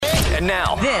And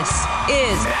now, This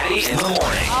is Maddie in the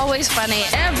morning Always funny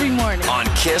every morning. on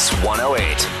Kiss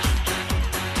 108.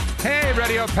 Hey,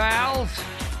 radio pals.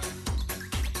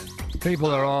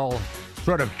 People are all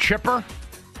sort of chipper.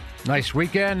 Nice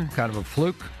weekend, kind of a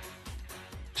fluke.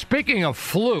 Speaking of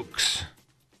flukes,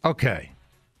 okay.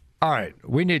 All right,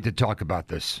 we need to talk about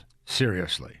this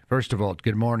seriously. First of all,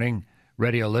 good morning,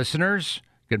 radio listeners.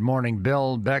 Good morning,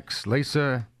 Bill, Bex,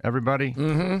 Lisa, everybody.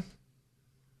 Mm-hmm.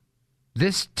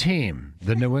 This team,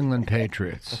 the New England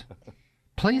Patriots,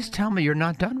 please tell me you're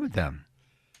not done with them.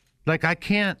 Like, I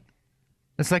can't.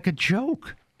 It's like a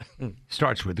joke.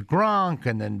 Starts with Gronk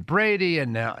and then Brady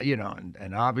and now,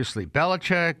 and obviously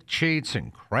Belichick cheats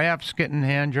and Kraft's getting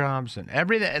hand jobs and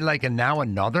everything. And now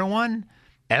another one.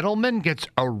 Edelman gets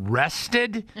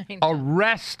arrested.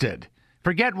 Arrested.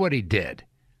 Forget what he did.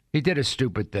 He did a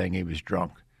stupid thing. He was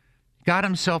drunk. Got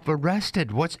himself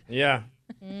arrested. Yeah.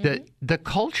 The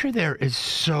culture there is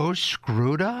so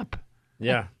screwed up.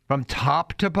 Yeah. From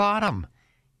top to bottom.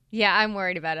 Yeah, I'm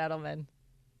worried about Edelman.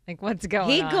 Like, what's going on?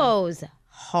 He goes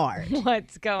hard.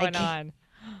 What's going on?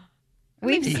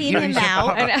 We've seen him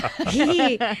out.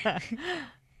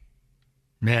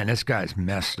 Man, this guy's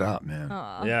messed up, man.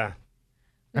 Yeah.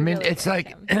 I mean, really it's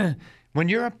like when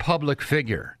you're a public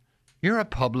figure, you're a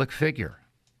public figure.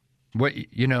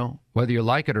 Whether you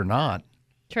like it or not.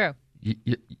 True.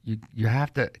 You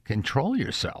have to control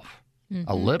yourself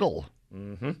a little,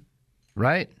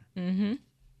 right? Mm-hmm.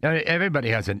 Everybody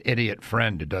has an idiot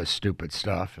friend who does stupid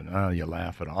stuff, and you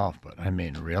laugh it off. But I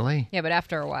mean, really? Yeah, but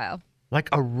after a while. Like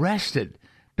arrested.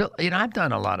 Bill, I've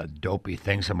done a lot of dopey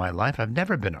things in my life. I've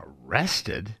never been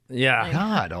arrested. Yeah.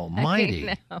 God Almighty!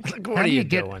 Like, what are you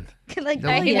doing? Like, What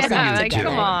are you Like, doing?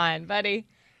 come on, buddy.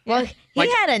 well,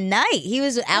 he had a night. He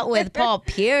was out with Paul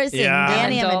Pierce and Yeah.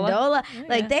 Danny Amendola. Amendola.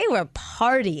 Like, they were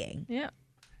partying. Yeah.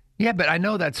 Yeah, but I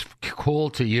know that's cool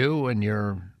to you and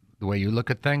the way you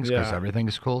look at things because Yeah. everything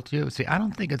is cool to you. See, I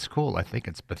don't think it's cool. I think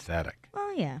it's pathetic.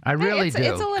 Oh, yeah. I really it's do.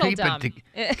 a little keep dumb.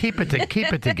 Keep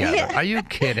it together. Are you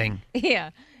kidding?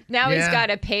 Yeah. Now he's Yeah. got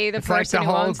to pay the It's like person the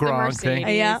who whole owns the Gronk thing.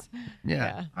 Mercedes. Yeah.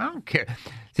 Yeah, I don't care.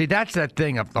 See, that's that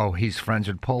thing of, he's friends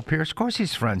with Paul Pierce. Of course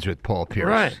he's friends with Paul Pierce.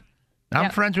 Right. I'm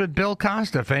Yep. friends with Bill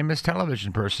Costa, famous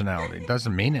television personality.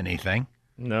 Doesn't mean anything.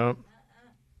 No.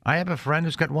 I have a friend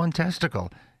who's got one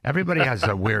testicle. Everybody has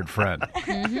a weird friend.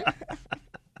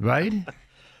 Right?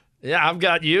 Yeah, I've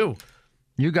got you.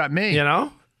 You got me. You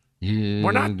know? You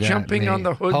We're not got jumping me. on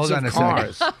the hoods Hold of on a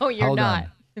cars. second. Oh, you're Hold not.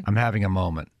 on. I'm having a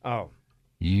moment. Oh.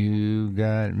 You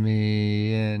got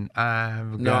me and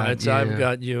I've got No, it's you. I've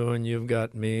got you and you've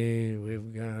got me.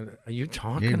 We've got. Are you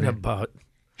talking Yeah. about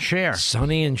Cher.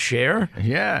 Sonny and Cher?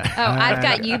 Yeah. Oh, I've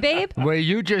got you, babe? Well,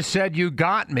 you just said you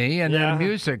got me and Yeah. then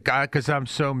music because I'm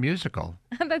so musical.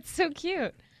 That's so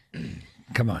cute.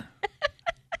 Come on.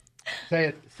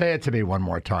 Say it to me one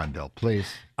more time, Bill,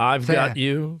 please. I've Say got it.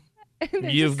 you.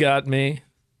 You've got me.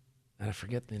 And I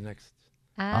forget the next.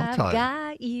 I'll tell I've you.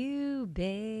 got you,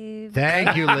 babe.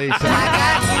 Thank you, Lisa.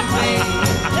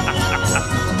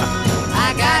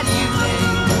 I got you, babe.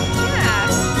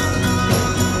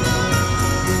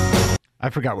 I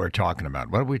forgot what we were talking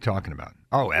about. What are we talking about?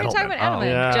 Oh, Yeah. Edelman. We're talking about Edelman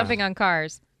yeah. jumping on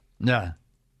cars. Yeah.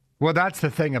 Well, that's the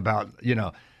thing about,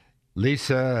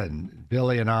 Lisa and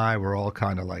Billy and I were all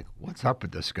kind of like, what's up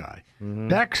with this guy?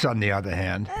 Bex, on the other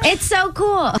hand, It's so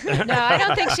cool. No, I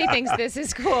don't think she thinks this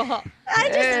is cool.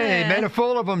 hey, made a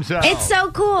fool of himself. It's so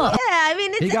cool. Yeah, I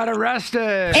mean, He it's got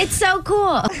arrested. it's so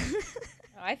cool.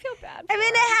 I feel bad. I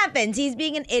mean, it happens. He's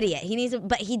being an idiot. He needs,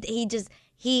 but he.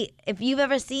 If you've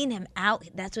ever seen him out,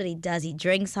 that's what he does. He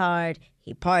drinks hard.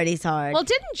 He parties hard. Well,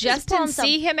 didn't Just pull Justin himself-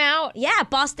 see him out? Yeah,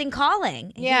 Boston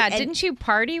Calling. Yeah, and- didn't you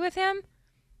party with him?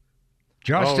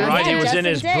 Justin? Oh, right. He Yeah, was in Justin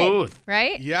his did. booth.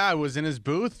 Right? Yeah, I was in his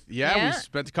booth. Yeah, Yeah. we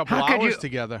spent a couple How could hours you-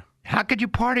 together. How could you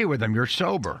party with him? You're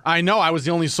sober. I know. I was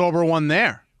the only sober one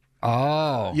there.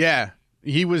 Oh. Yeah,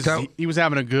 he was. So- he was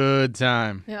having a good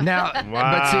time. Now,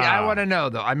 but see, I want to know,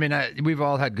 though. I mean, we've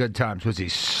all had good times. Was he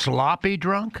sloppy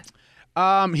drunk?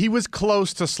 He was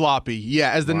close to sloppy.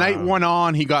 Yeah, as the night went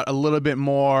on, he got a little bit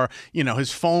more.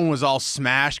 His phone was all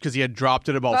smashed because he had dropped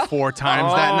it about 4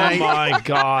 times that night. Oh, my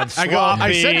God. I said to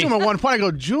Sloppy. him at one point, I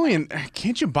go, Julian,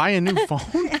 can't you buy a new phone?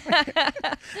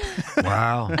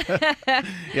 Wow.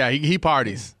 Yeah, he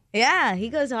parties. Yeah, he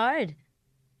goes hard.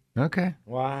 Okay.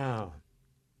 Wow.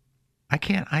 I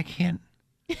can't. I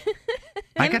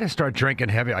got to start drinking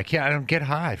heavy. I don't get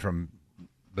high from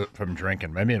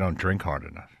drinking. Maybe I don't drink hard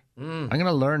enough. I'm going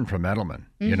to learn from Edelman,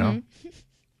 you know?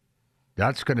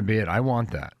 That's going to be it. I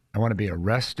want that. I want to be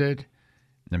arrested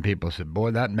And people said,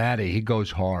 boy, that Matty, he goes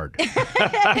hard.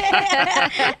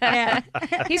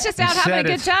 He's just out having a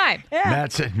good time.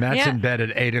 Matt's in bed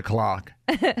at 8 o'clock.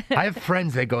 I have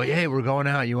friends, they go, hey, we're going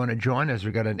out. You want to join us?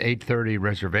 We got an 8:30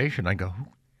 reservation. I go,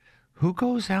 who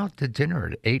goes out to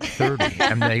dinner at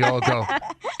 8:30? And they all go,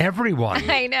 everyone.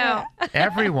 I know.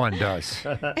 Everyone does.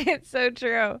 It's so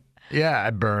true. Yeah, I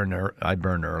burn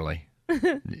early.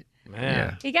 Man.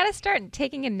 Yeah. You got to start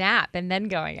taking a nap and then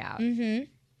going out.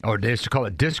 Or they used to call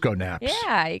it disco naps.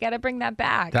 Yeah, you got to bring that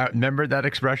back. Remember that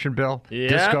expression, Bill? Yeah.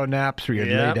 Disco naps where you lay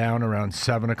Yep. down around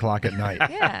 7 o'clock at night.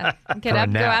 Yeah. Get For a up,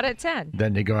 go nap. out at 10.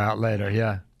 Then you go out later,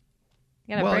 yeah.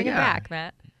 You got to Well, bring it yeah. back,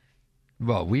 Matt.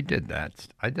 Well, we did that.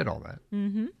 I did all that.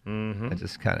 It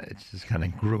just kind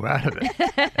of grew out of it.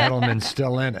 Edelman's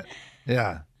still in it.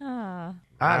 Yeah. Oh,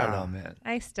 I don't know, man.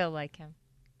 I still like him.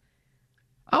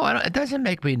 Oh, it doesn't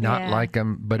make me not Yeah. like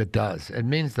him, but it does. It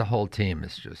means the whole team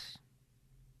is just,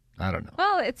 I don't know.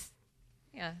 Well, it's,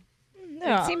 yeah.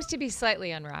 No. It seems to be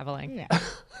slightly unraveling. Yeah.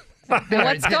 And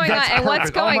what's going on? That's And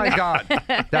what's perfect. going Oh, my on?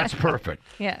 God. That's perfect.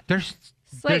 Yeah. They're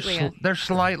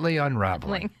slightly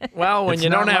unraveling. Well, when It's you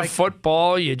don't not have like-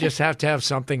 football, you just have to have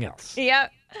something else.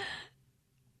 Yep.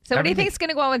 So what do you Everything- think is going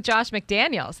to go on with Josh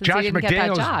McDaniels since Josh he didn't get that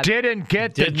McDaniels job? didn't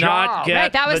get the Did job. not get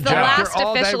Right, that was the job. last After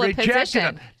all, official they rejected position.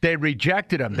 him. They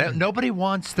rejected him. Nobody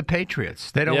wants the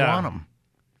Patriots. They don't Yeah. want him.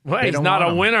 Well, They he's don't not want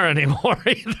a him. winner anymore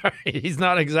either. He's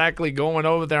not exactly going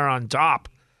over there on top.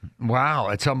 Wow,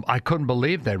 I couldn't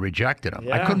believe they rejected him.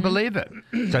 I Yeah. couldn't believe it.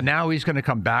 So now he's going to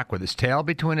come back with his tail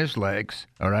between his legs.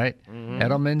 All right?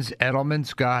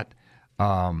 Edelman's got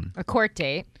A court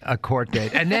date. a court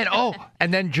date, and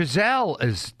then Giselle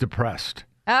is depressed.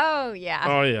 Oh, yeah.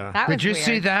 Oh, yeah. That Did was you weird.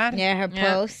 see that? Yeah, her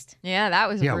Yeah. post. Yeah, that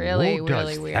was Yeah, really, who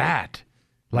really does weird. that?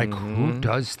 Like, who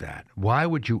does that? Why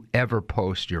would you ever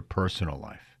post your personal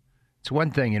life? It's one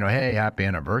thing, hey, happy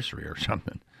anniversary or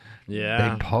something.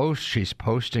 Yeah. She's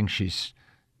posting,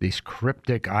 these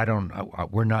cryptic,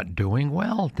 we're not doing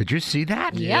well. Did you see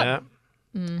that? Yeah.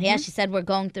 Yeah, she said we're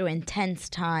going through intense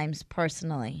times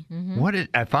personally.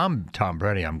 If I'm Tom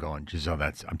Brady, I'm going, Giselle,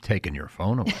 I'm taking your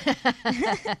phone away.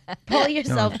 Pull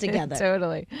yourself together.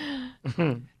 Totally.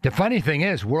 The funny thing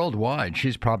is, worldwide,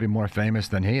 she's probably more famous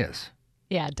than he is.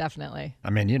 Yeah, definitely. I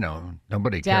mean,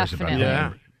 nobody cares about Definitely.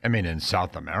 him. Yeah. I mean, in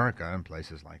South America and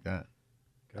places like that.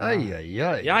 Ay, ay,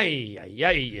 ay. Yay, yay,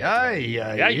 yay, Ay, yay,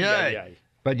 ay, yay, ay. yay.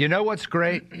 But you know what's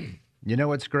great? You know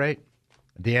what's great?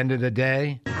 At the end of the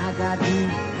day, I got you,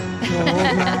 hold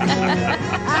my hand.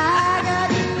 I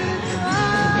got you,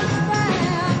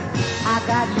 I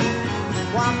got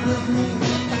you, walk with me.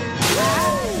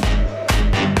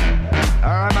 all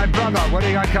right, my brother, what do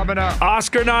you got coming up?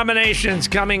 Oscar nominations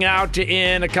coming out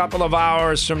in a couple of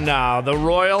hours from now. The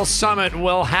Royal Summit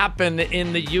will happen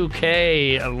in the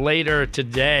UK later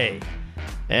today.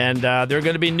 And there are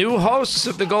going to be new hosts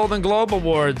of the Golden Globe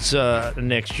Awards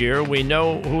next year. We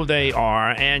know who they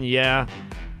are. And yeah,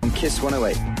 Kiss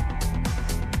 108.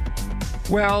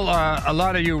 Well, a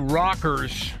lot of you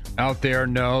rockers out there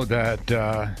know that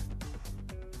the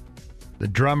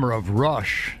drummer of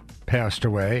Rush passed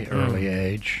away, early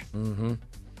age. Mm-hmm.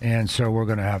 And so we're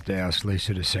going to have to ask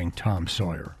Lisa to sing Tom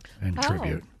Sawyer in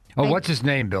tribute. Oh, what's his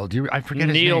name, Bill? I forget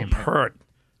his Neil name. Peart.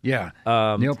 Yeah,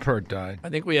 Neil Peart died. I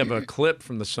think we have a clip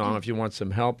from the song if you want some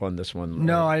help on this one.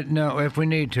 No, if we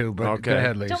need to, but Okay. go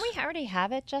ahead, Lisa. Don't we already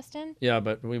have it, Justin? Yeah,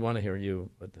 but we want to hear you.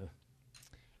 With the,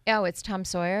 Oh, it's Tom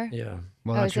Sawyer? yeah.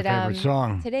 Well, Oh, that's is your it, favorite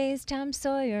song. Today's Tom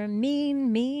Sawyer,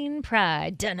 mean, mean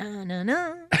pride. Da-na-na-na.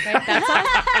 Right, that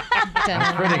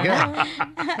song? Pretty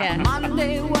good. Yeah.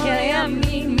 Monday, warrior,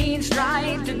 mean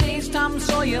stride. Today's Tom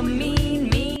Sawyer,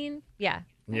 mean. Yeah.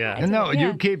 Yeah. And no,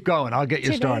 you keep going. I'll get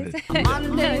you started.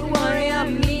 Monday, warrior,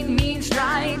 mean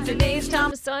stride. Today's Tom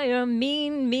Tom Sawyer,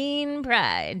 mean, mean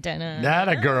pride. Da-na. That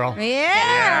a girl.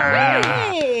 Yeah.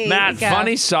 Right. Matt, go.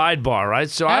 funny sidebar, right?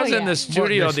 So I Oh, was in yeah. the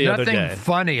studio There's the other nothing day.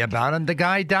 funny about him. The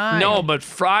guy died. No, but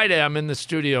Friday I'm in the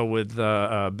studio with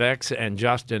Bex and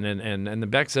Justin, and the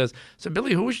Bex says, "So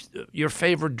Billy, who's your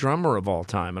favorite drummer of all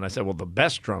time?" And I said, "Well, the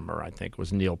best drummer I think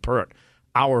was Neil Peart."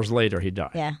 Hours later, he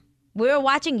died. Yeah. We were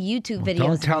watching YouTube videos.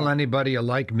 Don't tell anybody you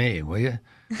like me, will you?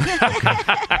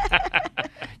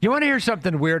 You want to hear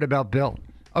something weird about Bill?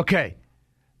 Okay.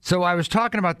 So I was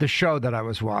talking about the show that I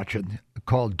was watching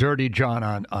called Dirty John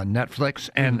on Netflix,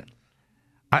 and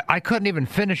I couldn't even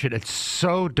finish it. It's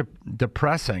so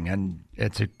depressing, and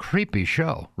it's a creepy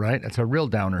show, right? It's a real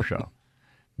downer show.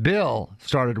 Bill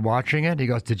started watching it. He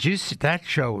goes, "Did you see that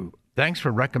show? Thanks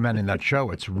for recommending that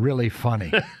show. It's really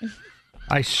funny."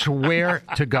 I swear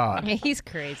to God. He's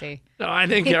crazy. No, I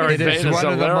think Eric It is Bana is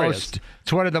one of the hilarious.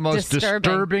 it's one of the most Disturbing.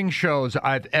 disturbing shows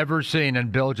I've ever seen,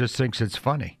 and Bill just thinks it's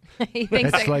funny. He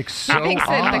thinks It's like so he thinks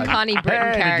odd. the Connie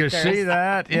Britton hey, characters. did you see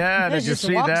that? Yeah, He did you just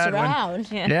see walks that?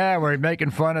 around. Yeah, where he's making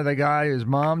fun of the guy whose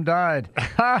mom died.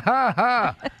 Ha ha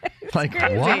ha! Like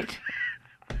crazy. what?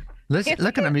 Listen,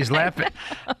 look at him. He's laughing.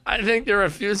 I think there are a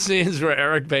few scenes where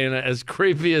Eric Bana, as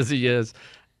creepy as he is,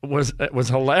 was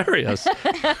hilarious.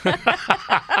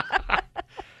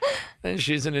 And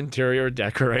she's an interior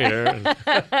decorator.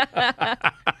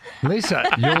 Lisa,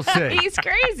 you'll see. He's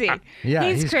crazy. Yeah,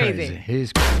 he's crazy.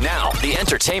 He's Now, the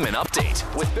entertainment update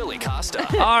with Billy Costa.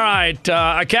 All right.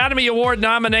 Academy Award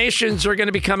nominations are going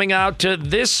to be coming out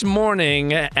this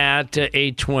morning at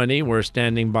 8:20. We're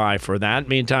standing by for that.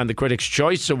 Meantime, the Critics'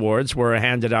 Choice Awards were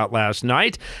handed out last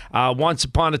night. Once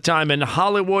Upon a Time in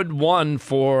Hollywood won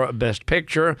for Best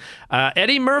Picture.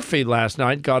 Eddie Murphy last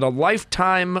night got a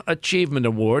Lifetime Achievement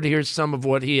Award. Here's some of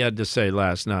what he had to say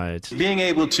last night. Being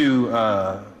able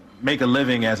to make a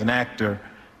living as an actor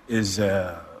is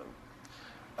a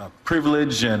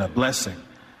privilege and a blessing.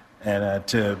 And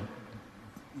to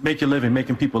make your living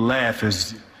making people laugh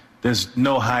there's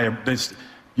no higher,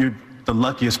 you're the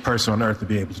luckiest person on earth to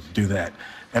be able to do that.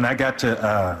 And I got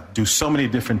to do so many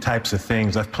different types of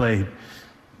things. I've played, you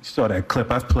saw that clip,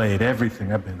 I've played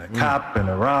everything. I've been a cop and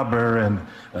a robber and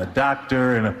a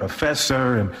doctor and a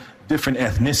professor and different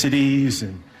ethnicities,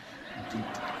 and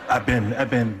I've been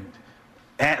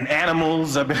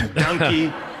animals. I've been a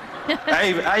donkey.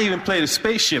 I even played a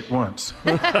spaceship once.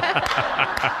 That's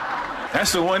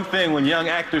the one thing when young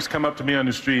actors come up to me on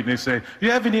the street and they say, "Do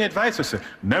you have any advice?" I say,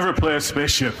 "Never play a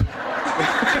spaceship."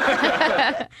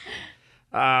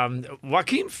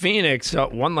 Joaquin Phoenix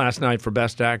won last night for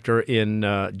Best Actor in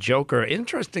Joker.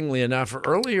 Interestingly enough,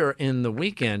 earlier in the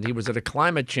weekend, he was at a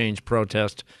climate change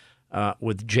protest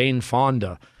with Jane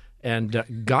Fonda and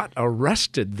got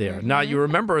arrested there. Mm-hmm. Now, you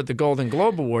remember at the Golden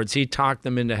Globe Awards, he talked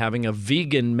them into having a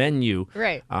vegan menu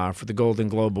for the Golden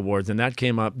Globe Awards, and that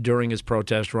came up during his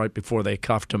protest right before they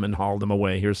cuffed him and hauled him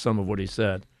away. Here's some of what he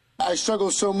said. I struggle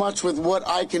so much with what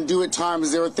I can do at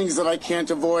times. There are things that I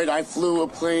can't avoid. I flew a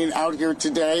plane out here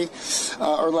today,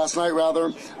 or last night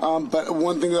rather. But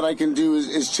one thing that I can do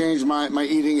is change my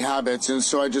eating habits. And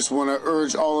so I just want to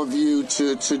urge all of you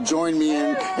to join me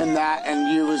in that,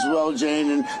 and you as well, Jane.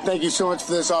 And thank you so much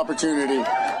for this opportunity.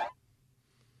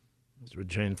 This was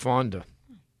Jane Fonda.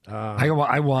 I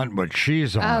want what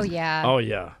she's on. Oh yeah. Oh,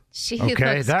 yeah. She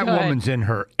Okay, looks that good. woman's in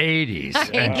her 80s,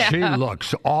 and know. she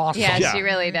looks awesome. Yeah, Yeah. she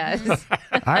really does.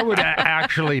 I would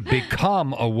actually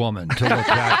become a woman to look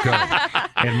that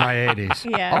good in my 80s.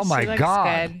 Yeah. Oh, my she looks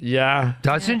God. Good. Yeah.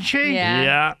 Doesn't she? Yeah.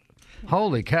 Yeah.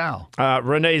 Holy cow.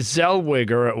 Renee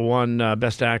Zellweger won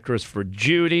Best Actress for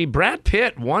Judy. Brad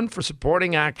Pitt won for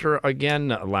Supporting Actor again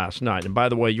last night. And by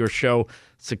the way, your show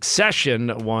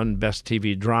Succession won Best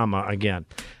TV Drama again.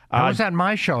 How was that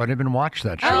my show? I didn't even watch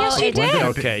that show. Oh, yes, you did.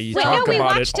 Okay, you Wait, talk no, we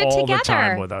about watched it it all the together.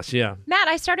 time with us. Yeah. Matt,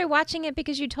 I started watching it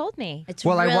because you told me. It's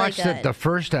Well, really I watched good. the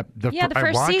first The I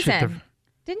first watched it season.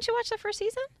 Didn't you watch the first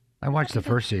season? I watched the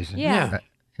first season. Yeah.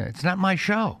 It's not my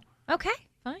show. Okay,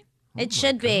 fine. It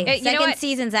should be. You know Second what?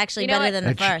 season's actually You know better what? than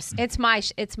the It's- first.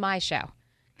 It's my show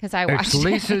because I watched It's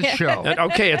Lisa's it. show.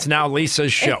 Okay, it's now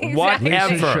Lisa's show. Exactly.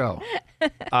 Whatever. Lisa's show.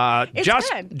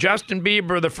 good. Justin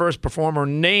Bieber, the first performer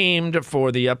named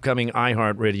for the upcoming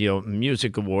iHeartRadio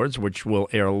Music Awards, which will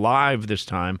air live this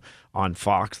time on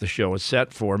Fox. The show is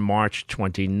set for March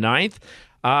 29th.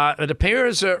 It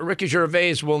appears Ricky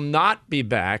Gervais will not be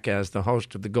back as the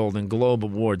host of the Golden Globe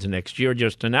Awards next year.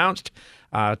 Just announced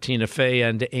Tina Fey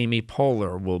and Amy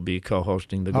Poehler will be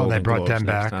co-hosting the Golden they brought Globes them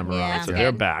next back? time around. Yeah. So That's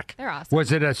they're good. back. They're awesome.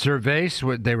 Was it a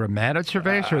Cervais? They were mad at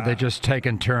Cervais, or they just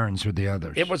taking turns with the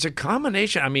others? It was a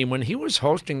combination. I mean, when he was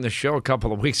hosting the show a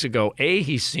couple of weeks ago, A,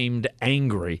 he seemed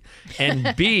angry,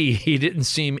 and B, he didn't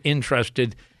seem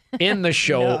interested in the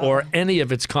show or any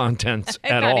of its contents I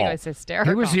at thought all. he was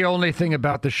hysterical. He was the only thing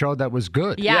about the show that was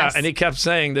good. Yes. Yeah, and he kept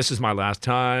saying, "This is my last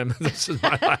time. This is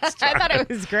my last time." I thought it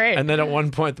was great. And then at one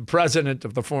point, the president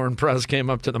of the foreign press came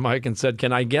up to the mic and said,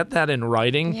 "Can I get that in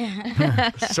writing?"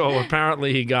 So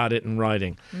apparently he got it in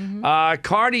writing.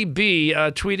 Cardi B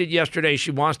tweeted yesterday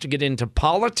she wants to get into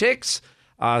politics.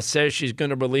 Says she's going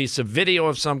to release a video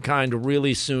of some kind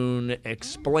really soon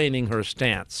explaining her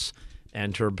stance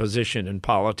and her position in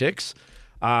politics.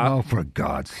 Oh, for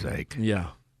God's sake.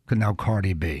 Yeah. Now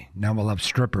Cardi B. Now we'll have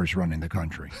strippers running the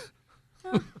country.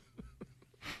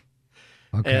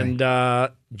 Okay. And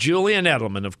Julian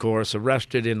Edelman, of course,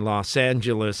 arrested in Los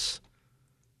Angeles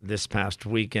this past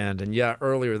weekend. And yeah,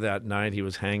 earlier that night he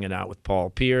was hanging out with Paul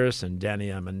Pierce and Danny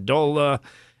Amendola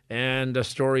And the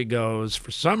story goes,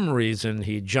 for some reason,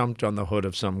 he jumped on the hood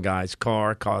of some guy's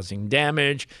car, causing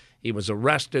damage. He was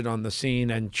arrested on the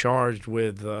scene and charged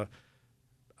with a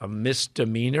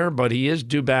misdemeanor, but he is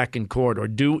due in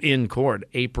court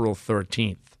April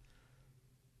 13th.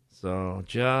 So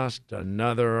just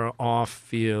another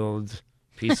off-field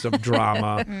piece of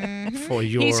drama for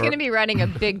your... He's going to be writing a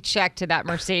big check to that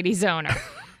Mercedes owner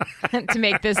to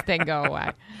make this thing go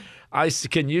away.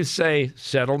 Can you say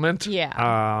settlement?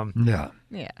 Yeah.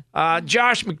 Yeah.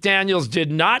 Josh McDaniels did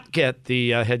not get the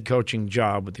head coaching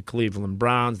job with the Cleveland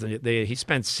Browns. He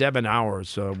spent 7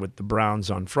 hours with the Browns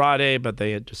on Friday, but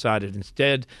they had decided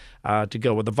instead to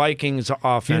go with the Vikings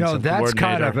offensive that's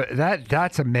coordinator.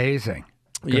 that's amazing.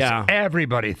 Yeah.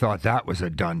 Everybody thought that was a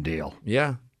done deal.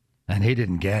 Yeah. And he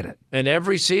didn't get it. And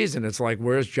every season, it's like,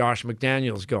 where's Josh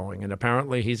McDaniels going? And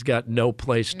apparently he's got no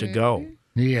place to go.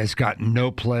 He has got no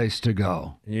place to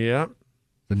go. Yeah.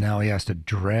 But now he has to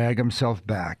drag himself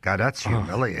back. God, that's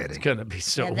humiliating. It's going to be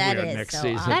so that weird is next so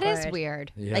season. awkward. That is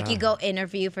weird. Yeah. Like you go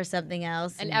interview for something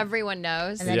else. And everyone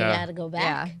knows. And then you got to go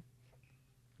back. Yeah.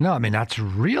 No, I mean, that's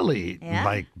really,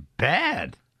 Yeah.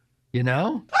 bad. You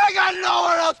know? I got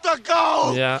nowhere else to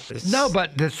go. Yeah. No,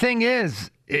 but the thing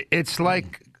is, it's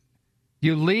like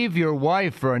you leave your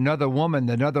wife for another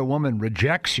woman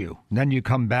rejects you, and then you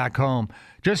come back home.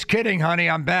 Just kidding, honey,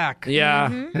 I'm back.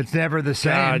 Yeah. It's never the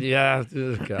same. God, yeah.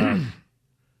 Oh, God.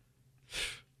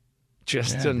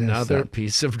 Just another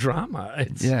piece of drama.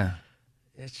 It's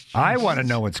just... I want to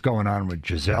know what's going on with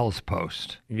Giselle's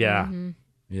post. Yeah.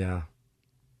 Yeah.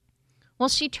 Well,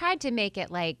 she tried to make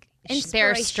it like they're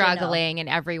Inspirational. struggling and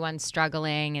everyone's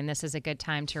struggling, and this is a good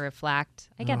time to reflect.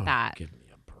 I get that. Give me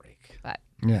a break. But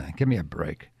Yeah, give me a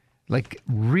break. Like,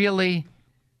 really?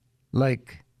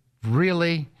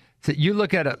 So you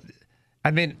look at it.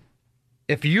 I mean,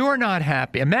 if you're not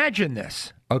happy, imagine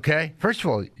this, okay? First of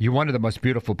all, you're one of the most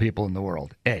beautiful people in the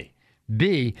world, A.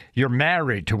 B, you're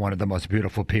married to one of the most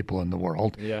beautiful people in the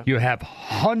world. Yeah. You have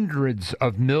hundreds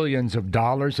of millions of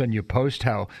dollars, and you post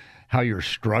how you're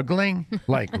struggling.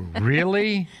 Like,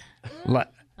 really?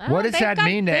 What does that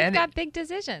mean to They've got big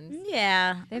decisions.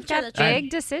 Yeah. They've got big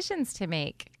decisions to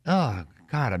make. Oh,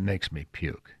 God, it makes me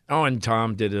puke. Oh, and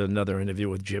Tom did another interview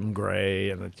with Jim Gray,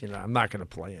 and I'm not going to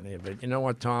play any of it. You know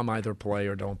what, Tom? Either play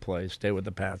or don't play. Stay with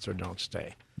the Pats or don't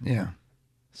stay. Yeah.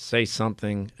 Say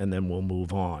something, and then we'll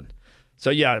move on. So,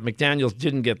 yeah, McDaniels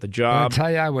didn't get the I'll job.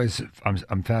 tell you,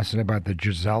 I'm fascinated about the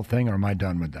Giselle thing, or am I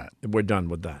done with that? We're done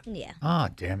with that. Yeah. Oh,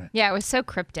 damn it. Yeah, it was so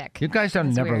cryptic. You guys don't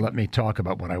That's never weird. let me talk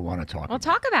about what I want to talk Well, about.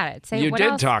 talk about it. Say You what did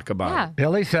else? talk about Yeah. it.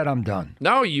 Billy said I'm done.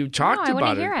 No, you talked I wanna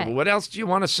about hear it. What else do you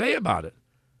want to say about it?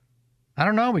 I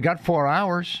don't know. We got 4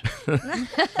 hours.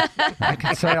 I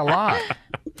can say a lot.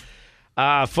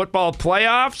 Football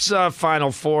playoffs,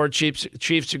 Final Four.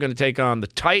 Chiefs are going to take on the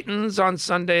Titans on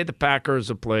Sunday. The Packers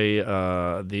will play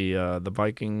the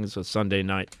Vikings Sunday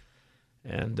night.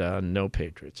 And no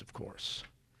Patriots, of course.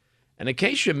 And in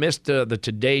case you missed the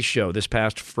Today Show this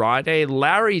past Friday,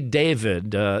 Larry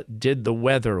David did the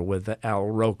weather with Al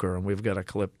Roker. And we've got a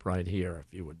clip right here,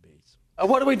 if you would be.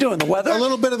 What are we doing? The weather? A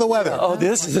little bit of the weather. Oh,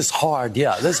 this is hard.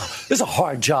 Yeah, this is a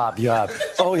hard job you have.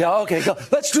 Oh, yeah. Okay, go.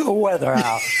 Let's do the weather,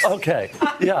 Al. Okay.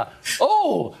 Yeah.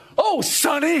 Oh,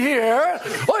 sunny here.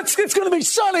 Oh, it's going to be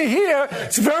sunny here.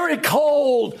 It's very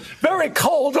cold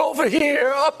over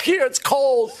here. Up here, it's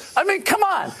cold. I mean, come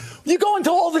on. You go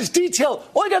into all this detail.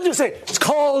 All you got to do is say, it's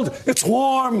cold, it's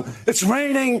warm, it's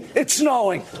raining, it's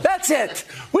snowing. That's it.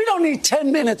 We don't need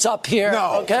 10 minutes up here,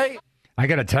 okay? I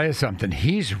got to tell you something.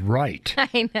 He's right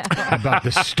I know. about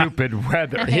the stupid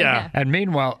weather. Yeah. And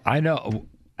meanwhile, I know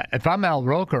if I'm Al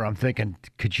Roker, I'm thinking,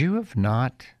 could you have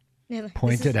not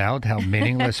pointed out how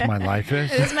meaningless my life is?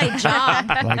 This is my job.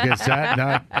 Like, is that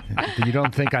not? You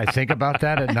don't think I think about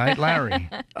that at night, Larry?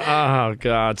 Oh,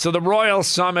 God. So the Royal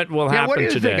Summit will happen What do you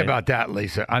today. think about that,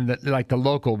 Lisa? On the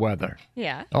local weather,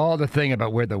 Yeah. all the thing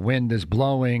about where the wind is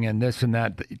blowing and this and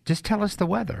that. Just tell us the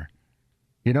weather.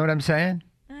 You know what I'm saying?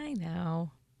 I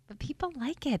know. But people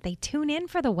like it. They tune in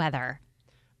for the weather.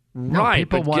 Right,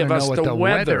 people but wanna give know us what the the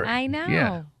weather. I know.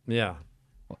 Yeah. Yeah.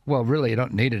 Well, really, you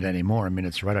don't need it anymore. I mean,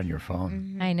 it's right on your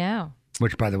phone, I know.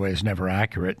 which, by the way, is never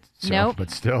accurate. So, Nope. But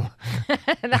still,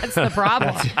 That's the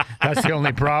problem. that's the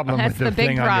only problem That's with the the big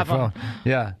thing on problem.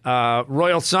 your phone. Yeah.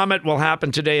 Royal Summit will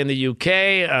happen today in the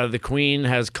UK. The Queen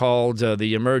has called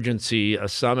the emergency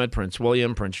summit. Prince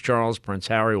William, Prince Charles, Prince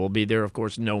Harry will be there. Of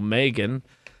course, no Meghan.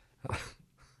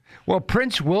 Well,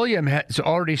 Prince William has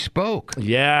already spoke.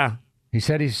 Yeah. He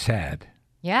said he's sad.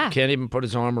 Yeah. Can't even put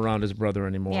his arm around his brother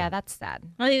anymore. Yeah, that's sad.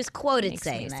 Well, he was quoted Makes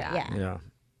me saying that. sad. Yeah. Yeah.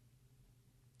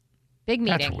 Big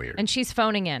That's meeting. weird. And she's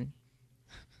phoning in.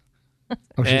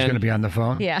 Oh, she's going to be on the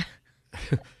phone? Yeah.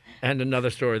 And another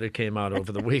story that came out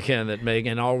over the weekend that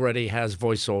Meghan already has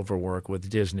voiceover work with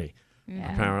Disney.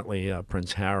 Yeah. Apparently,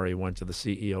 Prince Harry went to the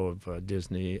CEO of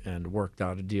Disney and worked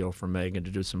out a deal for Meghan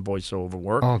to do some voiceover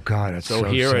work. Oh, God, that's so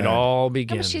here sad. it all Oh,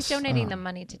 begins. but she's donating the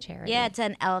money to charity. Yeah, it's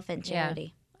an elephant Yeah.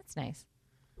 charity. That's nice.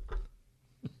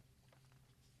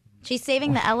 She's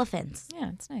saving the elephants.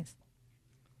 Yeah, it's nice.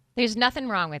 There's nothing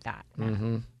wrong with that.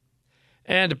 Mm-hmm.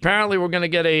 And apparently we're going to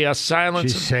get a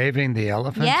silence. She's saving the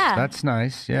elephants? Yeah. That's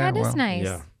nice. Yeah, That is well, nice.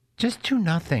 Yeah. Just do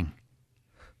nothing.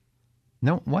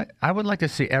 No, what? I would like to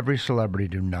see every celebrity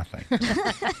do nothing.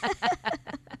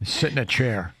 Sit in a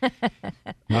chair. Look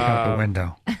out the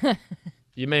window.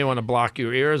 You may want to block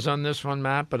your ears on this one,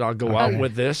 Matt, but I'll go out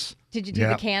with this. Did you do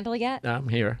Yeah. the candle yet? I'm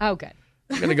here. Oh, good.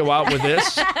 I'm going to go out with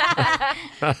this.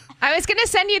 I was going to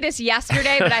send you this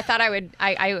yesterday, but I thought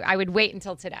I would wait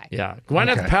until today. Yeah.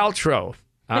 Gwyneth Okay. Paltrow.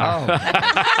 Oh.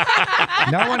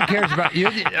 No one cares about you.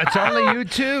 It's only you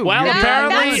two. Well, No,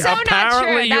 apparently, that's so not true.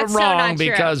 apparently you're That's so wrong not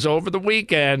true. because over the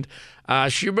weekend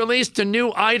she released a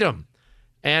new item,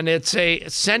 and it's a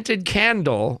scented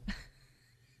candle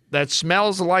that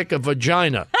smells like a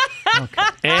vagina,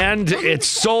 and it's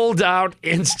sold out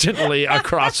instantly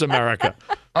across America.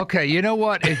 Okay, you know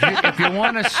what?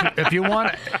 If you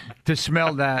want to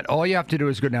smell that, all you have to do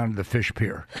is go down to the fish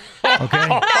pier. Okay.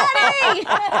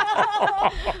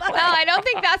 Well, I don't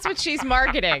think that's what she's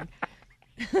marketing.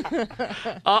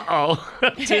 Uh-oh.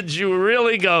 Did you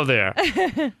really go there?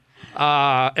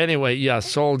 Anyway, yeah,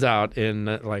 sold out in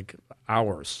like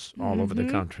hours all over the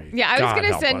country. Yeah, I was God going to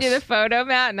help send you us. the photo,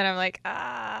 Matt, and then I'm like,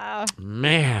 I'm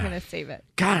Man. going to save it.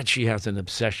 God, she has an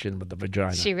obsession with the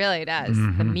vagina. She really does.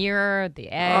 The mirror, the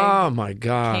egg. Oh, my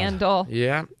God. Candle.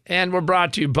 Yeah. And we're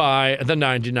brought to you by the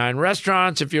 99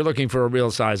 Restaurants. If you're looking for a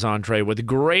real size entree with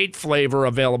great flavor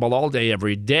available all day,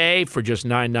 every day for just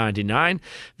 $9.99,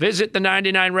 visit the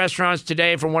 99 Restaurants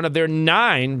today for one of their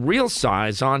 9 real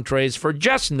size entrees for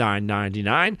just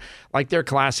 $9.99, like their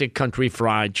classic country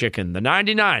fried chicken. The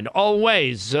 99,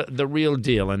 always the real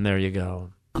deal. And there you go.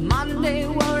 Monday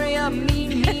warrior,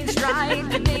 mean strike.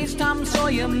 Today's Tom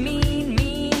Sawyer, mean.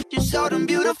 You're so damn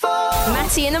beautiful.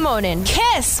 Matty in the morning.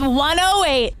 Kiss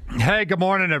 108. Hey, good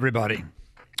morning, everybody.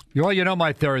 Well, you know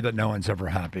my theory that no one's ever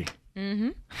happy.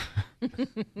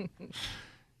 Mm-hmm.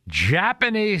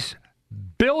 Japanese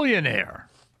billionaire.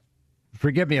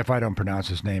 Forgive me if I don't pronounce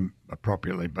his name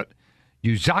appropriately, but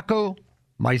Yusaku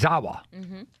Maezawa.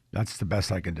 Mm-hmm. That's the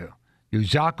best I can do.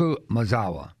 Yusaku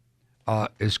Maezawa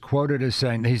is quoted as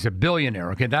saying he's a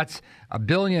billionaire. Okay, that's a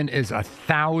billion is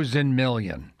 1,000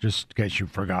 million. Just in case you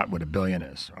forgot what a billion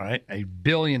is, right? A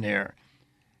billionaire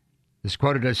is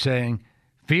quoted as saying,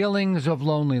 "Feelings of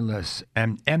loneliness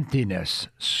and emptiness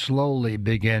slowly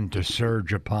begin to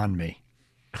surge upon me."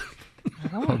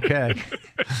 Okay.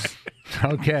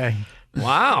 Okay.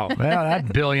 Wow. Well,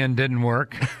 that billion didn't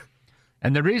work.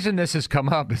 And the reason this has come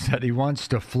up is that he wants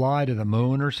to fly to the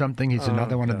moon or something. He's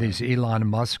another one of these Elon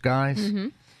Musk guys,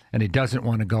 and he doesn't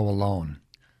want to go alone.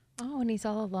 Oh, and he's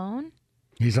all alone?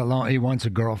 He's alone. He wants a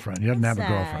girlfriend. He doesn't have a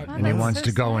girlfriend, and he that's wants so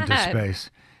to go into sad. space.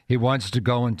 He wants to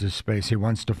go into space. He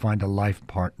wants to find a life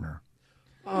partner.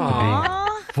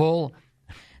 To be full.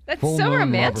 That's Full so moon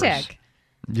romantic. lovers.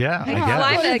 Yeah, I Like, guess.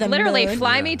 fly, Go to like, the literally moon.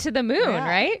 fly me to the moon,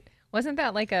 right? Wasn't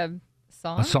that like a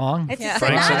song? A song? It's Yeah. a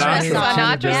Frank Sinatra Sinatra. song.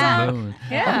 Sinatra Yeah. song.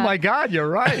 Yeah. Oh, my God, you're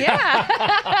right.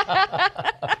 Yeah.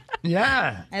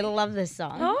 Yeah. I love this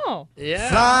song. Oh. Yeah.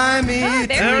 Fly me Oh,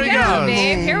 there we he go, goes.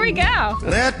 babe. Here we go.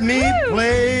 Let me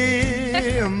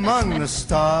play among the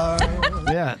stars.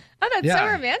 Yeah. Oh, that's Yeah. so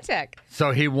romantic.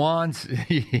 So he wants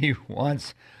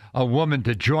a woman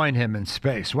to join him in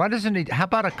space. Why doesn't he? How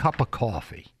about a cup of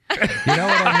coffee? You know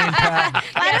what I mean, Pat?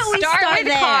 Why don't we Start with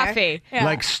there? coffee.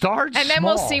 Like start And then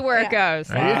we'll small. see where it goes.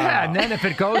 Yeah, and then if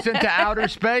it goes into outer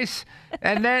space,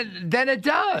 and then it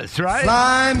does, right?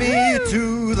 Fly me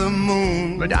to the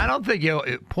moon. But I don't think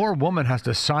poor woman has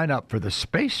to sign up for the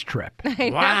space trip. I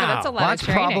know, Wow. that's a lot That's of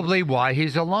training. probably why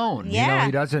he's alone. You know, Yeah.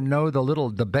 he doesn't know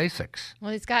the basics.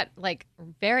 Well, he's got like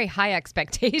very high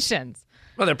expectations.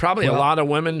 Well, there are probably a lot of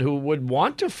women who would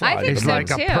want to fly. I think to He's the so, like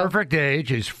moon. a too. perfect age.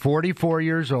 He's 44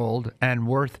 years old and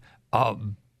worth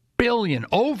 $1 billion,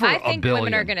 over I $1 think billion.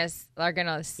 women are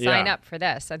gonna sign Yeah. up for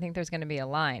this. I think there's going to be a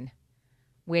line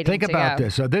waiting Think to about go.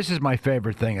 this. So this is my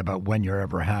favorite thing about when you're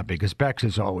ever happy, because Bex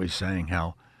is always saying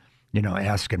how,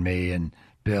 asking me and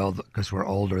Bill, because we're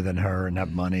older than her and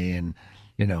have money, and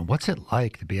what's it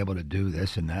like to be able to do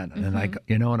this and that? And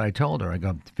and I told her, I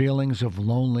go, feelings of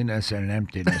loneliness and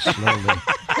emptiness slowly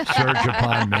surge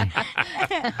upon me.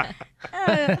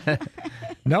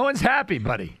 No one's happy,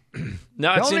 buddy.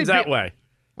 No, The it only seems that pe- way.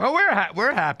 Well,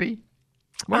 we're happy.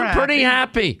 I'm pretty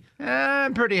happy.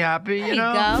 I'm pretty happy, There you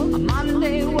go.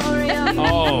 Monday warrior,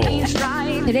 Oh. mean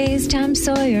stride. Today's Tom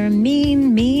Sawyer,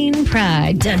 mean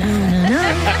pride.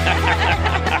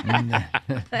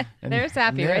 There's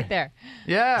happy right there.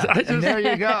 Yeah, and there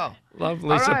you go. Love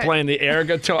Lisa All right. playing the air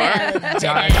guitar.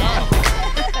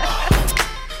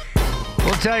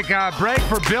 We'll take a break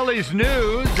for Billy's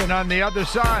news, and on the other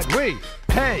side, we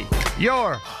pay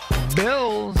your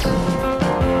bills.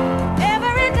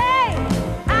 Every day,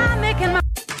 I'm making my.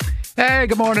 Hey,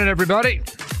 good morning, everybody.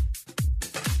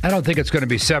 I don't think it's going to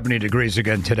be 70 degrees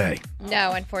again today.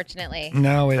 No, unfortunately.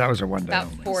 No, that was a one day. About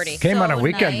only. 40. Came on a So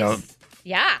weekend, nice. though.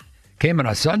 Yeah. Came on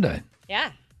a Sunday.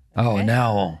 Yeah. Oh, Okay.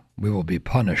 now we will be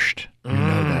punished. You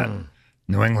know that.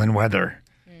 New England weather.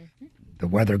 The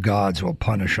weather gods will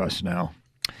punish us now.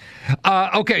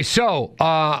 Okay, so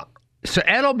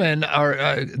Edelman,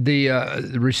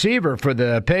 the receiver for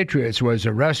the Patriots, was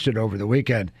arrested over the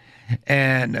weekend,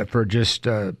 and for just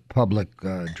public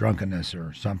drunkenness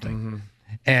or something.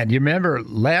 And you remember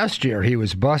last year he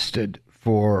was busted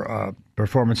for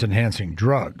performance-enhancing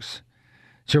drugs.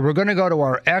 So we're going to go to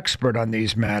our expert on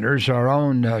these matters, our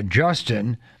own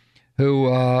Justin, who,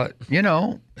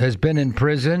 has been in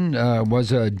prison,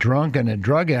 was a drunk and a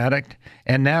drug addict,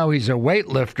 and now he's a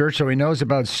weightlifter, so he knows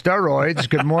about steroids.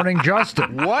 Good morning,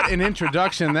 Justin. What an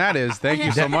introduction that is. Thank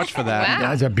you so much for that. Wow.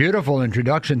 That's a beautiful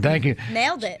introduction. Thank you.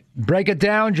 Nailed it. Break it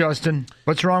down, Justin.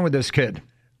 What's wrong with this kid?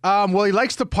 Well, he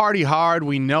likes to party hard.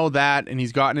 We know that, and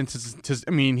he's gotten into.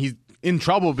 He's in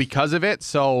trouble because of it.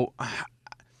 So,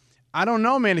 I don't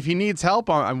know, man. If he needs help,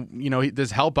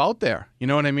 there's help out there. You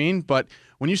know what I mean? But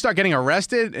when you start getting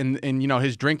arrested, and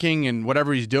his drinking and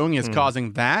whatever he's doing is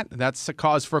causing that, that's a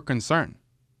cause for concern.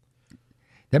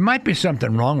 There might be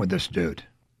something wrong with this dude.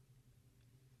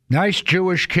 Nice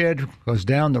Jewish kid goes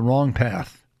down the wrong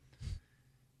path.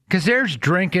 Because there's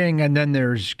drinking and then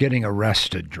there's getting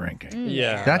arrested drinking.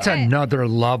 Yeah. That's another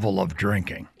level of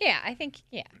drinking. Yeah, I think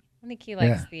he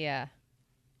likes the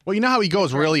Well, you know how he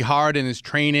goes really hard in his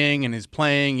training and his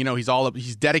playing.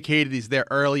 He's dedicated. He's there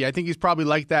early. I think he's probably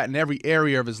like that in every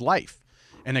area of his life,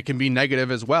 and it can be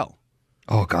negative as well.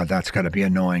 Oh, God, that's got to be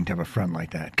annoying to have a friend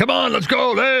like that. Come on, let's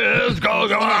go. Let's go.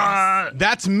 Come on.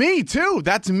 That's me too.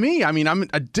 That's me. I mean, I'm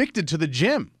addicted to the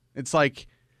gym. It's like.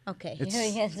 Okay, here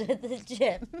he is with the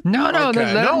gym. No,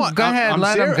 Okay. let him, go ahead.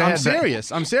 Let him go I'm ahead.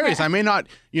 serious. I'm serious. I may not,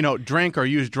 drink or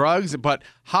use drugs, but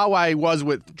how I was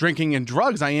with drinking and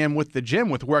drugs, I am with the gym,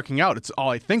 with working out. It's all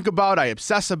I think about. I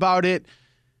obsess about it.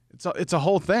 It's a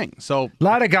whole thing. So A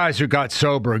lot of guys who got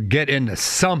sober get into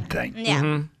something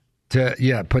Yeah.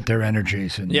 to put their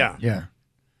energies in. Yeah.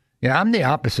 I'm the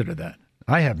opposite of that.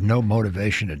 I have no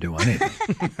motivation to do anything.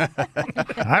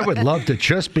 I would love to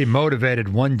just be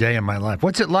motivated one day in my life.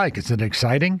 What's it like? Is it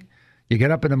exciting? You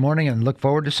get up in the morning and look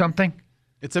forward to something?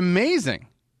 it's amazing.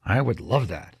 I would love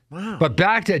that. Wow. But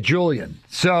back to Julian.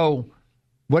 So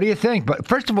what do you think? But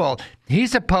first of all,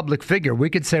 he's a public figure. We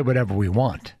could say whatever we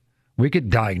want. We could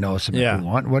diagnose him if we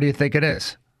want. What do you think it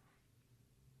is?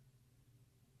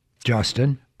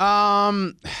 Justin?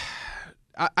 I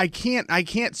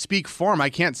can't speak for him. I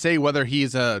can't say whether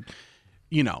he's a,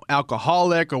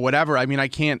 alcoholic or whatever. I mean, I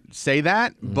can't say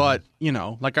that. But,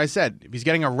 like I said, if he's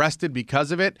getting arrested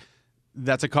because of it,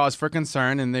 that's a cause for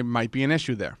concern, and there might be an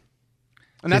issue there.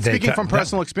 And that's speaking from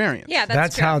personal experience. Yeah,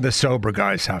 that's true. how the sober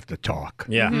guys have to talk.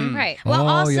 Yeah. Right. Well,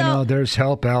 also, there's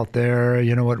help out there.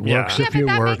 You know what works if you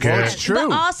work it. It's true.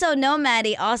 But also, no,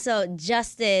 Maddie. Also,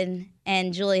 Justin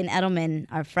and Julian Edelman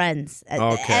are friends.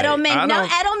 Okay.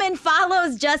 Edelman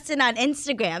follows Justin on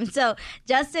Instagram, so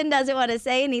Justin doesn't want to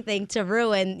say anything to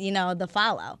ruin, the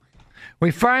follow.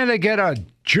 We finally get a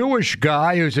Jewish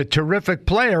guy who's a terrific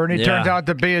player, and he turns out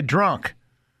to be a drunk.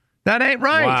 That ain't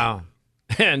right. Wow.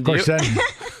 And Of course, then,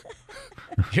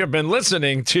 you've been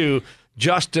listening to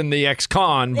Justin the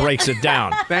Ex-Con Breaks It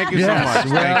Down. Thank you so much.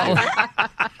 well,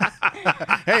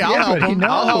 Hey, I'll help but he him.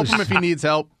 I'll help knows. him if he needs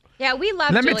help. Yeah, we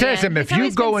love let me tell you Julian. something. He's If you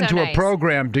always go been so into a nice.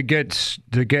 program to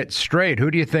get straight,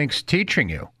 who do you think's teaching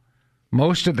you?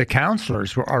 Most of the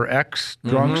counselors are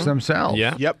ex-drunks themselves.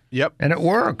 Yeah. Yep. And it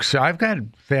works. I've got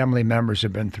family members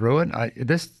who've been through it.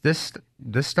 This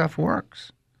stuff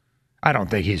works. I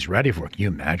don't think he's ready for it. Can you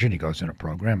imagine he goes in a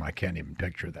program? I can't even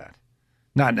picture that.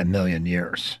 Not in a million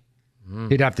years.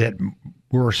 He'd have to hit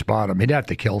worse bottom. He'd have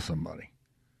to kill somebody.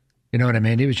 You know what I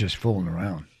mean? He was just fooling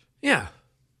around. Yeah.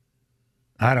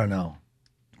 I don't know.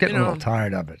 Getting a little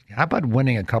tired of it. How about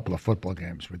winning a couple of football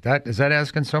games? Is that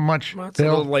asking so much, Well, it's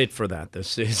Bill? a little late for that this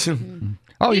season.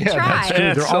 Oh, He yeah, that's tried. true.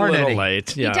 It's There a aren't little any. late.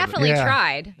 He Yeah. definitely Yeah.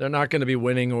 tried. They're not going to be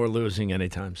winning or losing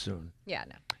anytime soon. Yeah,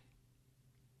 no.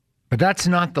 But that's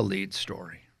not the lead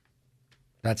story.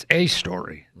 That's a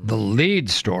story. The lead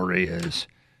story is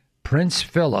Prince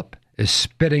Philip is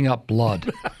spitting up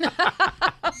blood.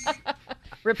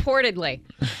 Reportedly.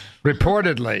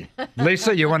 Reportedly.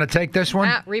 Lisa, you want to take this one?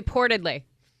 Reportedly.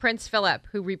 Prince Philip,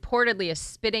 who reportedly is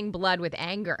spitting blood with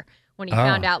anger when he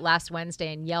found out last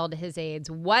Wednesday and yelled at his aides,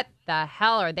 "What the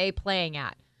hell are they playing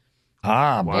at?"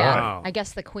 Wow. Yeah, I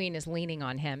guess the Queen is leaning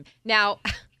on him. Now,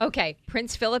 okay,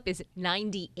 Prince Philip is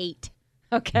 98.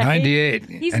 Okay. 98.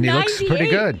 He's and he 98. looks pretty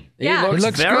good. Yeah. He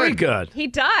looks very good. He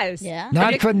does. Yeah.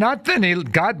 Not for nothing.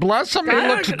 God bless him. He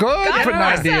looks good for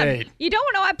bless him. 98. You don't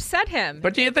want to upset him.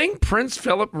 But do you think Prince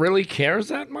Philip really cares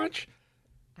that much?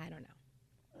 I don't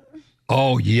know.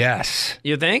 Oh, yes.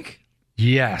 You think?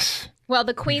 Yes. Well,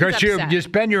 the Queen's Because upset. you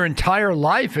spend your entire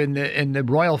life in the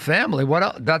royal family. What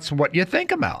else? That's what you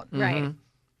think about. Right.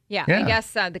 Yeah, Yeah. I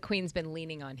guess the Queen's been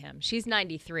leaning on him. She's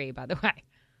 93, by the way.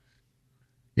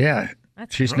 Yeah.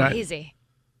 That's She's crazy.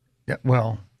 Yeah,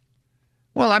 well,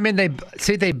 I mean,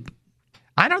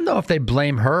 I don't know if they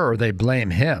blame her or they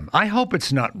blame him. I hope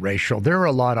it's not racial. There are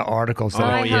a lot of articles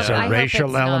that there's I a hope racial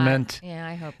it's not. element. Yeah,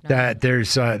 I hope not. That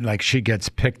there's like she gets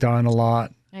picked on a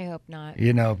lot. I hope not.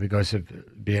 You know, because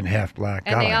of being half black.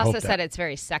 And God, they I also hope said that. it's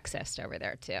very sexist over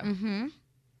there, too. Mm-hmm.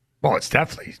 Well, it's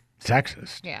definitely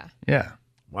sexist. Yeah. Yeah.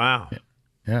 Wow.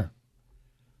 Yeah.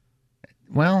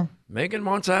 Well, Meghan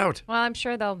wants out. Well, I'm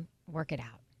sure they'll work it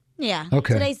out. Yeah.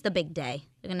 Okay. Today's the big day.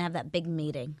 They're going to have that big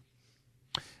meeting.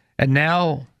 and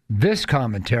now this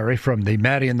commentary from the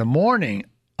Maddie in the Morning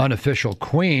unofficial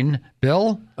queen,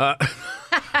 Bill.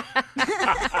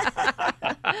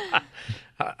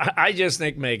 I just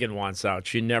think Meghan wants out.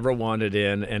 She never wanted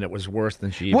in, and it was worse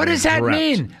than she. What even does that dreamt.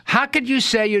 mean? How could you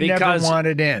say you never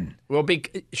wanted in? Well,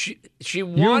 she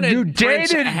wanted you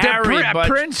Prince dated Harry, but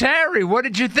Prince Harry. What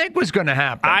did you think was going to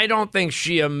happen? I don't think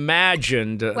she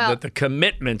imagined that the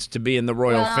commitments to be in the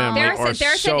royal family are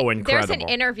so incredible. There's an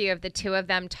interview of the two of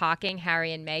them talking,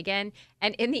 Harry and Meghan,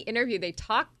 and in the interview they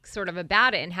talk sort of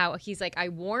about it and how he's like, "I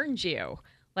warned you."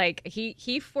 Like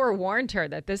he forewarned her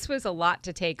that this was a lot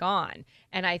to take on,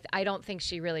 and I don't think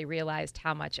she really realized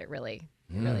how much it really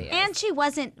is. And she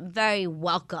wasn't very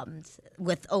welcomed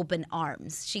with open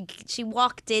arms. She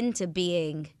walked into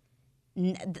being,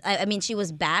 I mean, she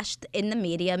was bashed in the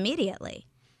media immediately.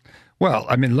 Well,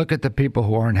 I mean, look at the people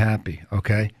who aren't happy.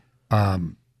 Okay,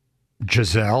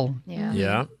 Giselle.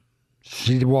 Yeah.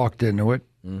 She walked into it.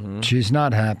 Mm-hmm. She's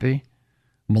not happy.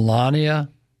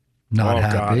 Melania. Not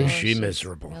happy. God, is she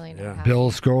miserable. Really yeah.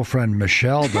 Bill's girlfriend,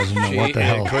 Michelle, doesn't know what the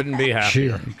hell. Couldn't be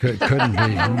happier. She couldn't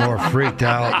be more freaked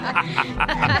out.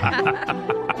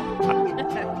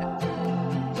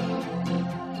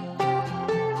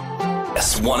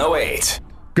 S108.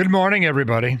 Good morning,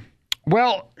 everybody.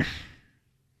 Well,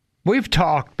 we've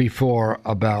talked before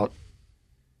about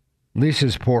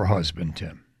Lisa's poor husband,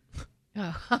 Tim.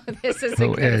 Oh, this is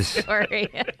Who a good is story.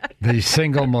 The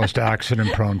single most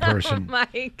accident-prone person. Oh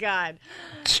my God.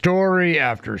 Story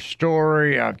after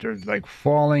story after, like,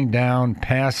 falling down,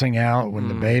 passing out when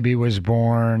the baby was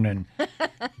born, and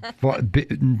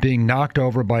being knocked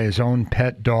over by his own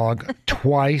pet dog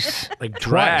twice. Like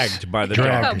dragged by the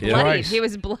dog. Oh, bloodied. He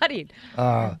was bloodied.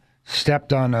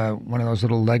 Stepped on one of those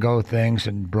little Lego things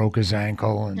and broke his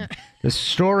ankle. And this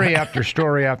story after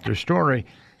story after story.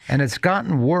 And it's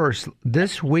gotten worse.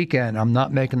 This weekend, I'm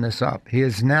not making this up, he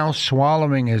is now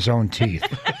swallowing his own teeth.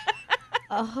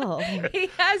 Oh. He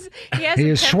has He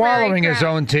is swallowing his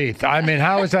own teeth. I mean,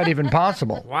 how is that even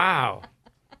possible? Wow.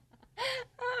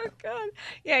 Oh, God.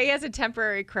 Yeah, he has a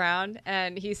temporary crown,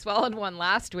 and he swallowed one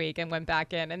last week and went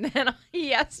back in. And then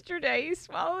yesterday, he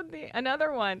swallowed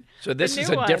another one. So this the is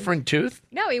new a one. different tooth?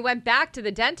 No, he went back to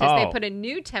the dentist. They Oh. put a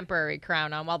new temporary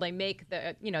crown on while they make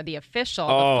the official,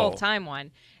 Oh. the full-time one.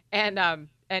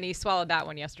 And he swallowed that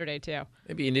one yesterday, too.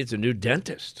 Maybe he needs a new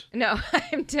dentist. No,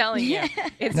 I'm telling you.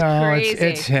 It's No, crazy.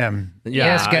 it's him.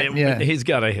 Yeah, he's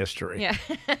got a history. Yeah.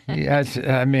 Yes,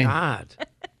 I mean, God.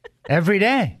 every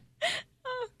day.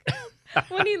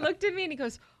 When he looked at me and he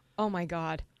goes, "Oh my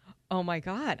God. Oh my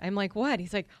God." I'm like, "What?"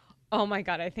 He's like, "Oh my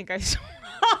God, I think I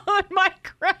swallowed my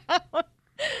crown."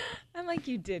 I'm like,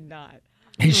 "You did not."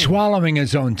 He's swallowing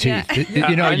his own teeth. Yeah.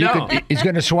 You know, I know. he's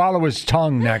going to swallow his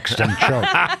tongue next and choke.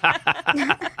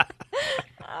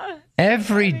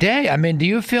 Every day. I mean, do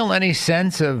you feel any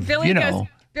sense of, Billy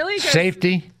goes,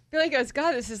 safety? Billy goes,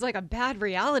 "God, this is like a bad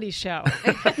reality show."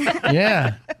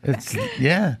 Yeah.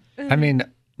 I mean,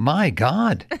 my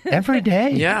God, every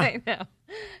day. Yeah. I know.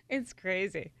 It's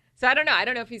crazy. So I don't know. I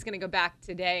don't know if he's going to go back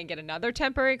today and get another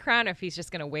temporary crown or if he's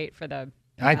just going to wait for the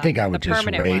I think I would the just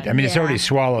permanent wait. one. I mean, it's Yeah. already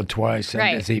swallowed twice. And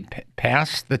Right. Has he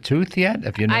passed the tooth yet?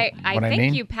 If you know I what I think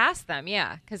mean? you passed them,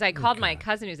 yeah. Because I called my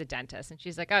cousin who's a dentist, and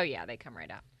she's like, "Oh yeah, they come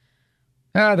right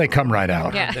out." They come right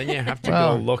out. Yeah. Then you have to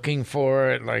Well, go looking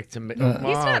for it, like to. He's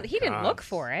not. He didn't look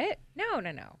for it. No.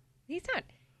 He's not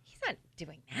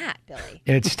doing that, Billy.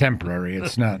 It's temporary.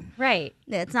 It's not. Right.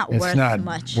 Yeah, it's not It's worth not.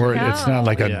 much. It's not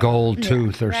like a Yeah. gold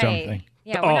tooth or Right. something.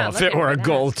 Yeah. We're not If it looking were for a that.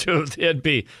 gold tooth, it'd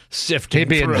be sifting He'd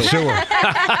be through. in the sewer.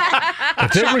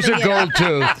 If it was a gold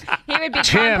tooth, He would be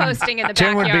Tim composting in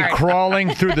the would be backyard. crawling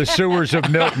through the sewers of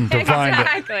Milton to find it.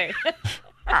 Exactly.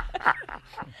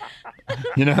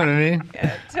 You know what I mean?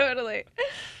 Yeah, totally.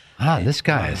 This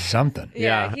guy is something.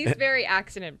 Yeah, he's very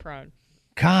accident prone.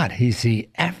 God, is he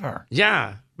ever?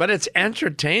 Yeah, but it's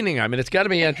entertaining. I mean, it's got to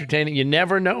be entertaining. You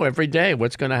never know every day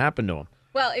what's going to happen to him.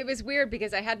 Well, it was weird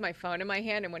because I had my phone in my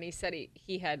hand, and when he said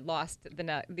he had lost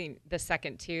the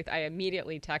second tooth, I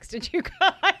immediately texted you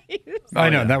guys. I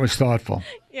know, that was thoughtful.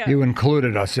 Yeah. You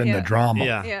included us in the drama.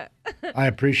 Yeah. Yeah. I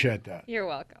appreciate that. You're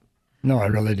welcome. No, I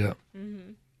really do.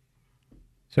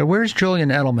 So where's Julian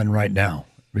Edelman right now?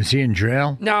 Is he in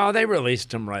jail? No, they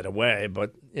released him right away,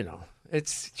 but,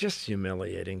 it's just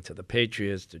humiliating to the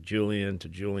Patriots, to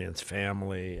Julian's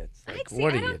family. It's like,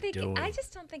 what are you doing? I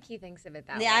just don't think he thinks of it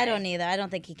that way. Yeah, I don't either. I don't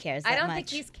think he cares that I don't much. think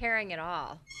he's caring at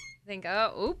all. I think,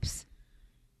 oh, oops.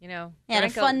 He had a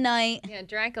fun night. Yeah,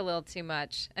 drank a little too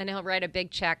much. And he'll write a big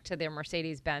check to their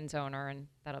Mercedes-Benz owner, and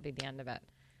that'll be the end of it.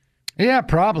 Yeah,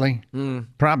 probably.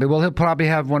 Probably. Well, he'll probably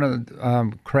have one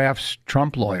of Kraft's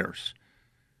Trump lawyers.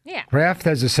 Yeah. Kraft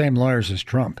has the same lawyers as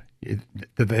Trump. Do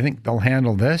they think they'll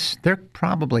handle this? They're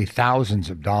probably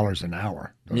thousands of dollars an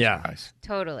hour, those guys.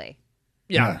 Totally.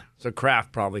 Yeah. So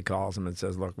Kraft probably calls him and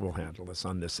says, look, we'll handle this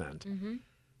on this end. Mm-hmm.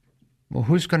 Well,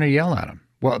 who's going to yell at him?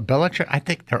 Well, Belichick, I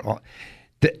think they're all...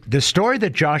 The story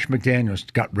that Josh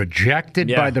McDaniels got rejected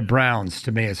by the Browns,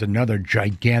 to me, is another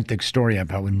gigantic story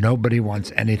of how nobody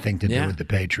wants anything to do with the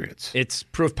Patriots. It's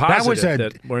proof positive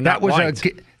that we're not liked.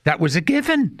 That was a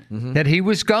given, that he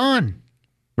was gone,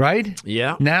 right?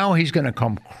 Yeah. Now he's going to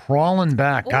come crawling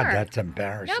back. God, Or- that's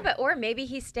embarrassing. No, or maybe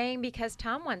he's staying because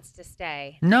Tom wants to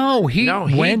stay. No, he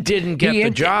didn't get the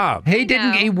job. He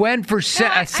didn't. He went for a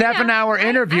 7-hour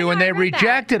interview, and they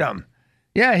rejected him.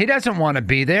 Yeah, he doesn't want to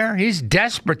be there. He's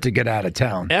desperate to get out of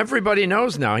town. Everybody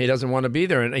knows now he doesn't want to be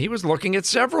there, and he was looking at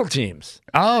several teams.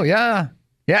 Oh, yeah.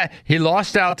 Yeah, he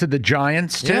lost out to the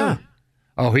Giants, too. Yeah.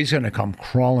 Oh, he's going to come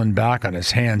crawling back on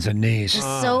his hands and knees.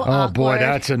 So Oh, boy, awkward.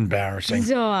 that's embarrassing.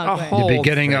 So awkward. The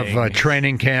beginning thing. of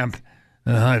training camp.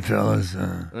 Hi, fellas.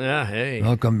 Yeah, hey.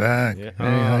 Welcome back. Yeah. Hey,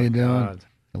 how you Oh, doing? God.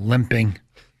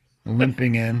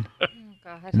 Limping in.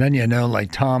 And then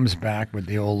like Tom's back with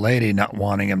the old lady not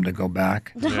wanting him to go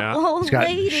back. Yeah. Old got-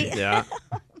 lady. Yeah.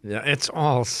 Yeah, it's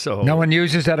all so... No one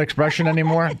uses that expression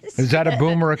anymore? Is that a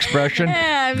boomer expression?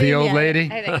 Yeah, I the mean, old yeah. lady?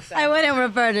 I think so. I wouldn't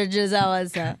refer to Giselle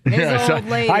as his Yeah, so old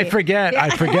lady. I forget.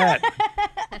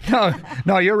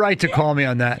 No, you're right to call me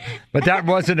on that. But that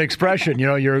was an expression.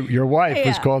 Your wife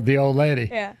was called the old lady.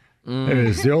 Yeah. It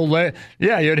is the old lady.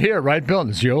 Yeah, you'd hear it, right, Bill?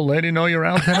 Does the old lady know you're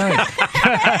out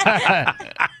tonight?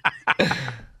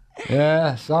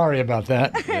 Yeah, sorry about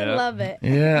that. I love it.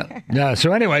 Yeah.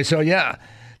 So anyway,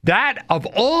 that of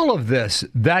all of this,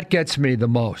 that gets me the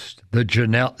most.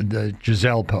 The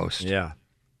Giselle post. Yeah.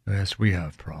 Yes, we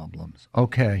have problems.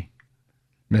 Okay,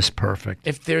 Miss Perfect.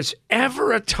 If there's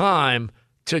ever a time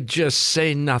to just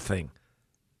say nothing,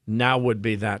 now would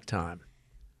be that time.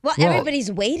 Well,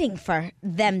 everybody's waiting for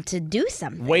them to do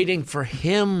something. Waiting for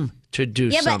him to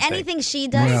do something. Yeah, but anything she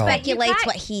does Well- speculates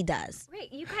what he does.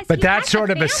 Right, you guys. But he that's has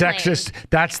sort of a family. sexist.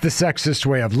 That's the sexist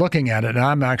way of looking at it, and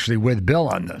I'm actually with Bill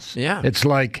on this. Yeah. It's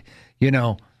like, you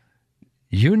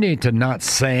need to not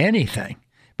say anything.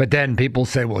 But then people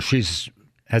say, well,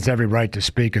 has every right to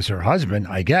speak as her husband.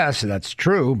 I guess that's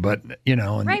true, but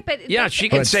and Right, but Yeah, she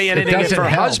can But say it anything if doesn't her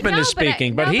help. husband is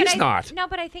speaking, but he's not. No,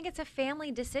 but I think it's a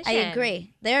family decision. I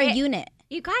agree. They're a unit.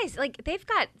 You guys, they've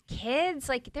got kids.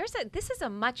 This is a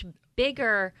much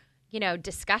bigger,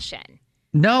 discussion.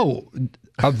 No,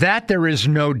 of that there is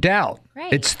no doubt.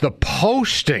 Right. It's the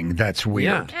posting that's Yeah,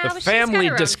 weird. Yeah, the but she's got family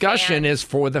her own discussion fans. is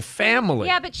for the family.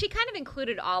 Yeah, but she kind of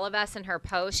included all of us in her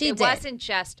post. She it did. wasn't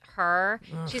just her.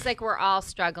 She's like, we're all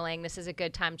struggling. This is a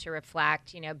good time to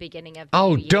reflect, beginning of the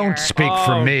Oh, new year. don't speak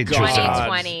for me, God. Giselle.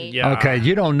 2020. Yeah. Okay,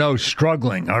 you don't know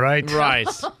struggling, all right? Right.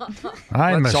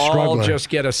 I'm Let's a all struggler. just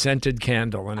get a scented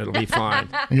candle and it'll be fine.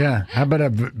 Yeah, how about a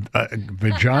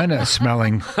vagina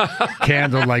smelling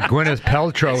candle like Gwyneth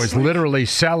Paltrow is literally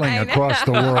selling across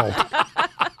the world?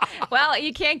 Well,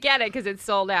 you can't get it because it's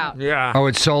sold out. Yeah. Oh,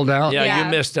 it's sold out? Yeah, Yeah.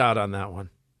 you missed out on that one.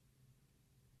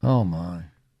 Oh, my.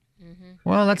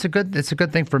 Well, it's a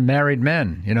good thing for married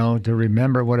men, to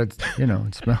remember what it's,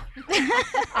 it smells.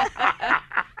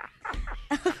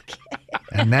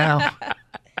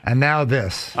 And now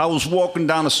this. I was walking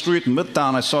down the street in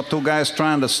Midtown. I saw two guys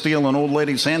trying to steal an old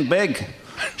lady's handbag.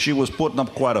 She was putting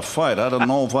up quite a fight. I didn't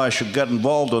know if I should get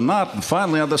involved or not. And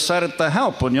finally, I decided to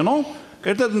help. And,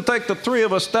 it didn't take the three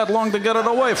of us that long to get it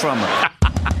away from her.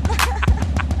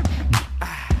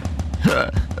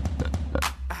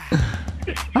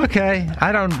 Okay,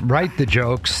 I don't write the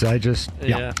jokes. I just,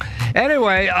 yeah.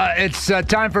 Anyway, it's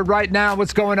time for Right Now.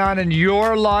 What's going on in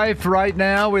your life right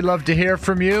now? We'd love to hear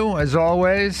from you. As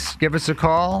always, give us a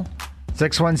call.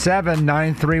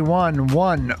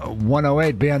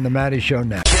 617-931-1108. Be on the Maddie Show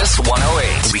now. Kiss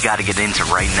 108. We got to get into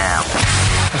Right Now.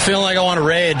 I feel like I want to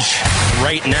rage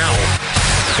right now.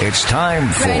 It's time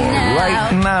for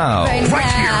Right Now.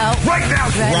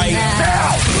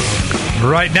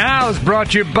 Right Now is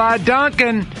brought to you by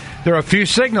Dunkin'. There are a few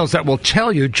signals that will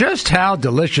tell you just how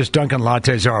delicious Dunkin'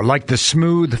 lattes are, like the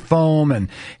smooth foam and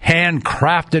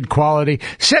handcrafted quality.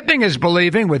 Sipping is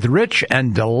believing with rich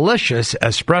and delicious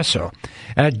espresso.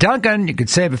 At Dunkin', you could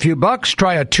save a few bucks.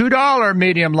 Try a $2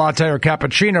 medium latte or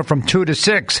cappuccino from 2 to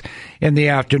 6 in the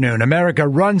afternoon. America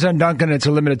runs on Dunkin'. It's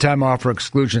a limited time offer.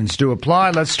 Exclusions do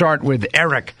apply. Let's start with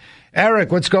Eric.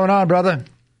 Eric, what's going on, brother?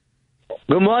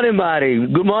 Good morning, Marty.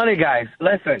 Good morning, guys.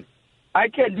 Listen, I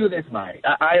can't do this, Marty.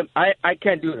 I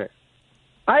can't do this.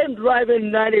 I am driving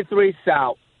 93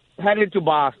 South, headed to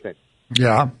Boston.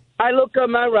 Yeah. I look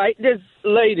on my right, this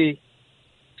lady,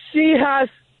 she has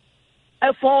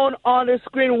a phone on the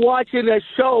screen watching a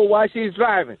show while she's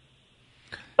driving.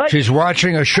 She's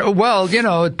watching a show. Well,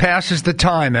 it passes the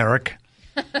time, Eric.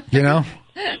 We're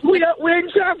in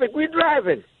traffic. We're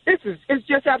driving. It's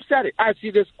just upsetting. I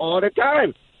see this all the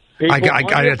time. I got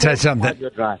to tell you something.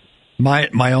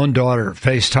 My own daughter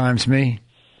FaceTimes me,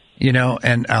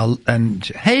 and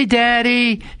hey,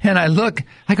 Daddy, and I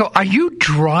go, are you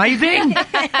driving?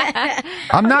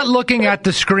 I'm not looking at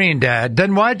the screen, Dad.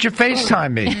 Then why'd you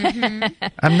FaceTime me?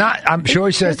 I'm sure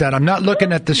he says that. I'm not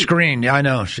looking at the screen. I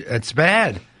know it's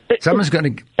bad. Somebody's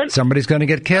going to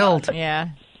get killed. Yeah,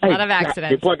 a lot of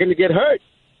accidents. People are going to get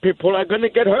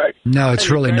hurt. No, it's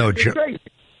really no joke.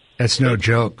 It's no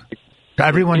joke.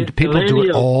 People do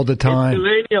it all the time.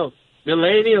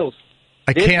 Millennials.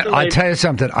 I'll tell you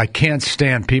something. I can't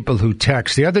stand people who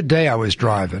text. The other day I was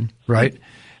driving, right?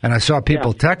 And I saw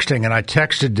people texting, and I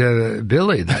texted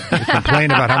Billy that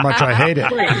complained about how much I hate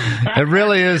it. It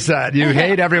really is that. You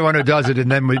hate everyone who does it,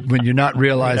 and then when you're not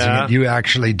realizing it, you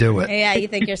actually do it. Yeah, you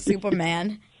think you're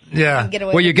Superman. Yeah.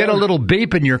 You get a little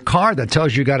beep in your car that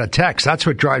tells you got a text. That's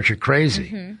what drives you crazy.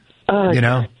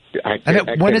 Mm-hmm.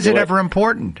 When is it ever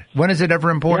important? When is it ever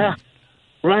important?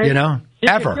 Yeah, right.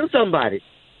 Ever. To somebody.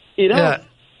 Yeah.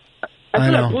 I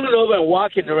feel like pulling over and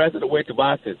walking the rest of the way to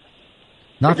Boston.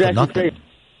 Nothing.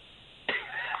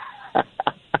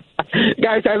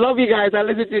 Guys, I love you guys. I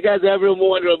listen to you guys every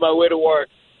morning on my way to work.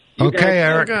 Okay,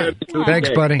 Eric. Thanks,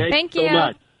 buddy. Thank you. So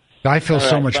much. I feel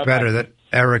so much better that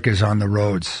Eric is on the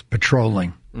roads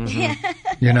patrolling.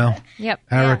 Mm-hmm. Yep.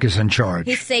 Eric is in charge.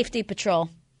 He's safety patrol.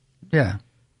 Yeah.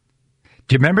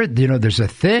 Do you remember, there's a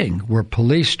thing where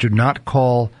police do not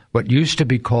call what used to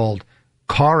be called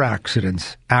car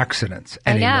accidents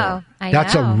anymore. I know.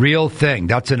 That's a real thing.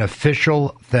 That's an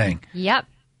official thing. Yep.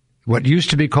 What used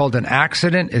to be called an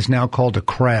accident is now called a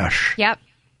crash. Yep.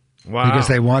 Wow. Because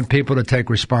they want people to take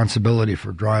responsibility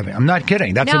for driving. I'm not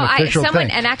kidding. That's an official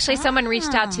thing. And actually someone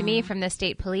reached out to me from the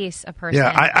state police, a person.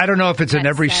 Yeah, I don't know if it's in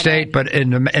every state, but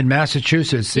in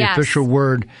Massachusetts, the official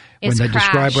word when they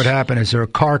describe what happened is there a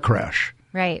car crash.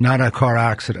 Right. Not a car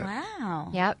accident. Wow.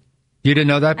 Yep. You didn't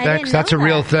know that, Bex? That's a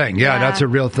real thing. Yeah, that's a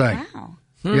real thing. Wow.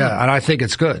 Yeah, and I think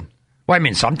it's good. Well, I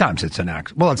mean, sometimes it's an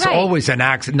accident. Well, it's always an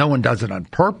accident. No one does it on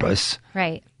purpose.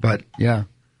 Right. But, yeah.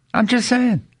 I'm just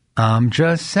saying.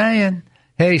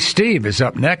 Hey, Steve is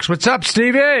up next. What's up,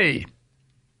 Stevie?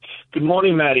 Good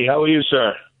morning, Matty. How are you,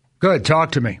 sir? Good.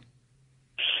 Talk to me.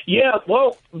 Yeah,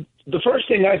 well, the first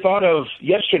thing I thought of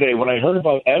yesterday when I heard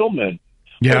about Edelman,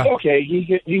 okay,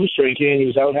 he was drinking, he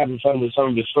was out having fun with some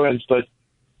of his friends, but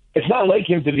it's not like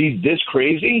him to be this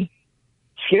crazy.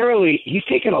 Scarily, he's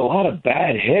taken a lot of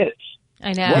bad hits.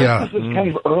 I know. What is this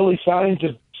kind of early signs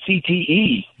of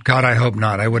CTE? God, I hope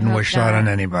not. I wouldn't wish that on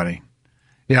anybody.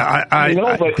 Yeah, I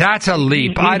know, but that's a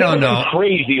leap. I don't know.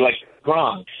 Crazy like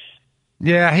Gronk.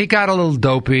 Yeah, he got a little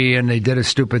dopey and he did a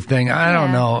stupid thing. I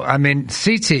don't know. I mean,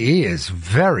 CTE is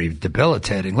very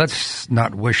debilitating. Let's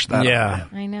not wish that on him.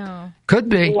 I know. Could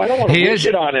be. Well, I don't want to wish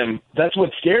it on him. That's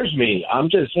what scares me. I'm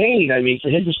just saying, I mean, for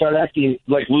him to start acting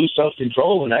like lose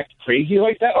self-control and act crazy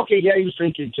like that, okay, yeah, he was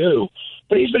drinking too.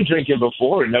 But he's been drinking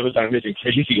before and never done anything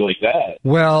crazy like that.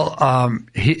 Well,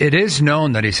 it is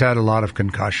known that he's had a lot of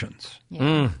concussions.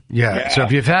 Yeah. So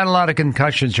if you've had a lot of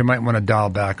concussions, you might want to dial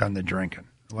back on the drinking.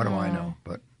 What do I know?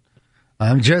 But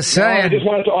I'm just saying. I just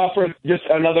wanted to offer just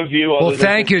another view. Well,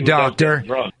 thank you, Doctor.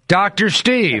 Dr.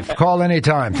 Steve, call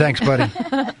anytime. Thanks, buddy.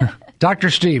 Dr.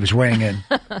 Steve's weighing in.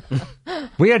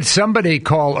 We had somebody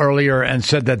call earlier and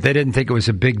said that they didn't think it was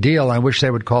a big deal. I wish they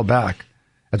would call back.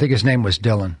 I think his name was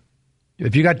Dylan.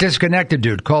 If you got disconnected,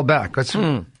 dude, call back. That's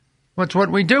what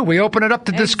we do. We open it up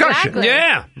to discussion. Exactly.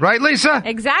 Yeah. Right, Lisa?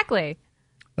 Exactly.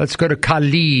 Let's go to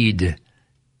Khalid.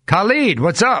 Khalid,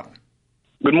 what's up?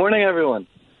 Good morning, everyone.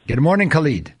 Good morning,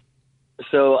 Khalid.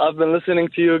 So I've been listening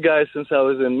to you guys since I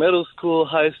was in middle school,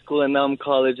 high school, and now I'm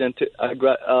college. And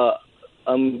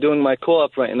I'm doing my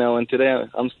co-op right now, and today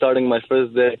I'm starting my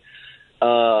first day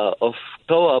of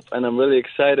co-op, and I'm really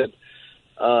excited.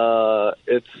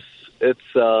 It's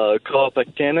co-op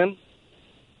at Canon,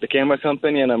 the camera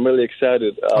company, and I'm really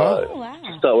excited to start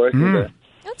working there.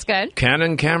 That's good.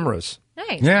 Canon cameras.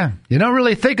 Nice. Yeah. You don't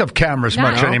really think of cameras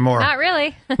much anymore. Not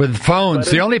really. With phones.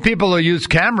 The only people who use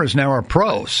cameras now are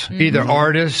pros, either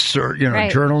artists or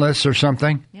journalists or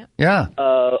something. Yep. Yeah.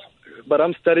 But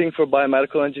I'm studying for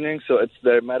biomedical engineering, so it's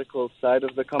the medical side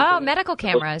of the company. Oh, medical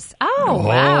cameras. Oh,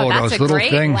 wow. That's those little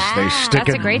great things. They stick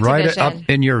That's it a great right division. up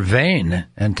in your vein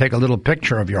and take a little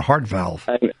picture of your heart valve.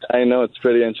 I know, it's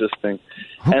pretty interesting.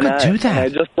 Who could do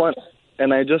that?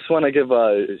 And I just want to give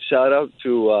a shout out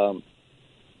to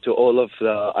all of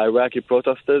the Iraqi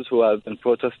protesters who have been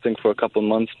protesting for a couple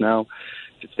months now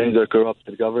to change their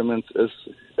corrupted government. It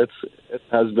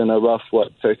has been a rough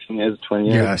 13 years, 20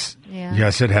 years. Yes,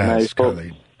 yes, it has.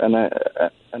 And I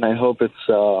hope it's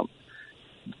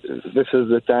this is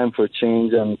the time for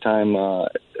change and time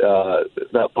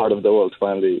that part of the world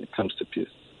finally comes to peace.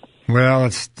 Well,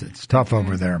 it's tough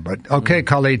over there, but okay,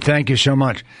 Khalid, thank you so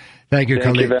much. Thank you,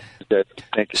 Khalid.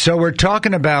 Thank you. So we're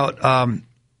talking about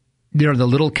the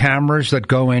little cameras that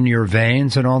go in your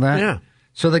veins and all that. Yeah.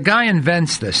 So the guy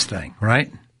invents this thing,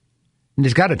 right? And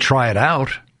he's got to try it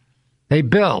out. Hey,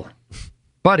 Bill,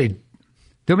 buddy,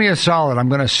 do me a solid. I'm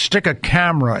going to stick a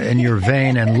camera in your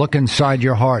vein and look inside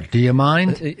your heart. Do you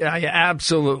mind? I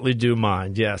absolutely do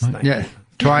mind. Yes. Yeah.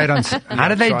 Try it on. How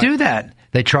do they do that?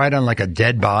 They try it on like a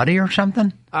dead body or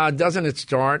something? Doesn't it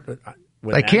start with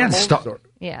they can't start.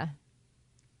 Yeah.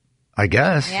 I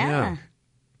guess. Yeah.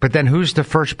 But then who's the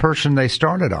first person they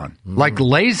started on? Like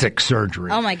LASIK surgery.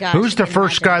 Oh, my gosh. Who's the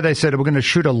first guy they said, we're going to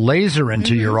shoot a laser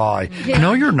into your eye? Yeah.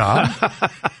 No, you're not.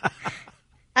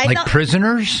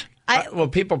 Prisoners? Well,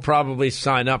 people probably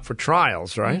sign up for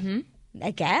trials, right?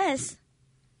 I guess.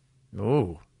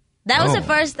 Ooh. That was the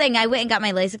first thing. I went and got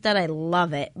my LASIK done. I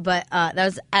love it. But that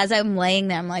was as I'm laying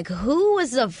there, I'm like, who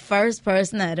was the first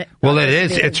person that... Well, it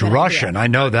is. It's Russian. I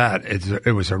know that.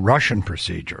 It was a Russian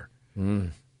procedure.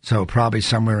 So probably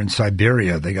somewhere in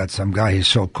Siberia, they got some guy. He's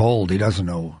so cold, he doesn't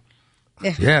know.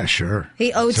 Yeah, sure.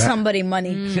 He owed somebody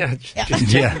money. Yeah.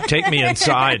 Take me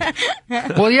inside.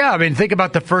 Well, yeah, I mean, think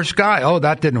about the first guy. Oh,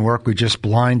 that didn't work. We just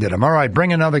blinded him. All right,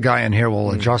 bring another guy in here.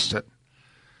 We'll adjust it.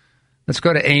 Let's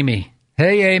go to Amy.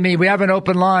 Hey, Amy, we have an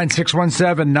open line,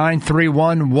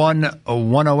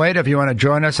 617-931-1108, if you want to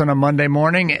join us on a Monday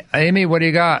morning. Amy, what do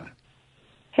you got?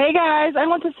 Hey, guys, I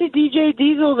went to see DJ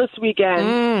Diesel this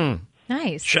weekend.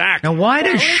 Nice. Shaq. Now, why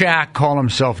does Shaq call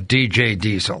himself DJ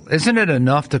Diesel? Isn't it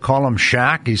enough to call him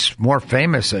Shaq? He's more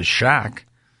famous as Shaq.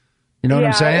 You know what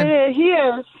I'm saying? He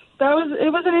is.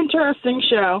 It was an interesting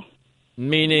show.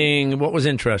 Meaning, what was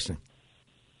interesting?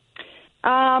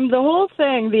 The whole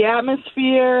thing, the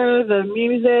atmosphere, the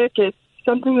music, it's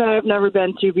something that I've never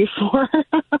been to before.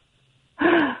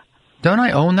 Don't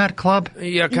I own that club?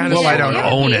 Yeah, kind of. Well, I don't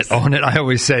own it. I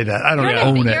always say that. I don't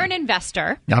own it. You're an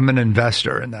investor. I'm an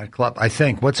investor in that club, I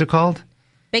think. What's it called?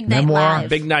 Big Night Live.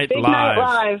 Big Night Big Night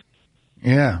Live.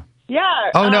 Yeah.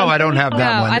 Yeah. Oh, no, I don't have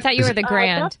that one. I thought you were the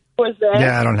Grand. Was there.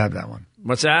 Yeah, I don't have that one.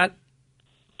 What's that?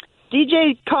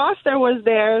 DJ Costa was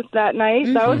there that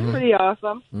night. That was pretty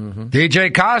awesome.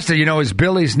 DJ Costa, is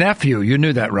Billy's nephew. You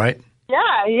knew that, right?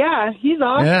 Yeah. He's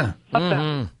awesome.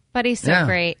 Yeah. But he's so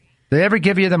great. Did they ever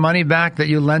give you the money back that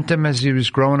you lent him as he was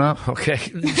growing up? Okay.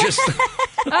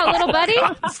 Oh, little buddy?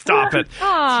 Stop it.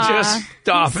 Aw, Just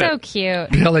stop he's it. so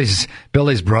cute.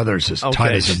 Billy's brother's as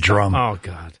tight as a drum. Oh,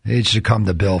 God. He should come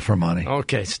to Bill for money.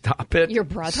 Okay, stop it. Your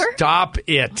brother? Stop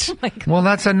it. Oh my God. Well,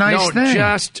 that's a nice thing.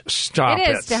 Just stop it.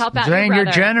 It is to help out Zane, your you're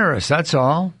brother. generous. That's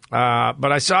all.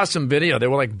 But I saw some video. They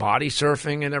were like body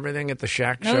surfing and everything at the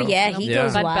Shaq show. Oh, yeah, he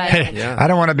goes wild. Yeah. I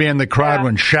don't want to be in the crowd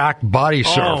when Shaq body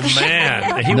surfs. Oh,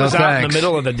 man. He No was out in thanks. the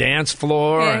middle of the dance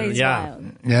floor. Yeah, and, he's yeah. wild.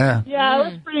 Yeah. Yeah, it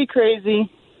was pretty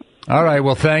crazy. All right.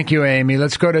 Well, thank you, Amy.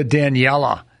 Let's go to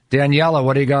Daniela. Daniela,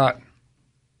 what do you got?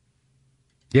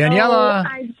 Daniela.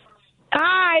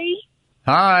 Hi.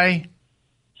 Hi.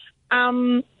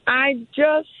 I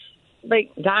just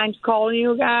times calling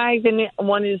you guys and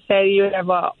wanted to say you have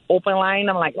an open line.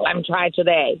 I'm like, let me try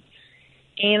today.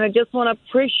 And I just want to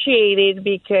appreciate it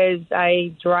because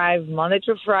I drive Monday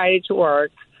to Friday to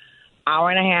work,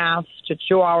 1.5 to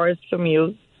 2 hours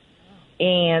commute.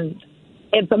 And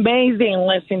it's amazing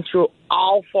listening to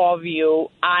all four of you.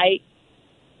 I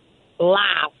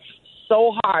laugh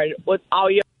so hard with all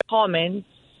your comments.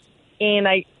 And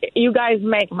you guys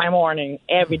make my morning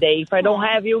every day. If I don't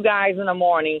have you guys in the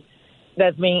morning,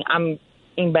 that means I'm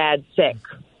in bed sick.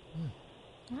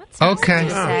 Okay. Oh,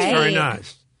 that's very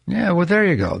nice. Yeah, well, there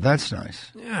you go. That's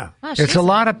nice. Yeah. Oh, It's a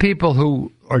lot of people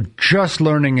who are just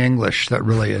learning English that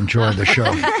really enjoy the show.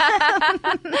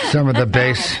 Some of the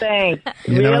bass. Thanks.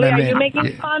 You know really? what I Are mean? you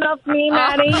making fun of me,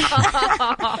 Maddie?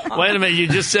 Wait a minute. You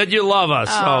just said you love us.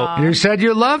 So You said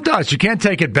you loved us. You can't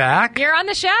take it back. You're on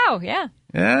the show. Yeah.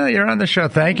 Yeah, you're on the show.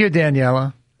 Thank you,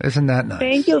 Daniela. Isn't that nice?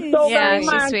 Thank you so Yeah, very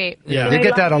she's much. sweet. Yeah. You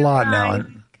get that a love lot you now. guys.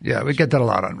 Yeah, we get that a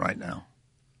lot on right now.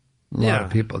 A lot Yeah.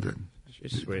 of people do.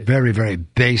 she's sweet. Very, very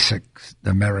basic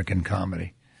American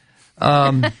comedy.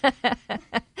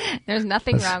 There's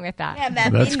nothing wrong with that. Yeah,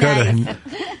 that'd Let's be go nice. to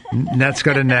let's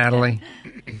go to Natalie.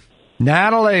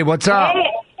 Natalie, what's up? Hey,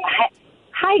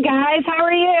 hi, guys. How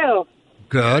are you?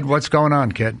 Good. What's going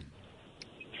on, kid?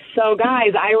 So,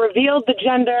 guys, I revealed the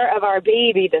gender of our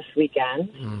baby this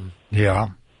weekend, Yeah.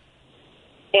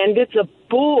 and it's a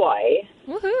boy.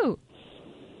 Woohoo.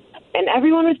 And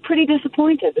everyone was pretty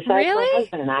disappointed, besides Really? my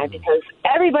husband and I, because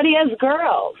everybody has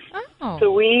girls. Oh,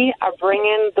 So we are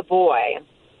bringing the boy.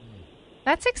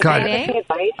 that's God. exciting.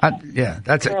 Advice?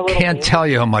 That's. They're a little Can't weird. tell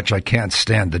you how much I can't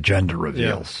stand the gender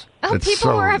reveals. Oh, It's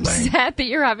people so were lame. upset that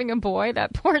you're having a boy.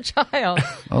 That poor child.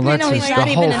 Well, that's know, just, he's the not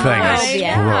whole even thing involved is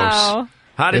yet. gross. Wow.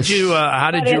 How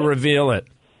did you reveal it?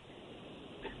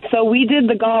 So we did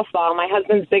the golf ball. My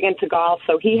husband's big into golf,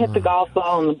 so he hit the golf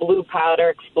ball and the blue powder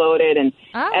exploded, and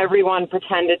everyone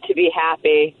pretended to be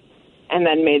happy and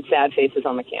then made sad faces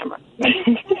on the camera.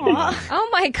 Oh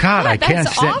my God, God, I can't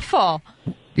that's stand- awful.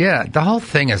 Yeah, the whole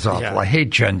thing is awful. Yeah. I hate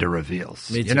gender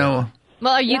reveals. Me too. You know,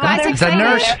 Well, are you No, guys they're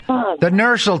excited? fun. the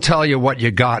nurse will tell you what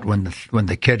you got when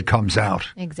the kid comes out.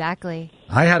 Exactly.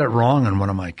 I had it wrong on one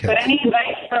of my kids. But any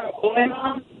advice from women,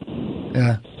 Mom?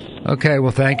 Yeah. Okay.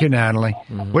 Well, thank you, Natalie.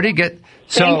 What do you get?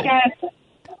 So Thanks,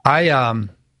 guys.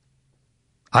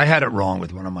 I had it wrong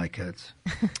with one of my kids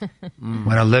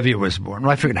when Olivia was born.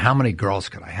 I figured, how many girls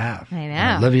could I have? I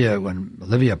know. And when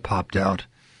Olivia popped out,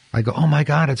 I go, oh my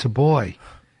God, it's a boy,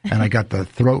 and I got the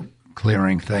throat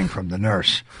clearing thing from the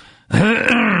nurse.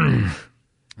 Mr.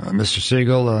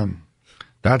 Siegel,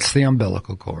 that's the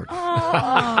umbilical cord.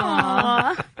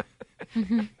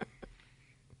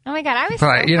 Oh my God, I was.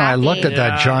 But so I looked at Yeah.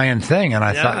 that giant thing, and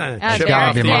I Yeah. thought, Oh, it's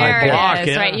got to be my there block. it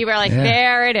is, right? You were like, Yeah.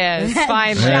 there it is.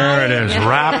 Finally. There it is,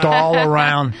 wrapped all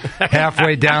around,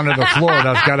 halfway down to the floor.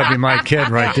 That's got to be my kid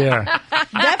right there.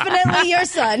 Definitely your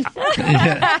son.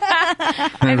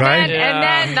 And Right? then, and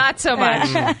then not so much.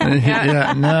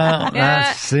 Yeah, no,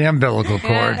 that's the umbilical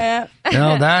cord.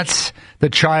 No, that's the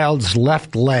child's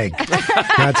left leg.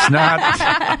 That's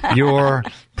not your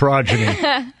progeny.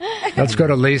 Let's go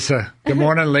to Lisa. Good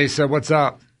morning, Lisa. What's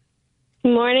up?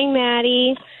 Morning,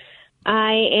 Maddie.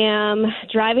 I am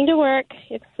driving to work.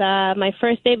 It's my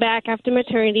first day back after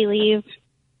maternity leave.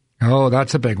 Oh,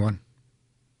 that's a big one.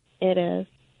 It is.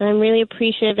 I'm really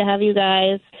appreciative to have you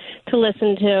guys to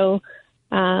listen to.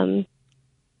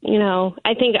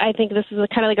 I think this is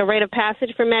kind of like a rite of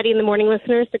passage for Maddie and the morning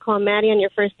listeners to call Maddie on your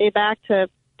first day back to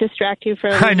distract you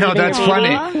from. I know, leaving that's your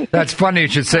baby. funny. That's funny you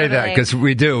should say that, because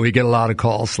we do. We get a lot of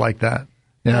calls like that.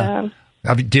 Yeah.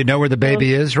 Do you know where the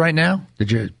baby is right now?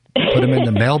 Did you put him in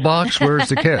the mailbox? Where's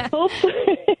the kid?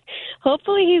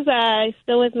 Hopefully he's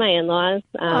still with my in-laws.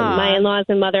 My in-laws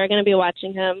and mother are going to be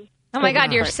watching him. Oh my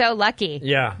God, you're so lucky.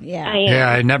 Yeah. I am. Yeah,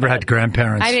 I never had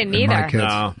grandparents. I didn't in my either.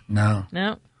 kids. No.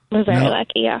 No. I'm very No.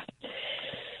 lucky, yeah.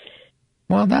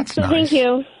 Well, that's So nice. thank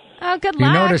you. Oh, good You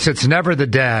luck. notice it's never the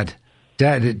dad.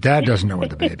 Dad doesn't know where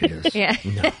the baby is. Yeah.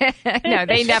 No,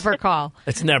 they never call.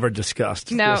 It's never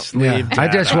discussed. No. Just leave I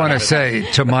Dad just out want to of it.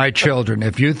 say to my children,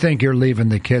 if you think you're leaving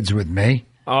the kids with me,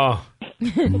 Oh.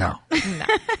 no.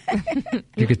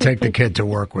 You could take the kid to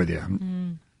work with you.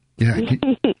 Yeah.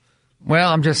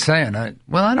 Well, I'm just saying. I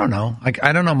don't know.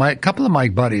 I don't know. A couple of my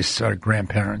buddies are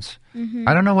grandparents. Mhm.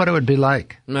 I don't know what it would be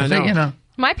like. I know. You know.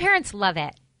 My parents love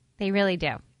it. They really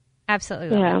do.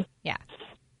 Absolutely love it. Yeah.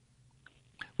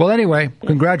 Well, anyway,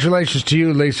 congratulations to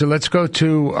you, Lisa. Let's go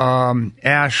to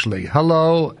Ashley.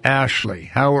 Hello, Ashley.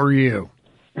 How are you?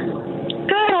 Good.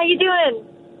 How you doing?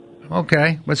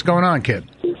 Okay. What's going on, kid?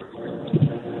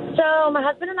 So my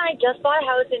husband and I just bought a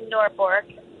house in Norfolk,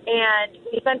 and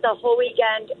we spent the whole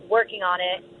weekend working on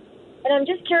it. And I'm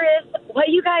just curious what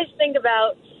you guys think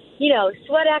about,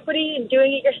 sweat equity and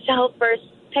doing it yourself versus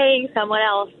paying someone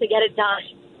else to get it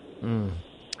done.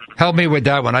 Help me with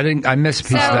that one. I missed a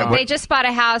piece of So that. they just bought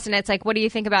a house, and it's like, what do you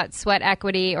think about sweat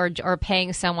equity or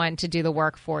paying someone to do the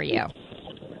work for you?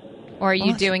 Or are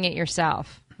you doing it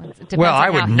yourself? It depends Well, on I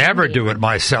how would never handy. do it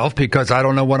myself because I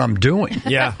don't know what I'm doing.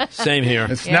 Yeah, same here.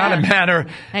 It's not a matter,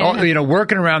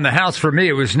 working around the house for me,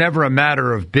 it was never a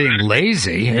matter of being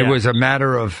lazy. It was a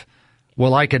matter of,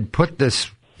 well, I could put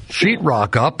this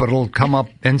sheetrock up, but it'll come up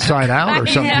inside out or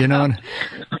something, you know?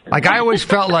 Like I always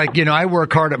felt like, I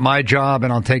work hard at my job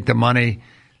and I'll take the money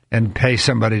and pay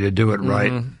somebody to do it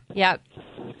right. Yep.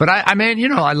 But I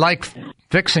mean, I like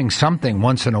fixing something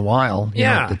once in a while. You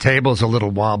know, if the table's a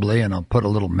little wobbly and I'll put a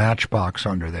little matchbox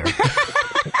under there.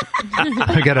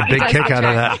 I get a big kick out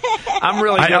of that. I'm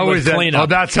really good with cleanup.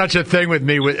 That's such a thing with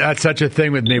me. That's such a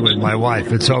thing with me with my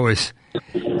wife. It's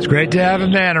great to have a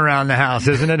man around the house,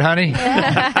 isn't it, honey?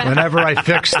 Whenever I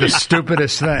fix the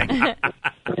stupidest thing.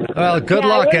 Well, good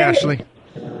luck, Ashley.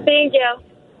 Thank you.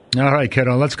 All right,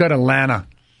 kiddo. Let's go to Lana.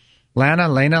 Lana.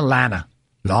 How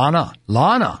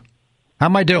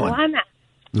am I doing? Lana.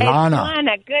 Lana. It's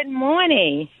Lana. Good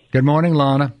morning. Good morning,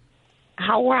 Lana.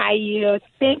 How are you?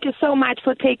 Thank you so much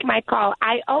for taking my call.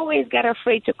 I always get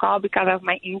afraid to call because of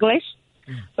my English,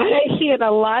 but I hear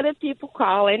a lot of people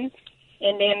calling,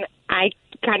 and then I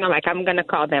kind of I'm going to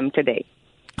call them today.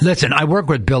 Listen, I work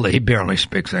with Billy. He barely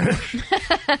speaks English. So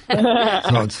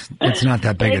it's not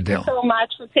that big a deal. Thank you so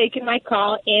much for taking my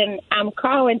call, and I'm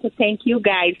calling to thank you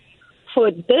guys for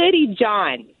Dirty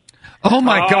John. Oh,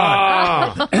 my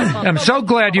God. I'm so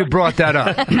glad you brought that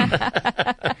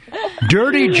up.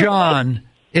 Dirty John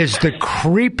is the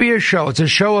creepiest show. It's a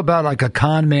show about like a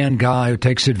con man guy who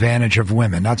takes advantage of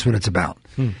women. That's what it's about.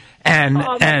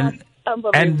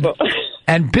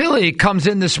 And Billy comes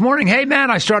in this morning. Hey,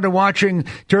 man, I started watching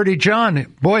Dirty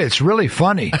John. Boy, it's really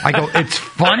funny. I go, it's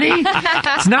funny?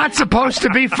 It's not supposed to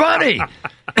be funny.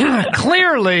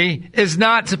 Clearly is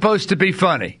not supposed to be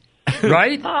funny.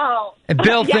 Right? Oh. And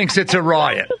Bill thinks it's a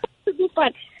riot. To be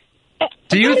fun.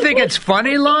 Do you think it's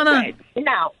funny, Lana?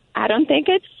 No, I don't think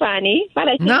it's funny, but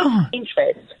I think it's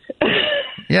interesting.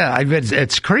 Yeah,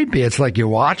 it's creepy. It's like you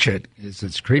watch it.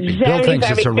 It's creepy. Bill Very, thinks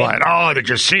very it's a creepy. riot. Oh, did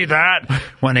you see that?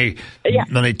 When he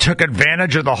took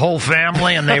advantage of the whole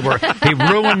family and he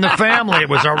ruined the family. It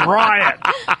was a riot.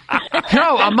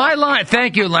 No, am I lying?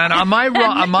 Thank you, Lana. Am I You're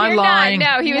lying?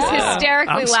 Not. No, he was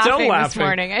hysterically I'm still laughing this laughing.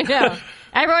 morning. I know.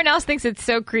 Everyone else thinks it's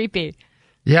so creepy.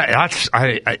 Yeah,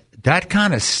 that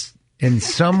kind of, in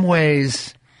some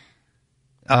ways,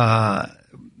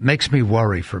 makes me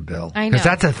worry for Bill. I know. Because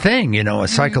that's a thing, a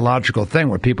psychological thing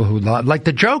where people who like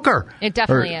the Joker. It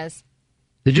definitely is.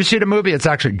 Did you see the movie? It's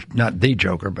actually not the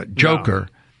Joker, but Joker.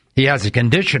 No. He has a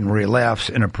condition where he laughs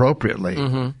inappropriately,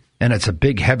 and it's a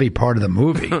big, heavy part of the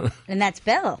movie. And that's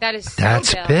Bill. That is so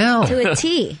That's Bill. To a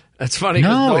T. That's funny.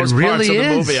 No, those it really parts of the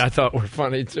is. movie I thought were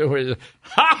funny too.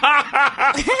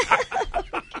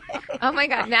 Oh my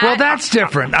God! Now Well, that's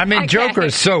different. I mean, Okay. Joker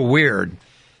is so weird.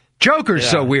 Joker's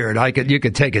so weird. You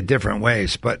could take it different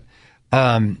ways, but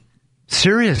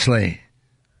seriously,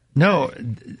 no.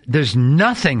 There's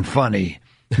nothing funny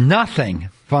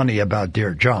about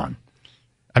Dear John.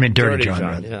 I mean, Dirty John.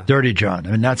 Rather. Yeah. Dirty John.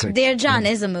 I mean, that's a Dear John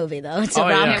is a movie, though. It's a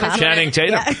yeah. rom-com. Channing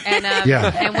Tatum. Yeah.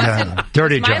 And wasn't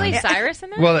Dirty Miley John. Cyrus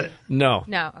in that? Well, No.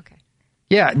 No. Okay.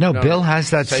 yeah, no. No. Bill has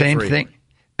that Say same free. thing.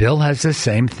 Bill has the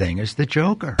same thing as the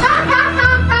Joker.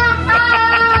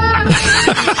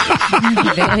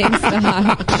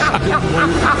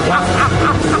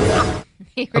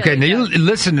 Okay, now you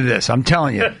listen to this. I'm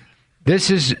telling you, this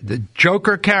is the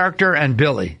Joker character and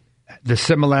Billy. The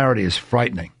similarity is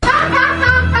frightening.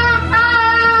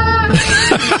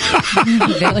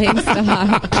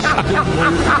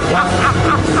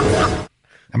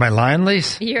 Am I lying,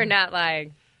 Lise? You're not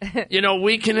lying.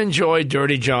 We can enjoy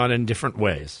Dirty John in different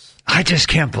ways. I just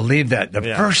can't believe that. The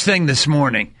first thing this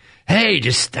morning, hey,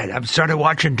 I started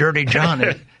watching Dirty John.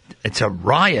 And it's a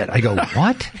riot. I go,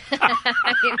 what?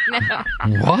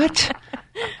 What?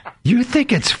 You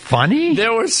think it's funny?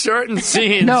 There were certain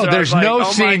scenes. No, there's no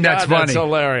scene that's funny. That's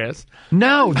hilarious.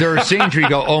 No, there are scenes where you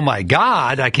go, oh my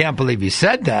God, I can't believe you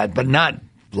said that, but not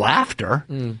laughter.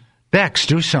 Bex,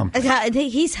 do something.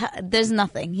 There's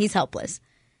nothing. He's helpless.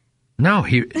 No.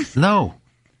 It's like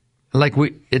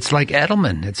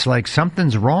Edelman. It's like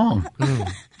something's wrong.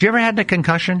 Have you ever had a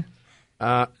concussion?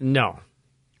 No.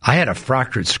 I had a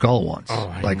fractured skull once.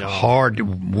 Hard,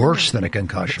 worse than a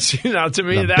concussion. See, now to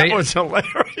me, that was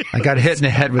hilarious. I got hit in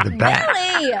the head with a bat.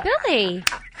 Billy.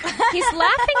 He's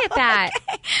laughing at that.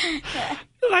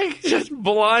 Like, just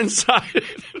blindsided.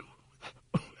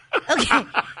 Okay. All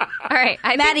right.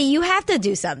 Maddie, you have to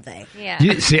do something. Yeah.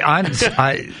 You, see, I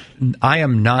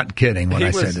am not kidding when I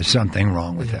say there's something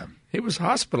wrong with him. He was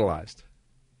hospitalized.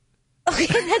 Okay,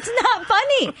 that's not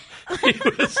funny. He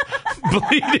was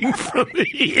bleeding from the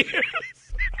ears.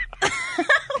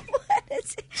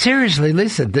 Seriously,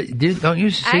 Lisa, don't you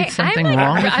see something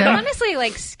wrong with him? I'm honestly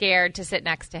scared to sit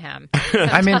next to him.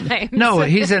 I mean, no,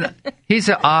 he's an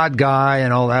odd guy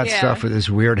and all that stuff with his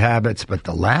weird habits, but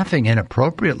the laughing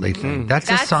inappropriately thing,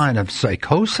 that's a sign of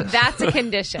psychosis. That's a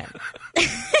condition.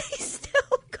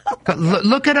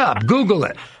 Look it up. Google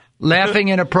it. Laughing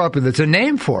inappropriately. There's a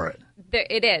name for it.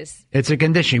 It is. It's a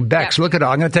condition. Bex, look it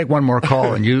up. I'm going to take one more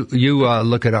call, and you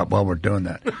look it up while we're doing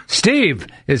that. Steve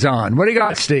is on. What do you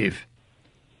got, Steve?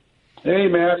 Hey,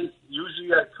 man.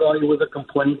 Usually I call you with a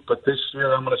complaint, but this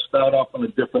year I'm going to start off on a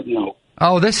different note.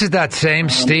 Oh, this is that same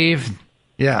Steve?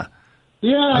 Yeah.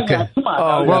 Yeah, okay. yeah, come on.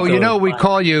 Oh, well, we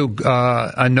call you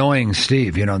Annoying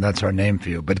Steve. That's our name for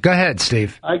you. But go ahead,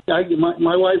 Steve. My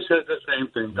wife says the same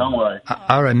thing. Don't worry.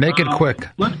 All right, make it quick.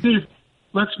 Let's see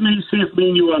if me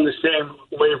and you are on the same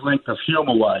wavelength of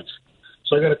humor-wise.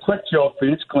 So I got a quick joke for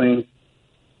you. It's clean.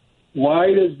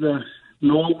 Why does the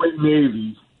Norway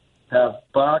Navy have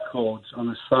barcodes on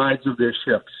the sides of their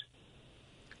ships?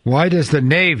 Why does the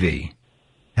Navy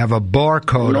have a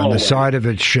barcode on the side of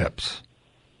its ships?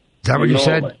 Is that what you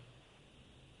said?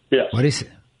 Yes. What do you say?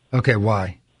 Okay,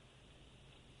 why?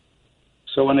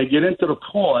 So when they get into the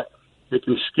port, they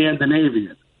can scan the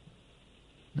Scandinavian.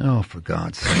 Oh, for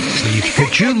God's sake, Steve.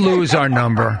 Could you lose our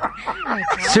number?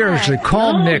 Seriously,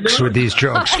 call Nix with these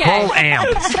jokes. Okay. Call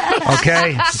AMP.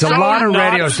 Okay? There's a lot of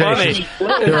radio stations.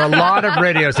 There are a lot of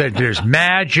radio stations. There's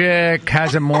Magic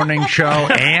has a morning show.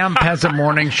 AMP has a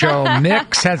morning show.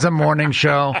 Mix has a morning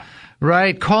show.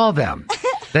 Right? Call them.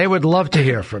 They would love to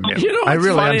hear from you. You know I what's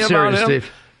really funny am serious, about him?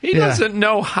 Steve. He doesn't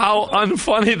know how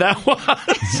unfunny that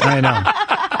was. I know.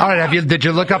 All right, did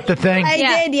you look up the thing? I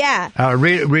did, yeah.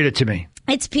 Read it to me.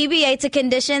 It's PBA. It's a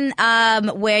condition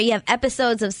where you have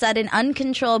episodes of sudden,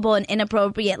 uncontrollable, and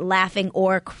inappropriate laughing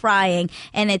or crying,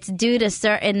 and it's due to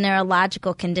certain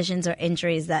neurological conditions or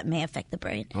injuries that may affect the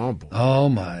brain. Oh, boy. Oh,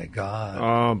 my God.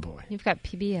 Oh, boy. You've got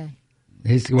PBA.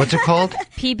 What's it called?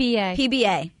 PBA.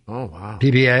 PBA. Oh, wow.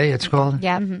 PBA, it's called?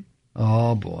 Yeah. Mm-hmm.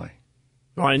 Oh, boy.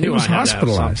 Oh, I knew he was I had to have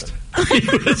hospitalized. something. He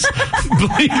was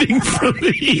bleeding from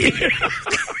the ears.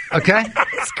 Okay?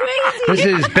 It's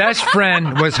crazy. His best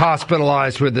friend was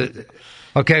hospitalized with it.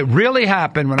 Okay, really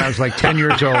happened when I was like 10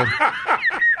 years old.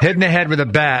 Hit in the head with a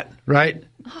bat, right?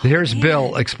 Here's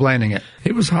Bill explaining it.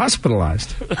 He was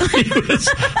hospitalized. He was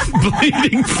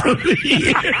bleeding from the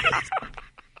ears.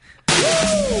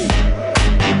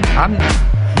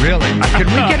 Can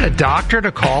we get a doctor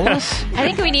to call us? I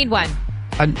think we need one.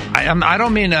 I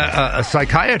don't mean a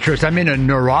psychiatrist. I mean a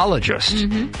neurologist.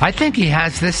 Mm-hmm. I think he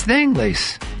has this thing,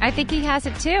 Lise. I think he has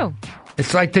it too.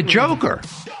 It's like the Joker.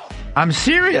 I'm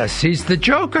serious. He's the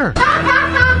Joker. Planet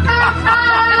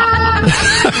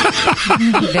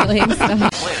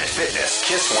Fitness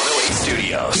Kiss 108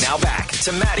 Studios. Now back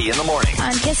to Maddie in the morning.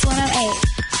 On Kiss 108.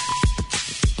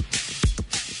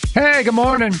 Hey, good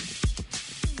morning.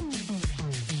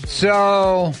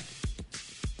 So,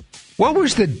 what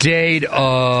was the date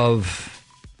of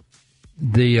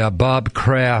the Bob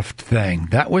Kraft thing?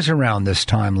 That was around this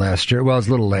time last year. Well, it was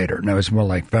a little later. No, it was more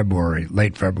like February,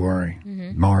 late February,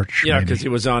 March. Yeah, maybe. because he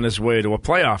was on his way to a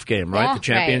playoff game, right? Yeah, the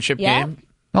championship right. Yeah. game.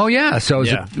 Oh, yeah. So,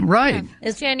 right.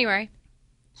 It's January.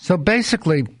 So,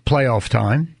 basically, playoff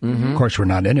time. Mm-hmm. Of course, we're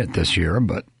not in it this year,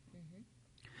 but.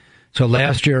 So,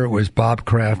 last year it was Bob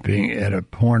Kraft being at a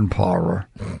porn parlor.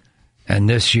 And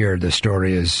this year, the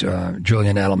story is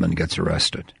Julian Edelman gets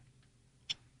arrested.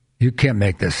 You can't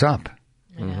make this up.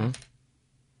 Mm-hmm.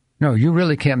 No, you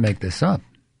really can't make this up.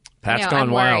 Pat's No, gone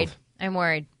I'm wild. worried. I'm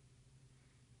worried.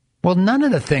 Well, none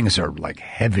of the things are like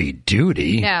heavy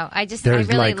duty. No, I They're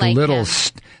really like little. him.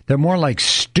 They're more like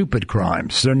stupid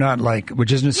crimes. They're not like,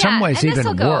 which is in some ways and even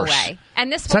this'll go worse. away.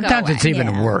 And this will Sometimes go it's away.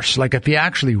 even worse. Like if you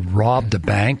actually robbed a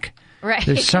bank, Right.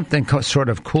 there's something sort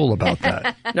of cool about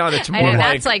that. No, that's more And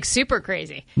like that's like super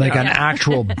crazy. Like an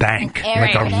actual bank,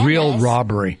 like a real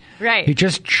robbery. Right. He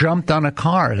just jumped on a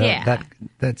car. Yeah.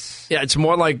 Yeah, it's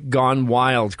more like gone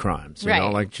wild crimes. You know,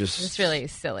 Right. like just It's really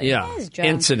silly. yeah,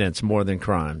 incidents more than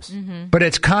crimes. Mm-hmm. But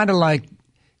it's kind of like,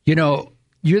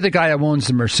 you're the guy who owns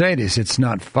the Mercedes. It's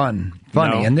not funny. No.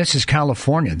 And this is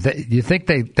California. You think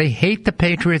they hate the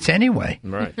Patriots anyway.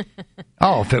 Right.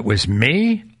 Oh, if it was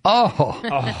me,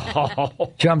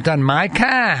 jumped on my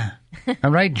car.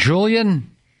 All right,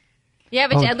 Julian. Yeah,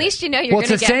 but at least you know you're Well,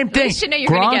 going it's to the get. same thing. At least you know you're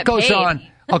going to Gronk get goes paid. on.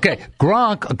 Okay,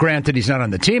 Gronk, granted he's not on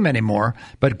the team anymore,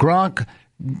 but Gronk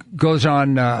goes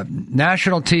on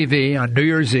national TV on New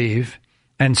Year's Eve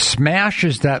and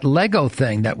smashes that Lego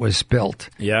thing that was built.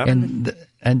 Yeah.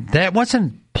 And that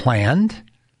wasn't planned.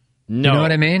 No. You know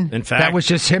what I mean? In fact, that was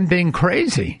just him being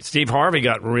crazy. Steve Harvey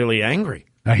got really angry.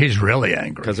 He's really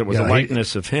angry. Because it was a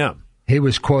likeness of him. He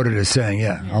was quoted as saying,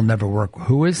 I'll never work.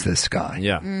 Who is this guy?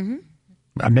 Yeah. Mm-hmm.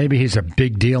 Maybe he's a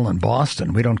big deal in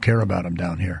Boston. We don't care about him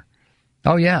down here.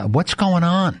 Oh, yeah. What's going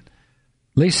on?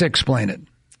 Lisa, explain it.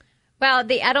 Well,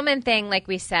 the Edelman thing, like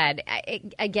we said,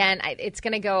 it's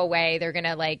going to go away. They're going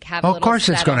to have. Of course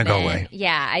it's gonna go settlement. away.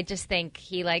 Yeah, I just think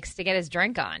he likes to get his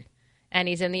drink on, and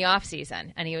he's in the off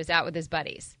season, and he was out with his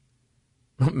buddies.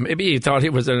 Maybe he thought he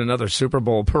was in another Super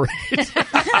Bowl parade.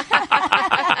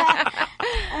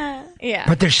 Yeah.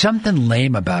 But there's something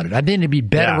lame about it. I think it'd be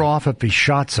better off if he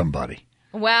shot somebody.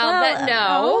 Well,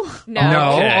 no.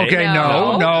 Okay,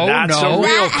 no. That's a real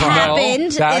That crime.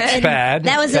 happened. That's and bad.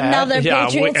 That was Bad. another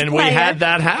Patriots and we player. had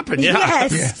that happen. Yeah.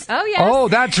 Yes. Oh, yes. Oh,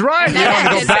 that's right. You want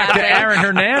to go back to Aaron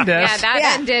Hernandez. Yeah,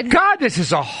 that ended. God, this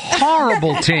is a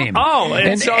horrible team. Oh,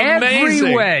 it's in amazing.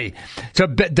 every way. So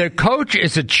the coach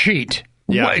is a cheat.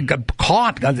 Yeah.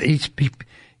 Caught.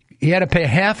 He had to pay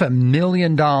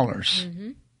 $500,000. Mm-hmm.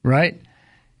 Right?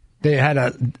 They had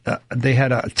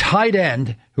a tight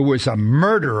end who was a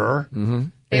murderer. Mm-hmm.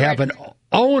 They have an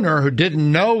owner who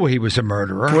didn't know he was a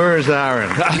murderer. Where's Aaron?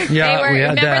 Yeah, we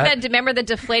had that. Remember the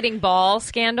deflating ball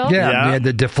scandal? Yeah, we had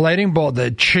the deflating ball,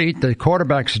 the cheat. The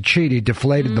quarterback's a cheat. He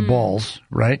deflated the balls,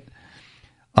 right?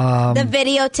 The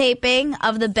videotaping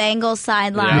of the Bengals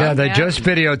sideline. Yeah, they just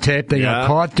videotaped. They got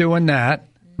caught doing that,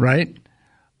 right?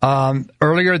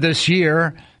 Earlier this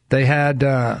year, they had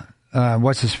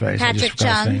what's his face? I just Patrick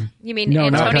forgot his Chung. name. You mean No,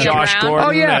 not Antonio Josh Brown? Gordon.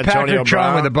 Oh yeah, Antonio Patrick Chung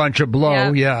Brown. with a bunch of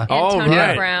blow. Yeah. Antonio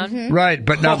right. Brown. Right,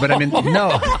 but I mean, no.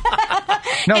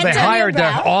 No, they Antonio hired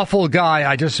Brown. that awful guy.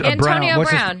 Antonio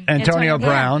What's his- Brown. Antonio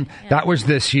Brown. Yeah. That was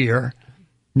this year.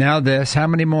 Now this. How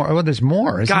many more? Oh, there's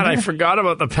more. Isn't God, there? I forgot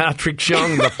about the Patrick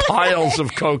Chung, the piles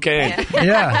of cocaine.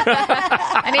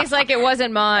 Yeah. And he's like, it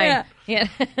wasn't mine. Yeah.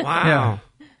 Wow.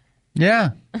 Yeah.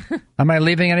 Am I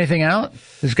leaving anything out?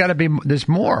 There's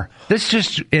more. This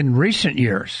just in recent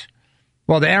years.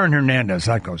 Well, the Aaron Hernandez,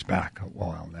 that goes back a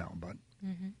while now, but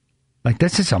like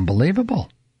this is unbelievable.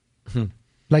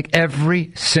 Like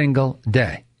every single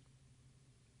day.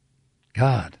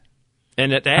 God.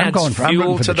 And it I'm adds rooting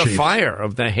fuel for to the the Chiefs. fire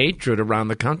of the hatred around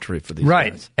the country for these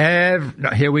Right. guys.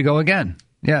 Here we go again.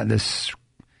 Yeah, this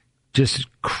just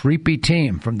creepy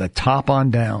team from the top on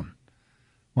down.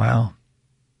 Wow.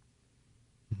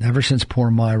 Never since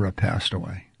poor Myra passed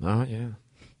away. Oh, yeah.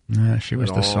 Yeah, she was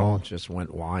It the all soul. just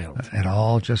went wild. It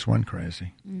all just went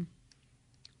crazy.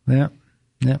 Yeah.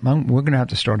 We're going to have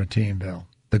to start a team, Bill.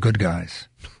 The good guys.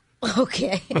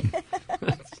 Okay.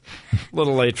 A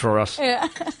little late for us. Yeah.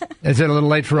 Is it a little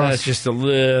late for us? It's just a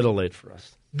little late for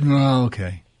us. Oh,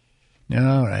 okay.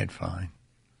 All right, fine.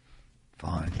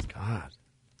 God.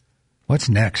 What's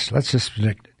next? Let's just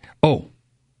predict. Oh,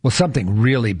 well, something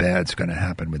really bad's going to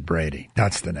happen with Brady.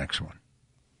 That's the next one.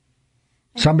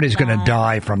 Somebody's going to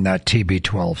die from that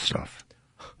TB12 stuff.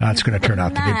 That's going to turn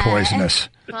out to be poisonous.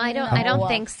 Well, I don't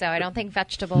think so. I don't think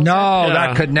vegetables. No,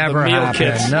 that could never the meal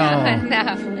happen. kits. No.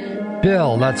 No.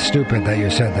 Bill, that's stupid that you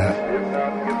said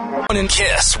that. In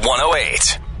Kiss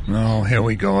 108. Oh, here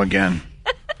we go again.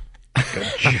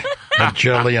 The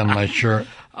jelly on my shirt.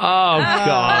 Oh,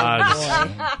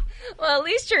 God. Well, at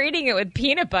least you're eating it with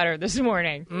peanut butter this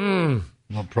morning.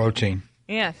 No protein.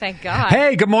 Yeah, thank God.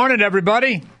 Hey, good morning,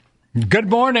 everybody. Good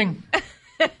morning.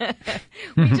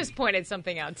 We just pointed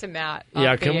something out to Matt.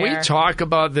 Yeah, off the can we air. talk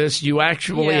about this? You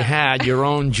actually had your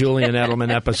own Julian Edelman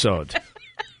episode.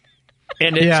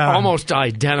 And it's almost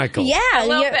identical. Yeah. A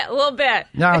little bit.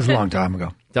 That was a long time ago.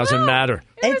 Doesn't matter.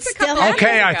 It's still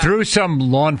Okay, I ago. threw some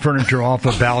lawn furniture off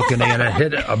a balcony and it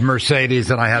hit a Mercedes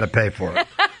and I had to pay for it.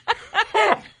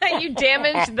 You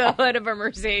damaged the hood of a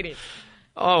Mercedes.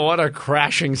 Oh, what a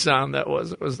crashing sound that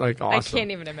was. It was like awesome. I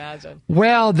can't even imagine.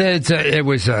 Well, it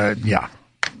was a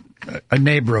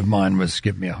neighbor of mine was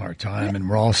giving me a hard time, and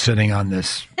we're all sitting on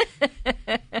this.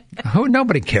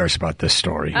 Nobody cares about this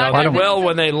story. No, they will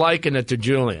when they liken it to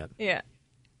Julian. Yeah.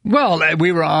 Well,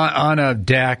 we were on a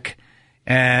deck,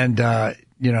 and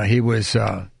he was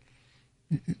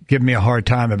giving me a hard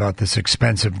time about this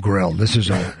expensive grill. This is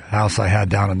a house I had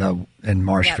down in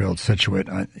Marshfield, Situate,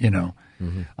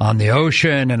 on the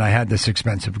ocean, and I had this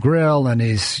expensive grill, and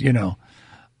he's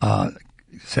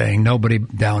saying nobody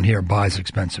down here buys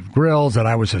expensive grills, that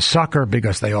I was a sucker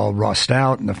because they all rust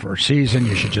out in the first season.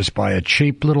 You should just buy a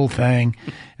cheap little thing,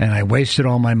 and I wasted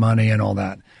all my money and all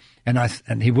that.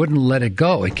 And he wouldn't let it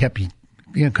go. He kept,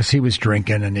 because he was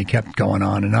drinking, and he kept going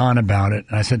on and on about it.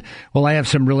 And I said, well, I have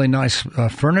some really nice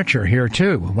furniture here,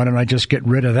 too. Why don't I just get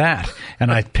rid of that?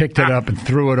 And I picked it up and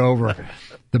threw it over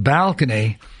the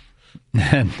balcony,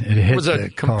 and it hit It was a the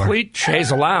car. complete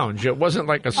chaise lounge. It wasn't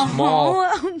like a small...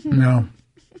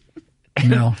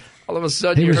 No. All of a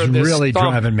sudden, He you was heard this really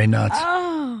thump. driving me nuts.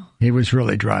 Oh. He was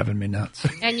really driving me nuts.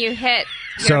 And you hit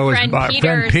So your it was my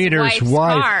friend Peter's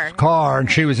wife's car,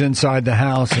 and she was inside the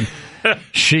house, and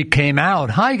she came out.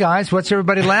 Hi, guys. What's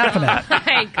everybody laughing at?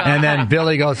 My God. And then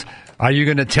Billy goes, are you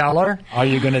going to tell her? Are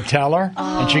you going to tell her?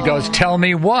 And she goes, tell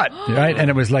me what? Right? And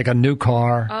it was like a new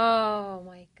car. Oh,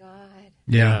 my God.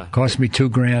 Yeah. Cost me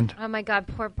 $2,000. Oh, my God.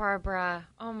 Poor Barbara.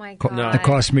 Oh, my God. It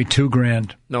cost me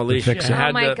 $2,000. No, to Lee, fix you it. had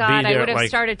Oh, my to God. be I there, would have like,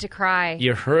 started to cry.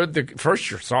 You heard first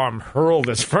you saw him hurl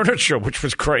this furniture, which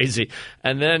was crazy.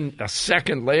 And then a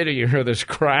second later, you hear this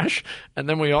crash. And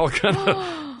then we all kind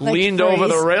of leaned over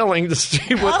the railing to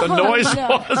see what the noise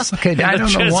was. Okay, I And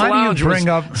don't the know. chaise Why do lounge you bring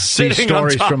was up these sitting on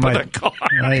stories top from of my the car.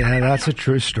 Yeah, that's a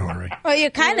true story. Well, you're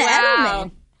kind of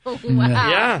Wow. Edelman. Wow.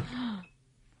 Yeah.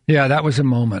 Yeah, that was a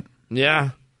moment. Yeah.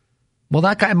 Well,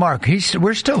 that guy, Mark,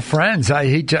 we're still friends.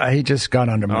 He just got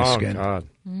under my skin. God.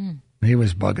 He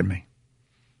was bugging me.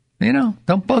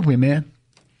 Don't bug me, man.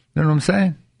 You know what I'm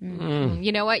saying?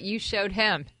 You know what? You showed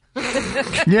him.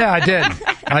 Yeah, I did.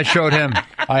 I showed him.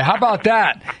 How about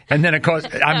that? And then it cost,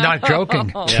 I'm not joking,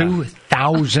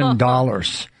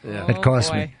 $2,000 it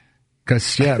cost me.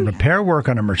 Because, repair work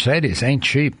on a Mercedes ain't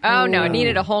cheap. Oh, no. It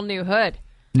needed a whole new hood.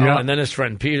 Yeah. Oh, and then his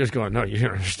friend Peter's going, no, you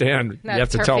don't understand. That's you have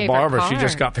to her tell favorite Barbara she car.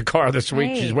 just got the car this week.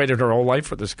 Right. She's waited her whole life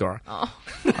for this car. Oh,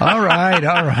 All right.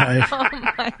 oh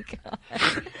my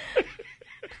God.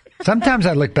 Sometimes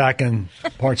I look back in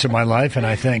parts of my life and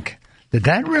I think, did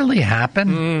that really happen?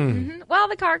 Mhm. Well,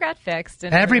 the car got fixed.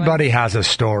 And Everybody has a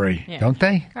story, Yeah. don't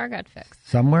they? Car got fixed.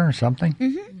 Somewhere or something?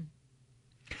 Mm-hmm.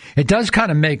 It does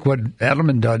kind of make what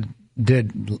Edelman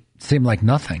did seem like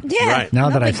nothing. Yeah. Right. Now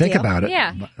No that I big think deal. about it.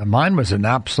 Yeah. Mine was an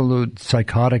absolute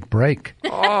psychotic break.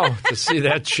 Oh, to see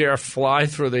that chair fly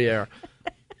through the air.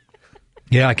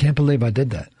 Yeah, I can't believe I did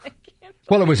that.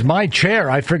 Well, it was my chair.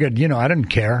 I figured, I didn't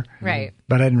care. Right.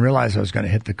 But I didn't realize I was going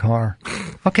to hit the car.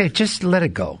 Okay, just let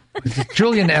it go. It's a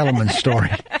Julian Edelman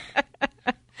story.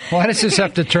 Why does this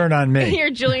have to turn on me? Your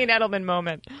Julian Edelman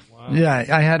moment. Yeah,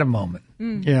 I had a moment.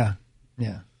 Yeah.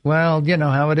 Well, you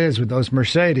know how it is with those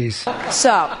Mercedes.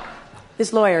 So,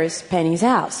 this lawyer is painting his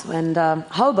house, and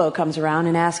Hobo comes around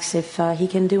and asks if he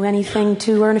can do anything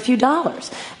to earn a few dollars.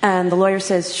 And the lawyer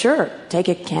says, sure, take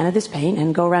a can of this paint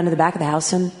and go around to the back of the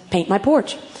house and paint my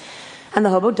porch. And the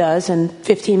hobo does, and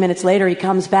 15 minutes later he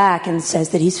comes back and says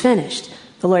that he's finished.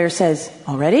 The lawyer says,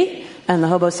 already? And the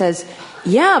hobo says,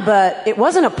 yeah, but it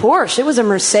wasn't a Porsche, it was a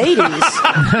Mercedes.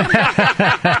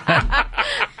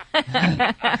 We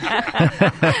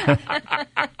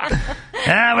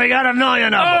got 1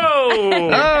 million of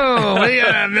them. Oh, we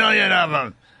got 1 million of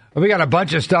them. We got a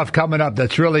bunch of stuff coming up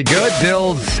that's really good.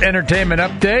 Bill's entertainment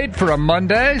update for a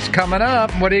Monday's coming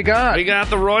up. What do you got? We got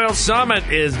the Royal Summit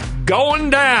is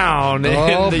going down in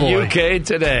the boy. UK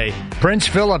today. Prince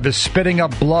Philip is spitting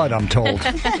up blood, I'm told.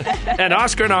 And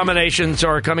Oscar nominations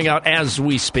are coming out as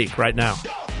we speak right now.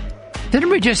 Didn't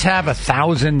we just have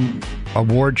 1,000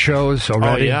 award shows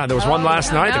already? Oh, yeah. There was one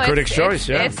last night, the Critics' Choice.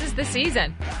 Yeah. This is the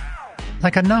season.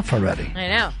 Like enough already. I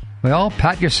know. Well,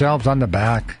 pat yourselves on the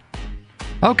back.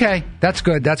 Okay, that's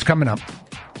good. That's coming up.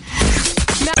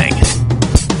 Hey,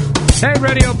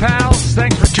 radio pals.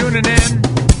 Thanks for tuning in.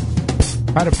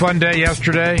 Had a fun day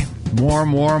yesterday.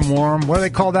 Warm. What do they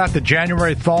call that? The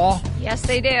January thaw? Yes,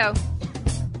 they do.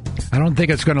 I don't think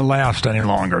it's going to last any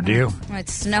longer, do you?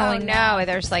 It's snowing. Oh, no.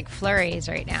 There's like flurries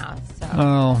right now. So.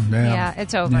 Oh, yeah. Yeah,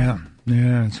 it's over.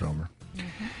 Yeah, it's over.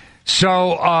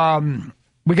 So,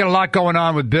 We got a lot going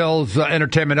on with Bill's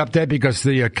entertainment update because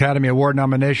the Academy Award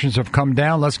nominations have come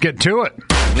down. Let's get to it.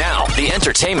 Now, the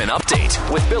entertainment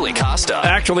update with Billy Costa.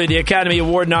 Actually, the Academy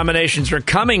Award nominations are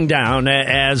coming down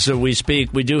as we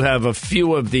speak. We do have a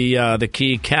few of the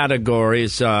key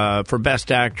categories for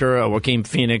Best Actor. Joaquin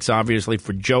Phoenix, obviously,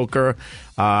 for Joker.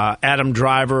 Adam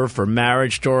Driver for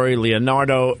Marriage Story.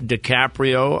 Leonardo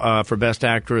DiCaprio for Best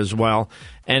Actor as well.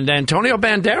 And Antonio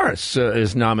Banderas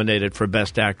is nominated for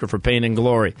Best Actor for Pain and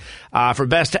Glory. For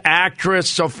Best Actress,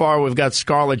 so far we've got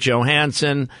Scarlett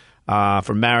Johansson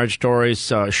for Marriage Stories,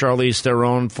 Charlize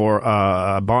Theron for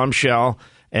Bombshell,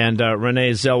 and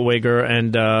Renee Zellweger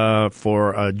and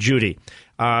for Judy.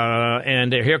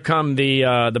 And here come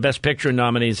the Best Picture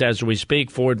nominees as we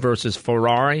speak. Ford versus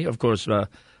Ferrari, of course.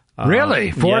 Really?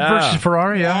 Ford versus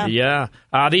Ferrari? Yeah. Yeah.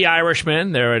 The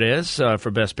Irishman, there it is, for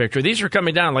Best Picture. These are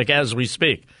coming down like as we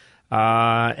speak.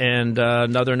 And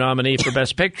another nominee for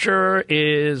Best Picture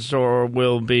is or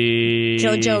will be...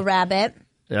 Jojo Rabbit.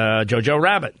 Jojo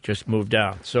Rabbit just moved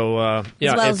out. So, as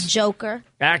well as Joker.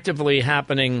 Actively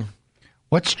happening.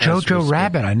 What's Jojo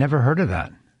Rabbit? I never heard of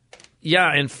that.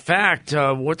 Yeah, in fact,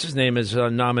 what's his name is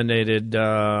nominated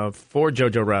for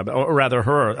Jojo Rabbit, or rather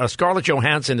her. Scarlett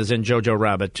Johansson is in Jojo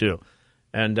Rabbit, too.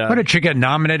 And what, did she get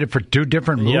nominated for 2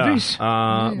 different movies?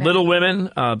 Yeah. Little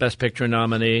Women, Best Picture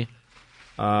nominee.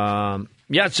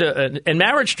 It's and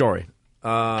Marriage Story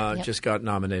just got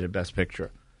nominated Best Picture.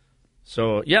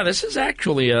 So, yeah, this is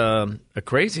actually a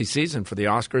crazy season for the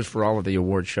Oscars for all of the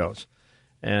award shows.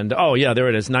 And, there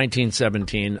it is,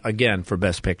 1917, again, for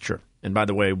Best Picture. And by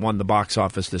the way, won the box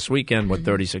office this weekend with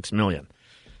 $36 million.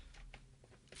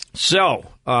 So,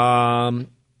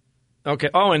 okay.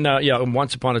 Oh, and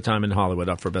Once Upon a Time in Hollywood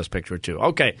up for Best Picture, too.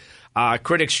 Okay.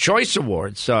 Critics' Choice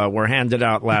Awards were handed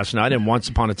out last night, and Once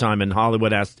Upon a Time in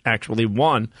Hollywood actually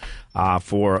won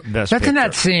for Best Picture. Doesn't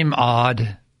that seem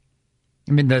odd?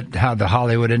 I mean, how the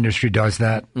Hollywood industry does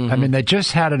that. Mm-hmm. I mean, they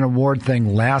just had an award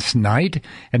thing last night,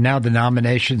 and now the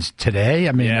nominations today.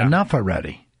 I mean, enough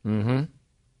already. Mm-hmm.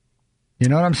 You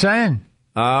know what I'm saying?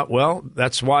 Well,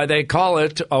 that's why they call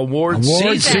it award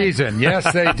season.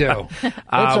 Yes, they do.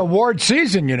 It's award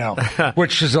season,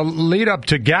 which is a lead up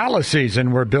to gala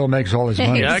season where Bill makes all his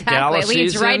money. Yeah, exactly. gala season.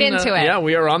 Leads right into it. Yeah,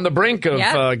 we are on the brink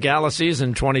of gala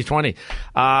season 2020.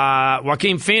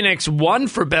 Joaquin Phoenix won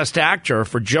for Best Actor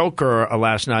for Joker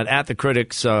last night at the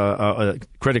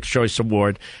Critics' Choice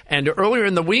Award, and earlier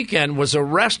in the weekend was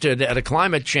arrested at a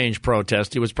climate change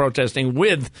protest. He was protesting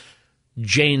with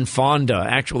Jane Fonda.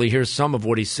 Actually, here's some of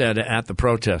what he said at the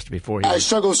protest before he... I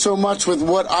struggle so much with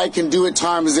what I can do at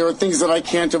times. There are things that I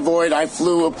can't avoid. I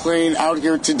flew a plane out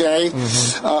here today,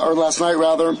 or last night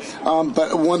rather,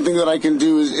 but one thing that I can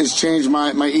do is change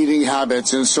my eating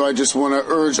habits, and so I just want to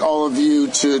urge all of you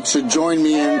to join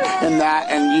me in that,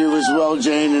 and you as well,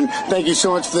 Jane, and thank you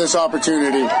so much for this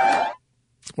opportunity.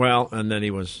 Well, and then he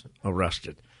was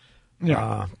arrested.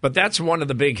 Yeah. But that's one of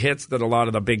the big hits that a lot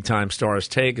of the big-time stars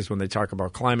take is when they talk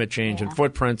about climate change and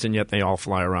footprints, and yet they all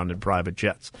fly around in private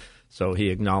jets. So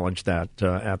he acknowledged that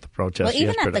at the protest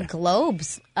even yesterday. at the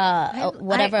Globes,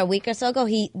 a week or so ago,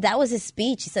 that was his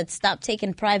speech. He said, stop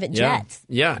taking private jets.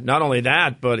 Yeah, not only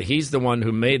that, but he's the one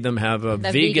who made them have a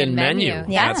vegan menu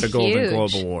at the Golden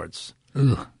Globe Awards.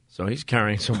 Ugh. So he's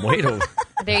carrying some weight over.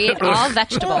 They eat all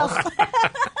vegetables.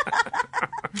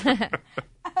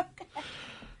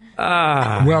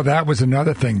 Well, that was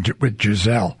another thing with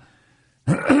Giselle.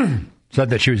 Said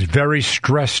that she was very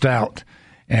stressed out,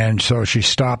 and so she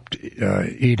stopped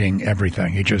eating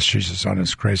everything. She's just on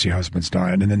his crazy husband's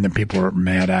diet, and then the people were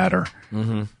mad at her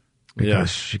because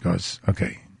she goes,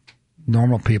 "Okay,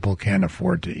 normal people can't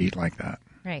afford to eat like that."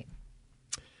 Right.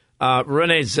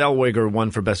 Renee Zellweger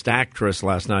won for Best Actress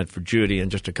last night for Judy,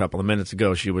 and just a couple of minutes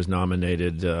ago, she was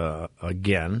nominated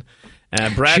again.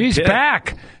 She's Pitt,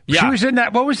 back. Yeah. She was in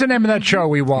that. What was the name of that show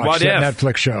we watched? What that If?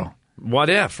 Netflix show. What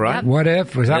If, right? Yep. What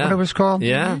If? Was that what it was called?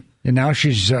 Yeah. And now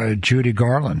she's Judy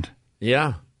Garland.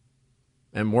 Yeah.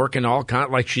 And working all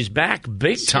like she's back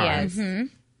big time.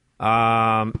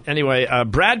 Anyway,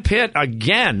 Brad Pitt,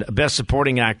 again, Best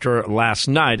Supporting Actor last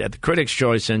night at the Critics'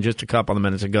 Choice, and just a couple of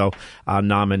minutes ago,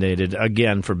 nominated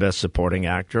again for Best Supporting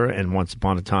Actor in Once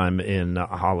Upon a Time in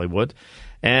Hollywood.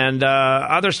 And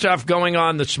other stuff going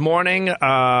on this morning.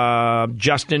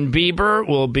 Justin Bieber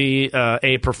will be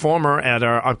a performer at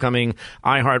our upcoming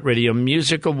iHeartRadio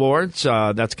Music Awards.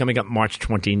 That's coming up March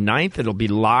 29th. It'll be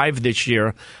live this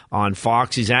year on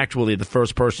Fox. He's actually the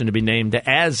first person to be named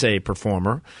as a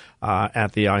performer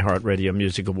at the iHeartRadio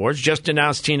Music Awards. Just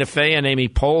announced Tina Fey and Amy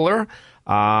Poehler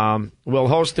will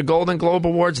host the Golden Globe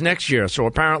Awards next year. So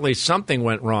apparently something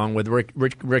went wrong with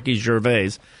Ricky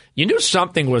Gervais. You knew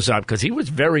something was up because he was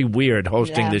very weird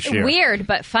hosting this year. Weird,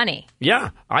 but funny.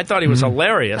 Yeah, I thought he was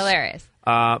hilarious. Hilarious.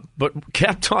 But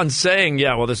kept on saying,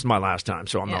 this is my last time,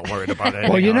 so I'm not worried about it.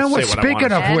 Well, you know what?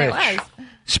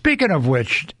 Speaking of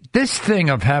which, this thing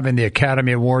of having the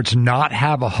Academy Awards not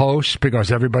have a host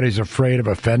because everybody's afraid of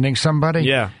offending somebody.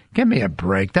 Yeah. Give me a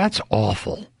break. That's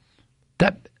awful.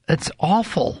 It's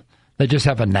awful. They just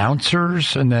have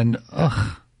announcers and then,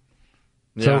 ugh.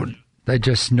 So they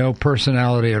just no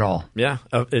personality at all. Yeah.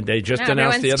 They just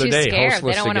announced the other day. Scared.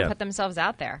 They don't want to put themselves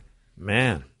out there.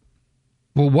 Man.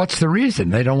 Well, what's the reason?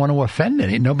 They don't want to offend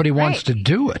any. Nobody wants to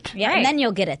do it. Yeah, and then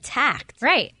you'll get attacked.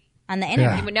 Right. On the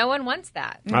internet. No one wants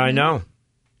that. I know.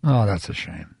 Oh, that's a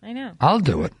shame. I know. I'll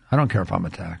do it. I don't care if I'm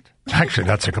attacked. Actually,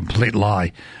 that's a complete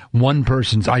lie.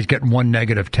 I get one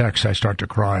negative text, I start to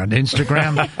cry. On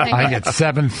Instagram, I get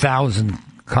 7,000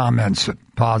 comments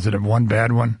positive, one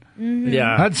bad one. Mm-hmm.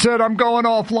 Yeah. That's it. I'm going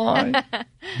offline.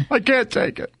 I can't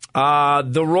take it.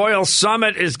 The Royal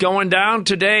Summit is going down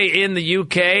today in the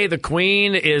UK. The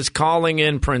Queen is calling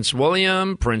in Prince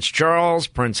William, Prince Charles,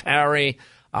 Prince Harry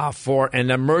for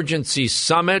an emergency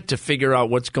summit to figure out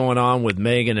what's going on with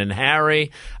Meghan and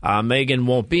Harry. Meghan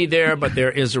won't be there, but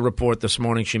there is a report this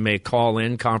morning she may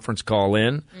conference call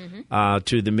in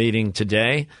to the meeting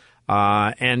today.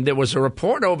 And there was a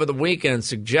report over the weekend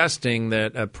suggesting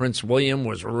that Prince William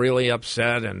was really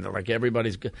upset and like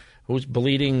everybody's who's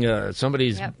bleeding.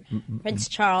 Somebody's Prince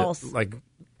Charles.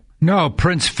 No,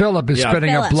 Prince Philip is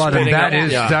spitting up blood, and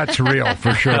that's real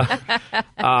for sure.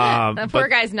 The poor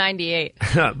guy's 98.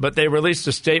 But they released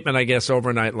a statement, I guess,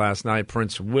 overnight last night.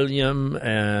 Prince William,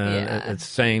 it's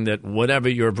saying that whatever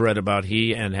you've read about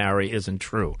he and Harry isn't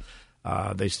true.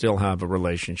 They still have a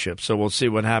relationship. So we'll see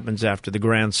what happens after the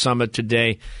Grand Summit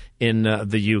today in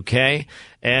the UK.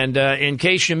 And in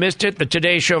case you missed it, the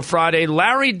Today Show Friday,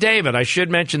 Larry David, I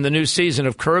should mention the new season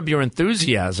of Curb Your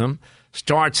Enthusiasm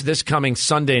starts this coming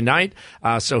Sunday night.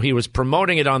 So he was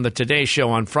promoting it on the Today Show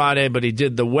on Friday, but he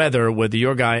did the weather with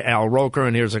your guy, Al Roker,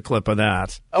 and here's a clip of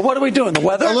that. What are we doing, the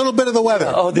weather? A little bit of the weather.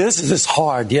 Oh, this is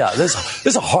hard, yeah. This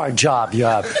is a hard job you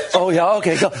have. Oh, yeah,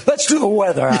 okay, go. Let's do the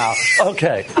weather, Al.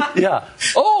 Okay, yeah.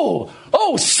 Oh,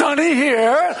 sunny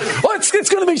here. Oh, it's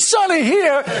going to be sunny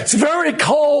here. It's very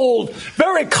cold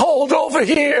over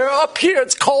here. Up here,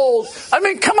 it's cold. I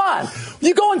mean, come on.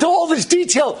 You go into all this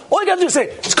detail. All you got to do is say,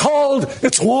 it's cold,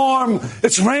 it's warm,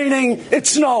 it's raining,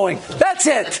 it's snowing. That's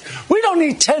it. We don't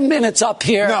need 10 minutes up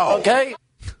here, okay?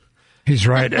 He's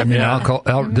right. I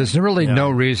mean, there's really no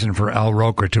reason for Al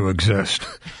Roker to exist.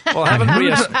 Well,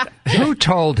 who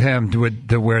told him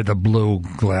to wear the blue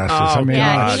glasses? He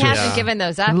hasn't given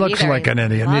those up. He looks like an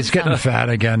idiot. And he's getting fat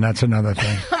again. That's another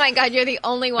thing. Oh my God, you're the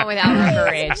only one with Al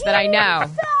Roker age that I know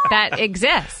that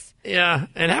exists. Yeah,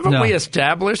 and haven't we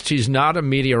established he's not a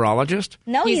meteorologist?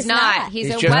 No, he's not. He's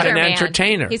a just weatherman. an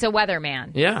entertainer. He's a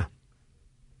weatherman. Yeah.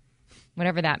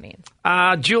 Whatever that means.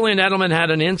 Julian Edelman had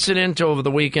an incident over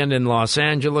the weekend in Los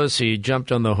Angeles. He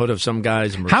jumped on the hood of some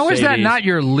guy's Mercedes. How is that not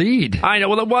your lead? I know.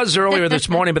 Well, it was earlier this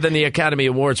morning, but then the Academy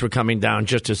Awards were coming down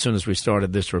just as soon as we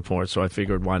started this report, so I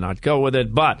figured why not go with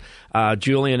it. But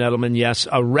Julian Edelman, yes,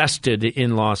 arrested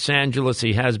in Los Angeles.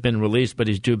 He has been released, but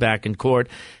he's due back in court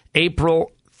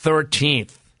April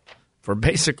 13th for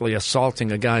basically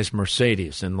assaulting a guy's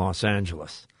Mercedes in Los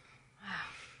Angeles.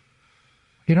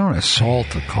 You don't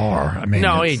assault a car. I mean,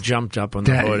 no, he jumped up on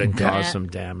the hood and caused some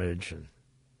damage. And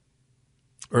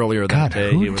earlier that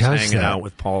day, he was hanging out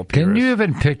with Paul Pierce. Can you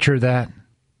even picture that?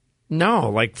 No,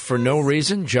 like for no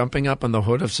reason, jumping up on the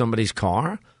hood of somebody's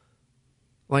car?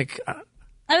 Like...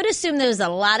 I would assume there was a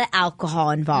lot of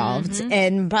alcohol involved,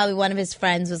 and probably one of his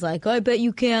friends was like, "Oh, I bet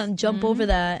you can't jump over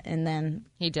that," and then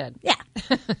he did. Yeah.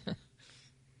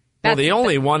 Well, the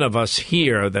only one of us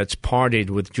here that's partied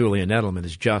with Julian Edelman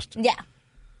is Justin. Yeah.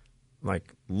 Like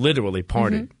literally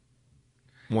partied.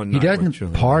 One night. He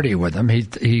doesn't party with him.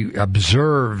 He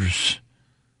observes.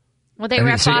 Well, they were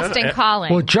at Boston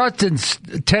Calling. Well, Justin's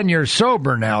 10 years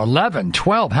sober now, 11,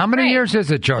 12. How many years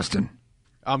is it, Justin?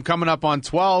 I'm coming up on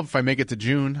 12 if I make it to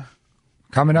June.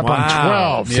 Coming up on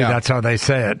 12. See, that's how they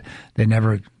say it. They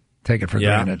never take it for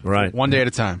granted. Right. One day at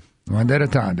a time. One day at a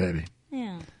time, baby.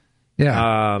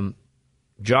 Yeah.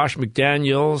 Josh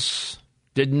McDaniels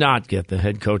did not get the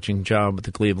head coaching job with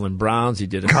the Cleveland Browns. He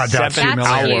did a that's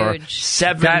seven-hour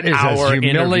That is as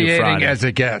humiliating as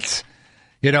it gets.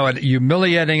 You know,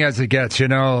 humiliating as it gets. You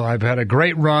know, I've had a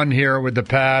great run here with the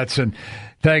Pats, and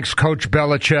thanks, Coach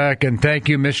Belichick, and thank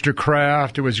you, Mr.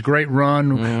 Kraft. It was a great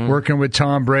run working with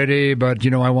Tom Brady, but,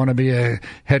 you know, I want to be a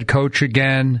head coach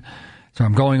again. So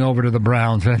I'm going over to the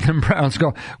Browns, and the Browns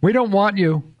go, we don't want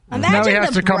you. Now he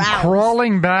has to come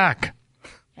crawling back.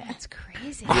 That's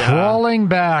crazy. Crawling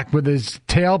back with his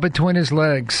tail between his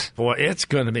legs. Boy, it's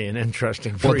going to be an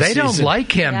interesting preseason. Well, they don't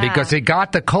like him because he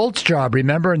got the Colts job,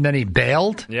 remember? And then he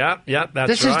bailed. Yeah, that's right.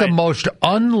 This is the most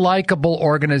unlikable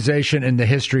organization in the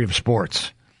history of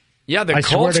sports. Yeah, the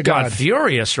Colts got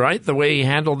furious, right? The way he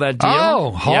handled that deal.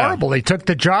 Oh, horrible. He took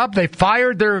the job. They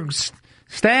fired their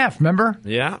staff, remember?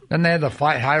 Yeah. And they had to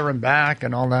hire him back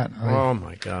and all that. Oh,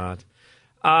 my God.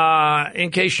 In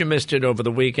case you missed it over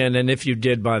the weekend, and if you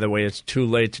did, by the way, it's too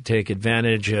late to take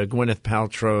advantage. Gwyneth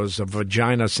Paltrow's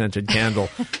vagina-scented candle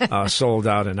sold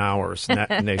out in hours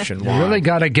nationwide. You really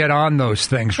got to get on those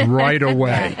things right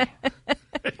away.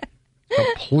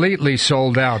 Completely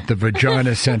sold out, the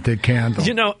vagina-scented candle.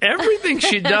 You know, everything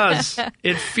she does,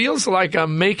 it feels like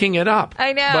I'm making it up.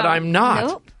 I know. But I'm not.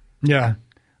 Nope. Yeah.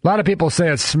 A lot of people say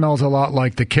it smells a lot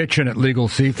like the kitchen at Legal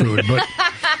Seafood, but...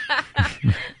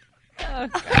 Oh,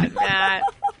 God, Matt.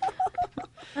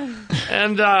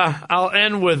 And I'll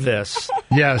end with this.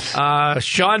 Yes.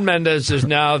 Shawn Mendes is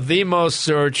now the most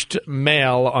searched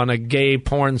male on a gay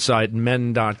porn site,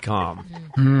 men.com.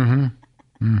 Mm-hmm.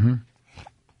 Mm-hmm.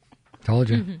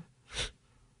 Told you. Mm-hmm.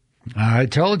 I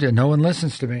told you. No one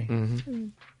listens to me. Mm-hmm.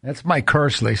 That's my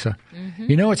curse, Lisa. Mm-hmm.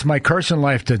 You know, it's my curse in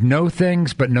life to know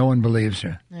things, but no one believes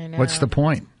you. I know. What's the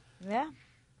point? Yeah.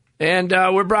 And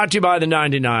we're brought to you by the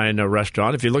 99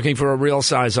 restaurant. If you're looking for a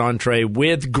real-size entree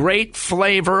with great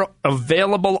flavor,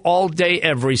 available all day,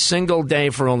 every single day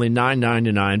for only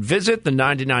 $9.99, visit the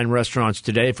 99 restaurants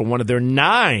today for one of their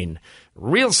 9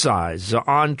 real-size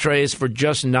entrees for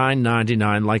just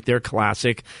 $9.99, like their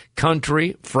classic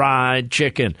country fried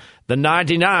chicken. The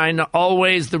 99,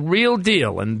 always the real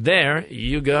deal, and there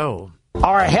you go.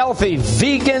 Our healthy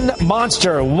vegan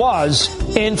monster was,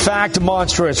 in fact,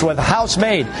 monstrous with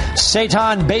house-made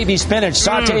seitan baby spinach,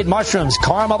 sautéed mushrooms,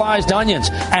 caramelized onions,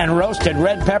 and roasted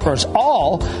red peppers,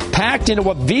 all packed into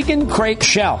a vegan crepe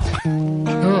shell.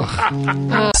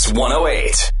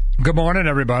 108. Good morning,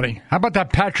 everybody. How about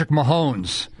that Patrick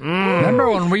Mahomes? Remember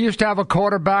when we used to have a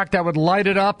quarterback that would light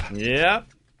it up? Yep.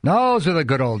 Those are the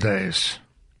good old days.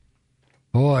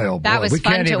 Boy, oh boy. That was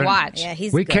fun to watch. Yeah,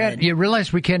 he's we good. can't. You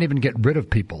realize we can't even get rid of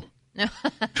people.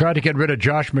 Tried to get rid of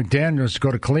Josh McDaniels to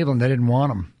go to Cleveland. They didn't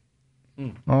want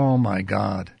him. Oh, my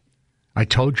God. I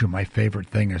told you my favorite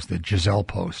thing is the Giselle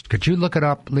post. Could you look it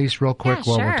up, Lise, real quick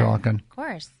while we're talking? Of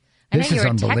course. I know you were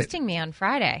texting me on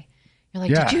Friday. You're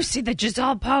like, did you see the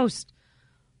Giselle post?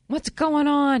 What's going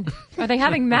on? Are they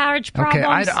having marriage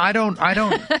problems? Okay, I don't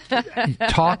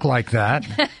talk like that.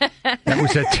 That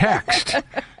was a text.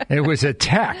 It was a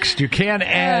text. You can't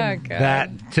add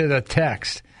that to the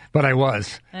text. But I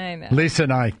was. I know. Lisa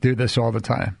and I do this all the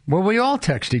time. Well, we all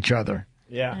text each other.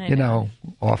 Yeah. You know,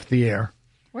 off the air.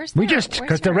 Where's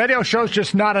because the radio show's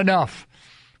just not enough.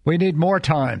 We need more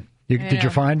time. Did you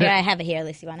find it? Yeah, I have it here.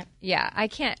 Lisa, you want it? Yeah, I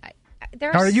can't.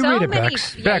 There are you so read it, many.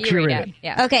 Bex. Yeah, Bex, you read it.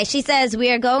 Yeah. Okay, she says,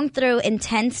 we are going through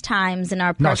intense times in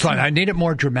our No, it's fine. I need it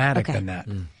more dramatic Okay. than that.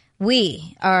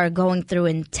 We are going through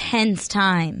intense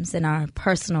times in our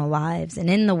personal lives and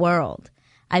in the world.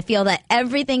 I feel that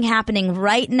everything happening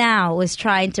right now is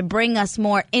trying to bring us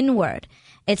more inward.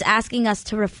 It's asking us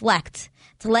to reflect,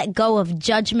 to let go of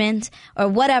judgment or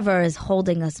whatever is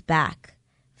holding us back.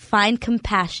 Find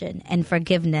compassion and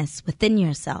forgiveness within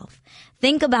yourself.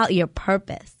 Think about your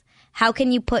purpose. How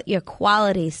can you put your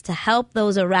qualities to help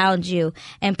those around you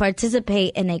and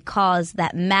participate in a cause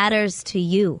that matters to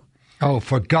you? Oh,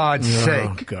 for God's sake.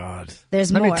 Oh, God.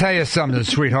 There's Let more. me tell you something,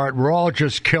 sweetheart. We're all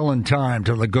just killing time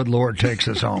till the good Lord takes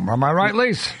us home. Am I right,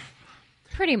 Lise?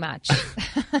 Pretty much.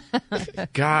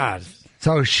 God.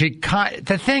 So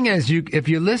the thing is, if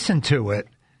you listen to it,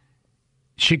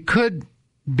 she could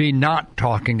be not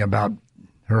talking about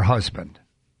her husband,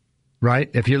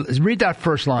 right? If you read that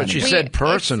first line. But she said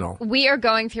personal. We are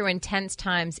going through intense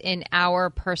times in our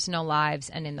personal lives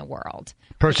and in the world.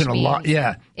 Personal life,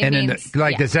 yeah. And means,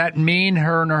 does that mean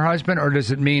her and her husband, or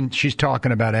does it mean she's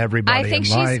talking about everybody? I think in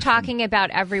she's life? talking about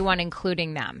everyone,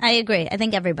 including them. I agree. I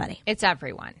think everybody. It's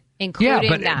everyone,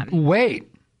 including them. Wait.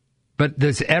 But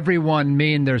does everyone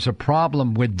mean there's a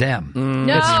problem with them?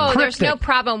 No, there's no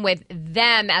problem with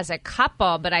them as a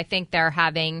couple, but I think they're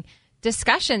having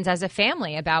discussions as a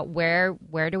family about where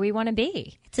do we want to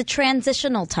be. It's a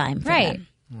transitional time for them.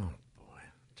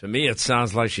 To me, it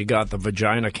sounds like she got the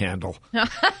vagina candle.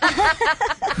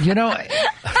 You know,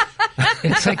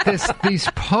 it's like these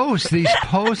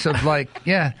posts of like,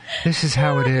 yeah, this is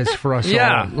how it is for us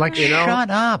all. Like, shut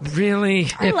up. Really?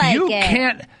 If like you it.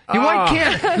 can't,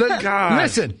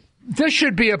 listen, this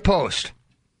should be a post.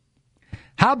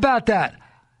 How about that?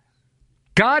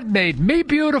 God made me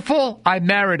beautiful. I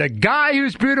married a guy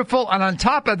who's beautiful. And on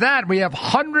top of that, we have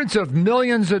hundreds of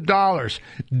millions of dollars.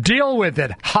 Deal with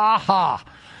it. Ha ha.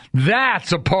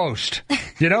 That's a post.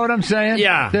 You know what I'm saying?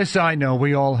 Yeah. This I know.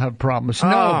 We all have problems.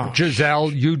 No,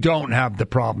 Giselle, you don't have the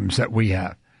problems that we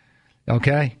have.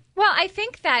 Okay? Well, I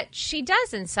think that she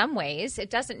does in some ways. It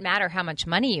doesn't matter how much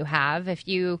money you have. If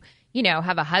you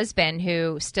have a husband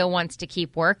who still wants to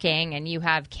keep working and you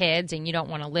have kids and you don't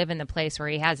want to live in the place where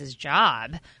he has his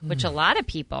job, which a lot of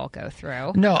people go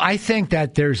through. No, I think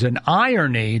that there's an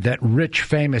irony that rich,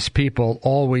 famous people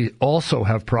always also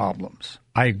have problems.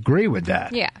 I agree with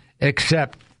that. Yeah.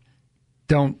 Except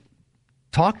don't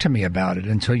talk to me about it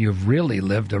until you've really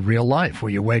lived a real life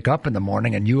where you wake up in the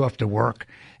morning and you have to work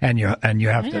and you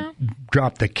have to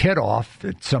drop the kid off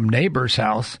at some neighbor's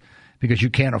house because you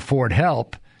can't afford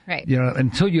help. Right.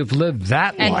 Until you've lived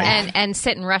that life. And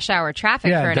sit in rush hour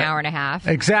traffic for an hour and a half.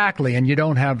 Exactly. And you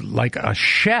don't have like a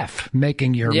chef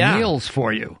making your meals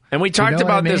for you. And we talked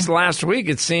about this mean? last week.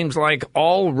 It seems like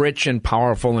all rich and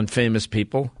powerful and famous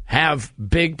people have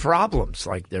big problems.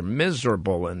 Like they're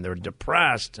miserable and they're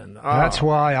depressed. And That's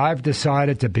why I've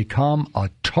decided to become a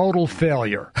total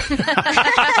failure.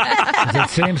 It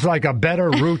seems like a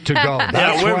better route to go.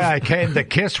 That's why I came to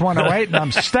Kiss 108 and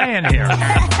I'm staying here.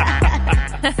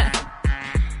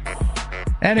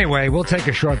 Anyway, we'll take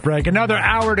a short break. Another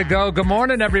hour to go. Good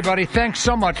morning, everybody. Thanks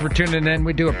so much for tuning in.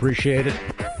 We do appreciate it.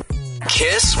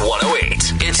 Kiss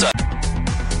 108. It's a...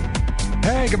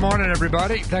 Hey, good morning,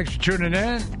 everybody. Thanks for tuning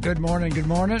in. Good morning, good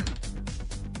morning.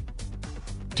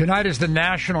 Tonight is the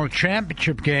national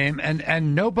championship game,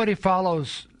 and nobody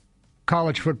follows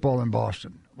college football in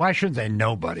Boston. Why shouldn't they?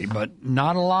 Nobody, but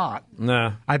not a lot.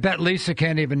 No. I bet Lisa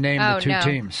can't even name the two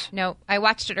teams. No, I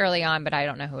watched it early on, but I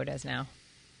don't know who it is now.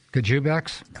 Could you,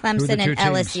 Bex? Clemson and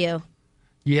LSU.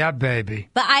 Yeah, baby.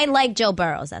 But I like Joe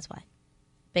Burrows, that's why.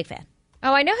 Big fan.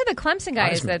 Oh, I know who the Clemson guy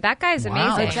is, though. That guy is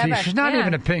amazing. She's not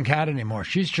even a pink hat anymore.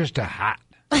 She's just a hat.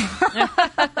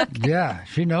 Yeah,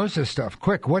 she knows this stuff.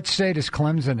 Quick, what state is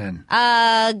Clemson in?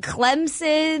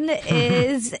 Clemson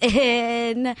is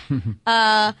in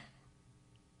South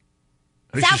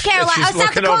Carolina.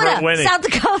 South Dakota. South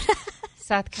Dakota.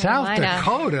 South Carolina. South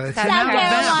Dakota? It's South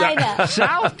Carolina.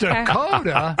 South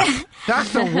Dakota?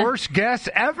 That's the worst guess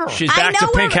ever. She's back to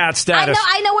pink hat status.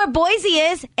 I know where Boise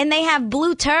is, and they have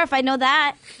blue turf. I know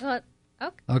that.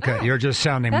 Okay, you're just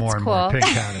sounding more and more pink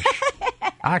hattish.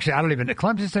 Actually, I don't even know.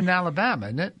 Clemson's in Alabama,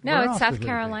 isn't it? No, it's South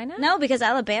Carolina. No, because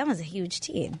Alabama's a huge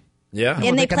team. Yeah.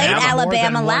 And they played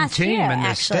Alabama last year, in the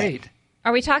actually. state.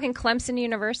 Are we talking Clemson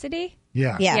University?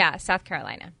 Yeah. Yeah, South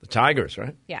Carolina. The Tigers,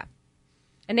 right? Yeah.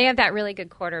 And they have that really good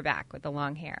quarterback with the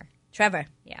long hair. Trevor.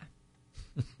 Yeah.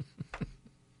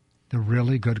 The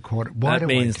really good quarterback. That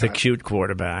means the cute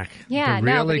quarterback. Yeah, the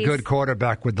really good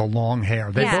quarterback with the long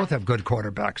hair. They both have good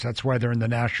quarterbacks. That's why they're in the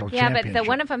national championship. Yeah, but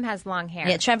one of them has long hair.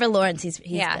 Yeah, Trevor Lawrence. He's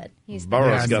good. He's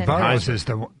Burrows got Burrows is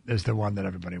the one that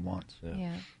everybody wants.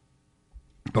 Yeah.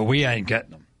 But we ain't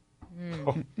getting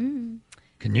them.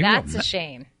 Can you? That's a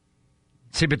shame.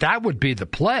 See, but that would be the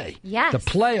play. Yes. The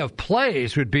play of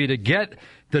plays would be to get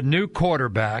the new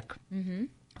quarterback,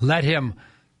 let him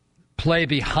play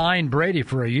behind Brady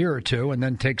for a year or two, and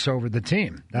then takes over the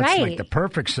team. That's like the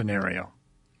perfect scenario.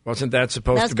 Wasn't that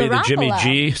supposed to be the Jimmy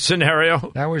G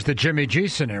scenario? That was the Jimmy G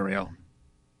scenario.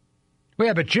 Well,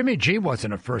 yeah, but Jimmy G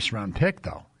wasn't a first-round pick,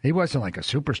 though. He wasn't like a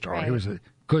superstar. Right. He was a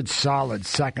good, solid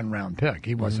second-round pick.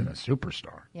 He wasn't a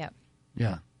superstar. Yep.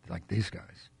 Yeah, like these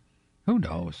guys. Who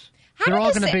knows? They're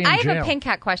all going to be in jail. I have a pink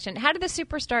hat question. How do the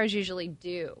superstars usually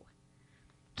do?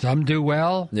 Some do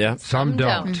well. Yeah. Some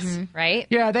don't. Right?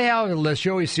 Yeah, they have a list.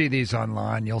 You always see these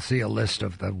online. You'll see a list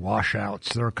of the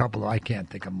washouts. There are a couple. I can't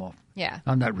think of them all. Yeah.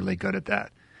 I'm not really good at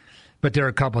that. But there are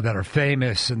a couple that are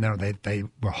famous, and they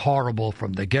were horrible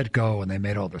from the get-go, and they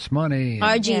made all this money.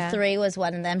 RG3 was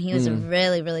one of them. He was a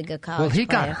really, really good college player. Well, he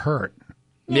player. got hurt.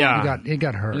 Yeah. He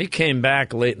got hurt. And he came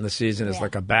back late in the season as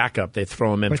like a backup. They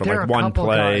throw him in for like one couple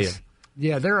play.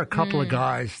 Yeah, there are a couple of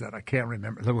guys that I can't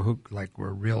remember who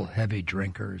were real heavy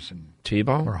drinkers and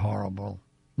Tebow were horrible.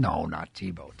 No, not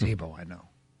Tebow. Tebow, I know.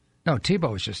 No,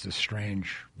 Tebow was just a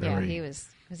strange, very was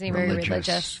he very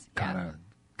religious kind of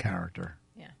character.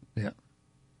 Yeah.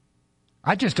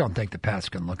 I just don't think the Pats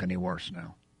can look any worse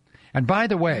now. And by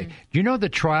the way, do you know the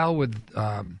trial with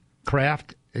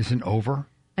Kraft isn't over?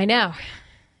 I know.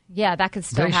 Yeah, that could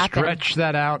still happen. They stretched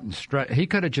that out and he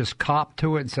could have just copped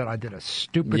to it and said, "I did a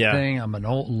stupid thing. I'm an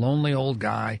lonely old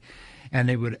guy,"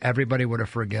 and everybody would have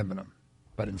forgiven him.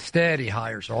 But instead, he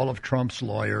hires all of Trump's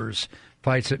lawyers,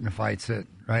 fights it,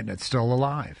 right? And it's still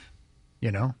alive.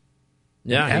 You know?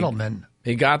 Yeah. And Edelman.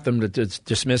 He got them to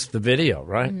dismiss the video,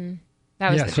 right?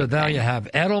 That was yeah, the so big now thing. you have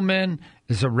Edelman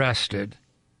is arrested.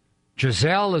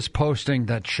 Giselle is posting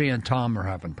that she and Tom are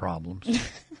having problems.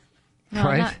 No,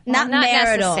 right? Not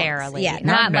marital. necessarily. Yeah,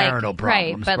 not like, marital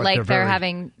problems. Right, but like they're very-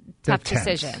 having tough they're tense.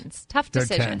 decisions. Tough They're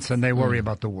decisions. tense, and they worry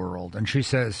about the world. And she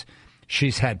says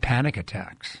she's had panic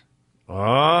attacks.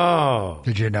 Oh.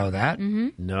 Did you know that? Mm-hmm.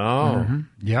 No. Mhm.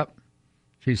 Yep.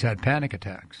 She's had panic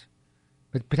attacks.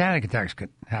 But panic attacks could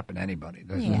happen to anybody.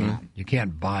 You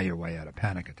can't buy your way out of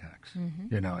panic attacks. Mhm.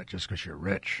 You know, just because you're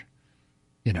rich.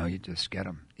 You know, you just get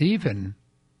them. Even,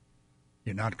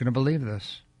 you're not going to believe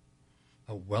this,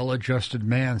 a well-adjusted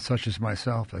man such as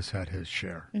myself has had his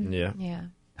share. Yeah. Yeah.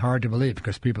 Hard to believe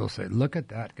because people say, look at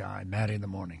that guy, Matty in the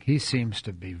morning. He seems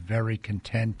to be very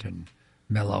content and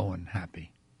mellow and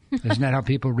happy. Isn't that how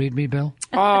people read me, Bill?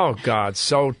 Oh, God,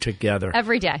 so together.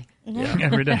 Every day. Yeah.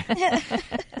 Every day.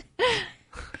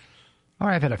 All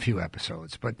right, I've had a few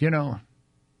episodes, but, you know.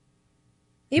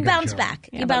 You Good bounce job. back.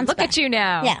 Yeah, You but bounce look back. at you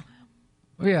now. Yeah.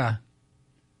 Yeah.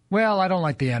 Well, I don't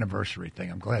like the anniversary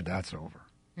thing. I'm glad that's over.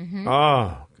 Mm-hmm.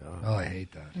 Oh, God. Oh, I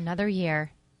hate that. Another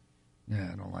year. Yeah,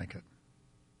 I don't like it.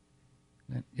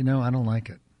 You know, I don't like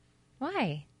it.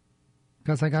 Why?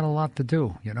 Because I got a lot to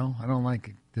do, you know. I don't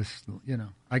like this, you know.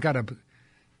 I got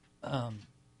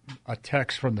a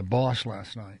text from the boss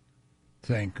last night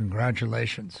saying,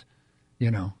 congratulations. You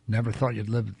know, never thought you'd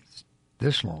live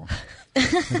this long.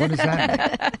 What is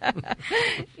that?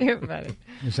 You're funny.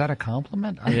 Is that a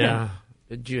compliment? I don't Yeah. know.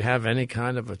 Did you have any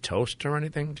kind of a toast or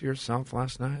anything to yourself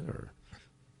last night? Or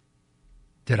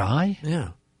Did I? Yeah.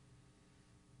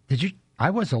 Did you? I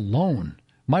was alone.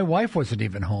 My wife wasn't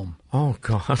even home. Oh,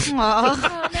 God.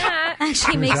 Aw.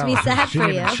 Actually makes me sad for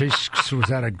you. She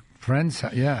was at a friend's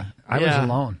house. Yeah, I was Yeah.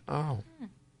 alone. Oh.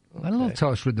 I had a little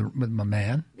toast with my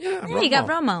man. Yeah, Yeah, you got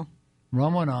Romo.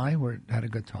 Romo and I had a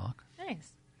good talk.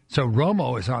 Nice. So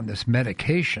Romo is on this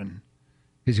medication.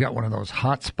 He's got one of those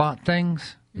hot spot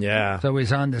things. Yeah. So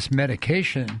he's on this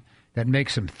medication that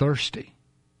makes him thirsty.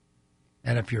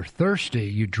 And if you're thirsty,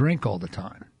 you drink all the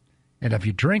time. And if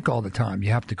you drink all the time,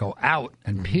 you have to go out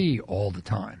and pee all the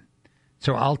time.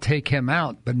 So I'll take him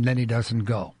out, but then he doesn't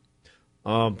go.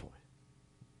 Oh, boy.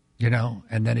 You know,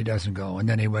 and then he doesn't go. And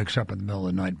then he wakes up in the middle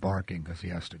of the night barking because he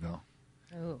has to go.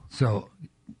 Oh. So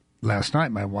last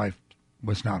night, my wife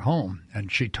was not home,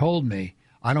 and she told me,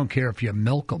 I don't care if you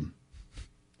milk him.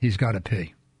 He's got to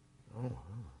pee.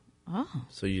 Oh.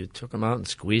 So you took him out and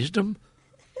squeezed him?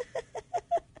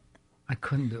 I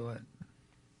couldn't do it.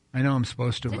 I know I'm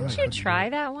supposed to. but I Didn't you couldn't do try it.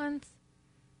 that once?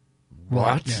 Well,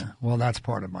 What? Yeah. Well, that's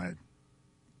part of my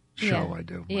show Yeah. I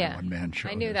do. My Yeah. one-man show.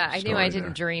 I knew There's that. a I knew story I didn't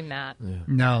there. dream that.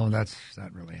 No, that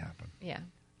really happened. Yeah.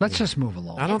 Let's just move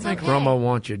along. I don't It's think okay. Romo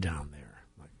wants you down there,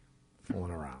 like,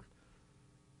 fooling around.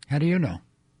 How do you know?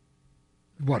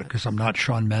 What, because I'm not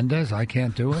Shawn Mendes? I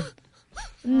can't do it?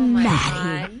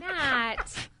 Maddie.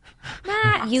 Matt.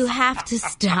 You have to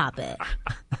stop it.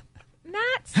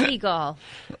 Matt Siegel.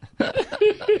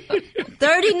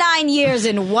 39 years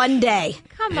in one day.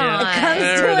 Come Yeah. on. It comes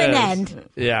There to it an is. end.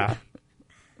 Yeah.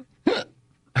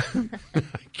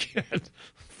 I can't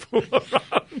fool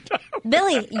around.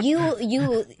 Billy,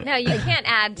 you. No, you can't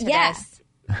add to Yeah. this.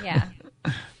 Yeah.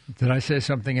 Did I say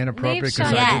something inappropriate? Leave 'Cause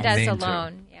Shawn I didn't Mendes mean to.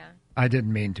 alone. Yeah. I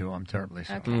didn't mean to. I'm terribly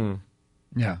sorry. Okay.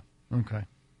 Yeah. Okay.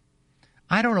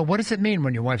 I don't know. What does it mean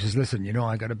when your wife says, listen, you know,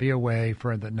 I got to be away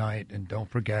for the night, and don't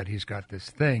forget he's got this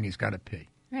thing. He's got to pee.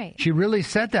 Right. She really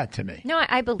said that to me. No,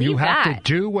 I believe You have that.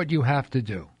 to do what you have to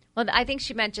do. Well, I think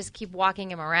she meant just keep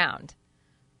walking him around.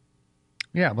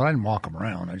 Yeah, but I didn't walk him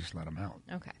around. I just let him out.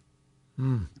 Okay.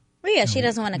 Well, yeah, she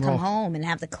doesn't want to come Well- home and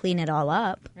have to clean it all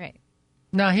up. Right.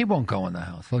 No, he won't go in the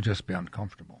house. He'll just be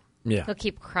uncomfortable. Yeah. He'll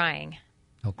keep crying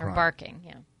He'll or cry. barking.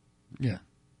 Yeah. Yeah.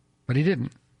 But he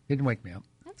didn't. He didn't wake me up.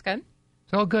 That's good.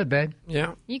 It's all good, babe.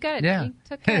 Yeah. You got it. Yeah. You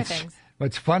took care of It's- things.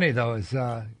 What's funny, though, is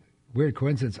weird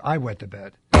coincidence. I went to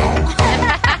bed.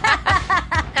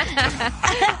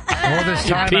 All this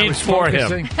You time I peed was for him.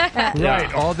 focusing.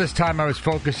 Right. All this time I was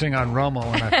focusing on Romo,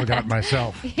 and I forgot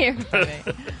myself. You're funny.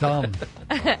 Dumb.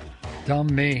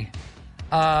 Dumb me.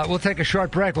 We'll take a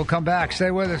short break. We'll come back.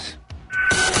 Stay with us.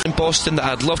 In Boston that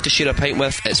I'd love to share a pint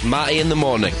with, it's Matty in the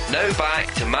Morning. Now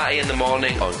back to Matty in the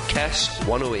Morning on Kiss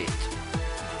 108.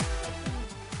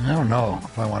 I don't know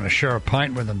if I want to share a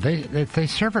pint with them. They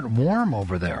serve it warm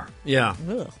over there. Yeah.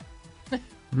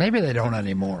 Maybe they don't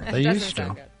anymore. They Doesn't used to.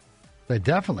 sound good. They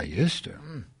definitely used to.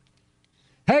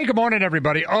 Hey, good morning,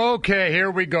 everybody. Okay,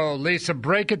 here we go. Lisa,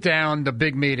 break it down, the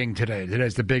big meeting today.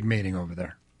 Today's the big meeting over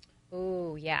there.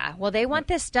 Ooh, yeah. Well, they want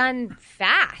this done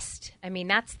fast. I mean,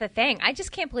 that's the thing. I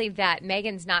just can't believe that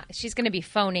Megan's not. She's going to be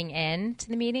phoning in to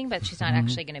the meeting, but she's not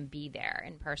actually going to be there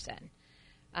in person.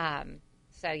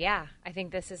 So yeah, I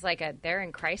think this is they're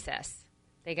in crisis.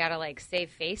 They got to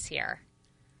save face here.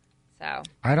 So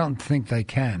I don't think they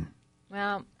can.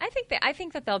 Well, I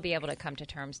think that they'll be able to come to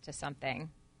terms to something.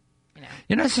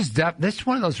 This is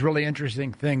one of those really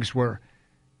interesting things where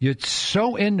you're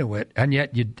so into it, and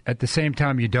yet you at the same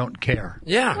time you don't care.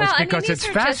 Yeah, it's because it's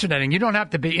fascinating. You don't have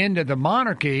to be into the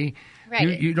monarchy.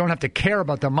 Right. You don't have to care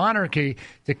about the monarchy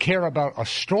to care about a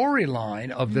storyline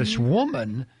of this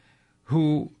woman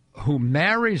who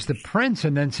marries the prince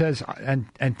and then says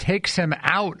and takes him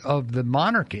out of the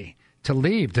monarchy to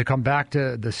leave, to come back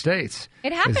to the States.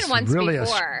 It happened once really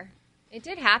before. It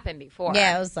did happen before.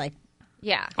 Yeah, it was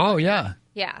Yeah. Oh, yeah.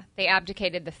 Yeah, they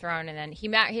abdicated the throne, and then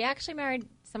he actually married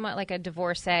somewhat like a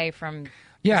divorcee from.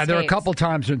 Yeah, the there are a States. couple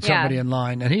times when somebody in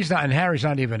line, and Harry's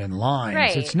not even in line.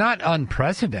 Right. It's not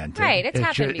unprecedented. Right, it's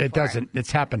happened before.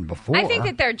 It's happened before. I think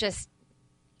that they're just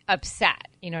upset.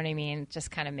 You know what I mean? It just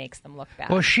kind of makes them look bad.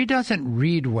 Well, she doesn't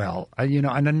read well, and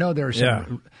I know there are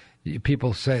some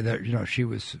people say that she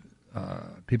was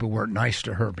people weren't nice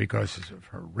to her because of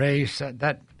her race.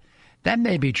 That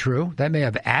may be true. That may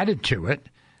have added to it,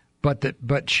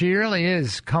 but she really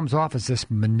comes off as this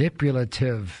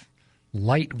manipulative,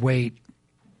 lightweight,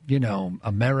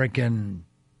 American,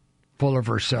 full of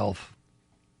herself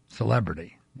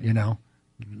celebrity.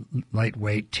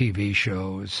 Lightweight TV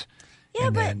shows. Yeah,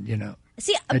 and but then,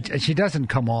 see, she doesn't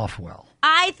come off well.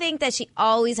 I think that she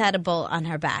always had a bull on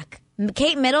her back.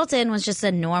 Kate Middleton was just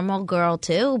a normal girl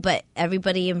too, but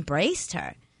everybody embraced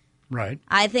her. Right.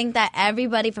 I think that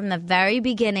everybody from the very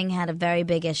beginning had a very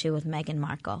big issue with Meghan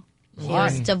Markle. She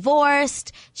was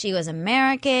divorced. She was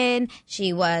American.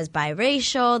 She was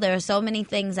biracial. There are so many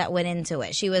things that went into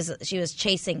it. She was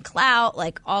chasing clout,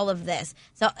 all of this.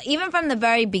 So even from the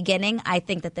very beginning, I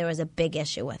think that there was a big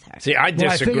issue with her. See, I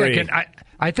disagree.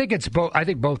 I think it's both. I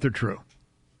think both are true.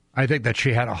 I think that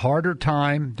she had a harder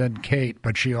time than Kate,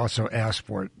 but she also asked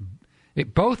for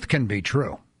it. Both can be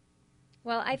true.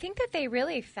 Well, I think that they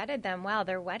really feted them well.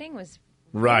 Their wedding was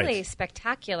Right. really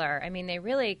spectacular. I mean, they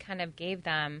really kind of gave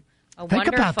them a Think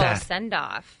about wonderful that.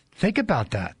 send-off. Think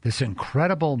about that. This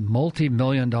incredible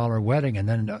multi-million-dollar wedding, and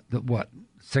then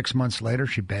 6 months later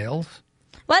she bails?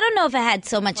 Well, I don't know if it had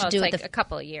so much to do with a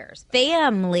couple of years.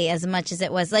 Family as much as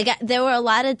it was. There were a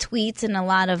lot of tweets and a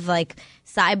lot of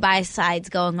side-by-sides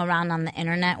going around on the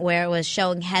internet where it was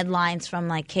showing headlines from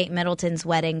Kate Middleton's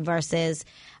wedding versus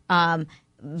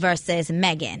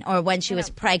Meghan, or when she was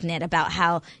pregnant, about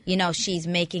how, she's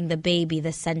making the baby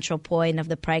the central point of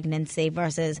the pregnancy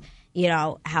versus,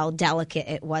 how delicate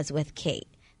it was with Kate.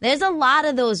 There's a lot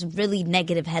of those really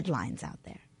negative headlines out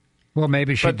there. Well,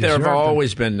 maybe she But there have deserved them.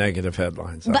 always been negative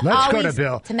headlines. But Let's go to always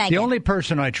Bill. to Meghan. The only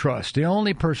person I trust, the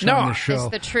only person on the show is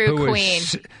the true who queen.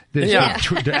 is Yeah.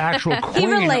 the actual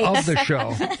queen of the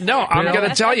show. No, I'm going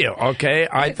to tell you, okay?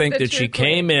 I think the that she true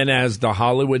came in as the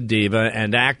Hollywood diva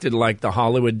and acted like the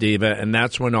Hollywood diva, and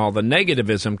that's when all the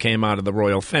negativism came out of the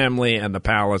royal family and the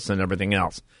palace and everything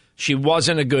else. She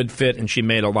wasn't a good fit, and she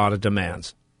made a lot of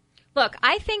demands. Look,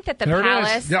 I think that the There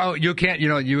palace. it is. No, you can't.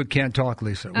 You can't talk,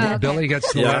 Lisa. okay. Billy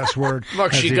gets the Yeah. last word.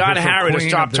 Look, as she the got official Harry to queen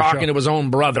stop of the talking show. to his own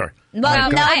brother.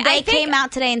 Well, no, I they think- came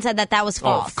out today and said that was Oh,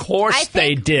 false. of course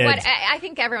they did. I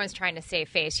think everyone's trying to save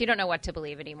face. You don't know what to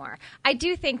believe anymore. I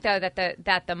do think, though,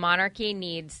 that the monarchy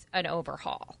needs an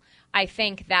overhaul. I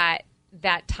think that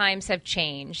times have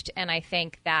changed, and I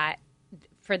think that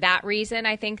for that reason,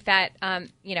 I think that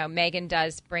Meghan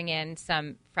does bring in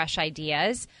some fresh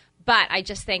ideas. But I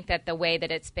just think that the way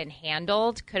that it's been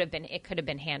handled could have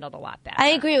been handled a lot better. I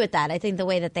agree with that. I think the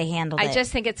way that they handled it. I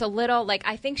just think it's a little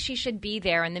I think she should be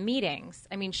there in the meetings.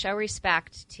 I mean, show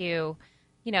respect to,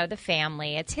 the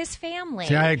family. It's his family.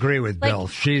 See, I agree with Bill.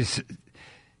 She's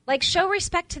show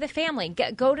respect to the family.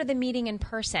 Go to the meeting in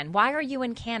person. Why are you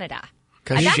in Canada?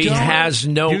 Because That's she all. has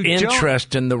no You don't-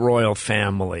 interest in the royal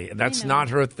family. That's not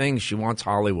her thing. She wants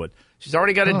Hollywood. She's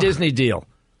already got a Disney deal.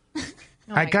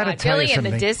 I got to God, tell Billy you and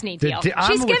something. the Disney deal.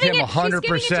 I'm She's with giving him it- she's giving it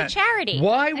to 100%. charity.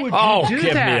 Why would Oh, you do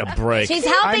give that? me a break. She's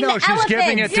helping I know the she's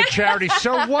giving it elephants. to charity.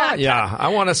 So what? Yeah, I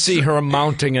want to see her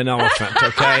mounting an elephant,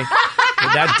 okay?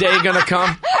 Is that day going to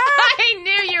come? I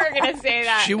knew you were going to say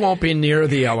that. She won't be near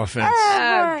the elephants.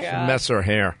 Oh, She'll God. mess her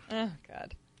hair. Oh,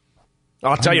 God.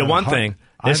 I'll tell you I'm one not thing.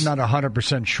 I'm not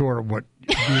 100% sure what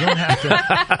you don't have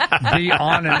to be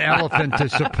on an elephant to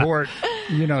support,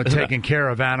 taking care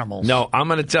of animals. No, I'm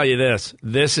going to tell you this.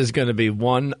 This is going to be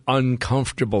one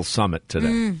uncomfortable summit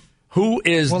today. Who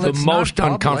is the it's not most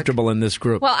public. uncomfortable in this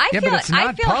group? Well, I Yeah, feel but it's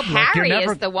not public. You're Harry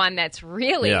never- is the one that's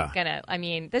really Yeah. gonna. I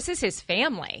mean, this is his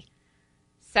family,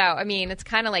 so I mean, it's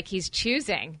kind of like he's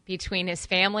choosing between his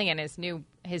family and his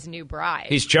new bride.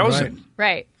 He's chosen.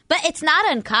 right. But it's not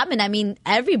uncommon. I mean,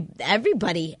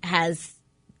 everybody has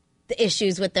the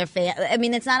issues with their family. I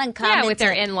mean, it's not uncommon with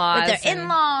their in-laws. With their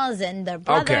in-laws and their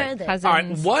brother, Okay. their cousins. All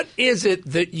right. What is it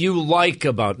that you like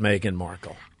about Meghan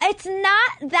Markle? It's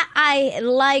not that I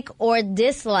like or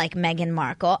dislike Meghan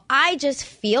Markle. I just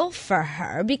feel for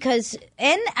her because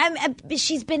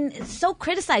she's been so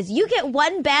criticized. You get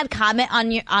one bad comment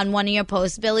on one of your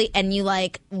posts, Billy, and you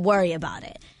worry about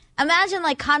it. Imagine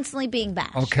constantly being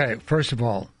bashed. Okay, first of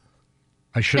all,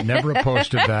 I should never have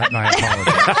posted that, and I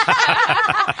apologize.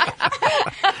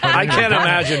 I can't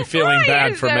imagine feeling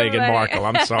bad for Meghan Markle.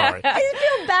 I'm sorry. I just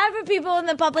feel bad for people in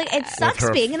the public. It sucks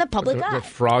being in the public eye. The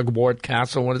Frogmore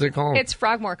Castle, what is it called? It's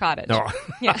Frogmore Cottage. No.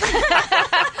 Yeah.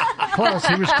 Close.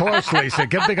 He was close, Lisa.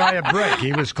 Give the guy a break.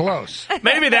 He was close.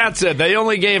 Maybe that's it. They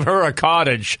only gave her a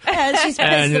cottage. She's pissed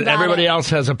and about everybody it. else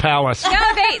has a palace. No,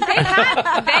 they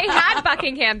had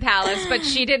Buckingham Palace, but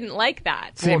she didn't like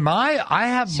that. See, she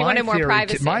wanted more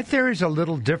privacy. My theory is a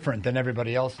little different than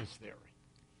everybody else's theory.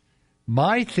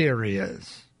 My theory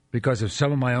is, because of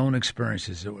some of my own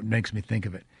experiences, it makes me think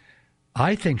of it.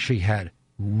 I think she had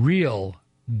real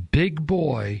big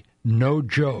boy, no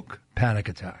joke panic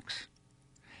attacks.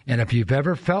 And if you've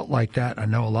ever felt like that, I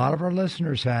know a lot of our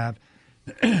listeners have,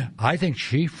 I think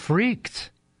she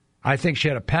freaked. I think she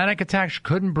had a panic attack. She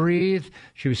couldn't breathe.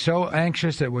 She was so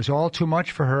anxious that it was all too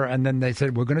much for her. And then they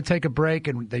said, we're going to take a break.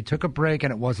 And they took a break,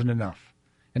 and it wasn't enough.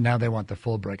 And now they want the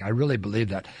full break. I really believe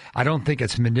that. I don't think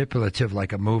it's manipulative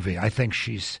like a movie. I think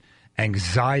she's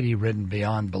anxiety-ridden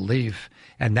beyond belief.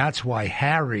 And that's why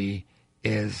Harry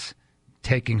is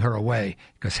taking her away,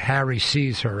 because Harry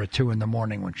sees her at 2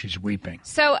 a.m. when she's weeping.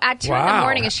 So at 2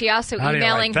 a.m, is she also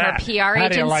emailing her PR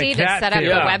agency to set up the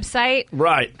website?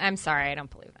 Right. I'm sorry, I don't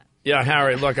believe that. Yeah,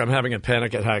 Harry, look, I'm having a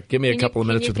panic attack. Give me a couple of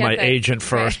minutes with my agent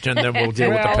first, and then we'll deal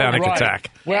with the panic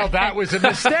attack. Well, that was a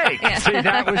mistake. See,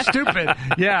 that was stupid.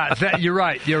 Yeah, you're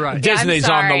right. You're right. Disney's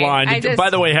on the line.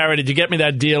 By the way, Harry, did you get me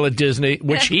that deal at Disney?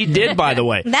 Which he did, by the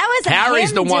way. That was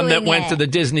Harry's the one that went it. to the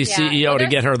Disney CEO to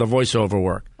get her the voiceover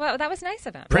work. Well, that was nice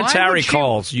of him. Prince Harry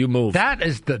calls, you move. That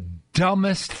is the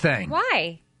dumbest thing.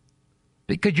 Why?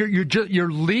 Because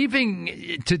you're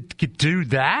leaving to do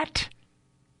that.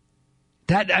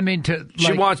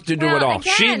 She wants to do it all.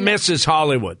 Again, she misses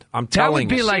Hollywood. I'm telling you.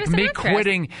 That would be like me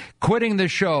quitting the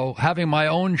show, having my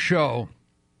own show,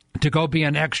 to go be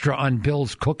an extra on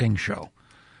Bill's cooking show.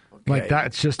 Okay. Like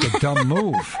that's just a dumb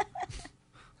move.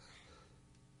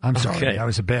 I'm sorry, that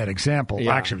was a bad example.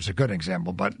 Yeah. Actually, it was a good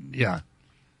example, but yeah.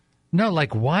 No,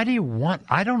 why do you want?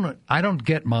 I don't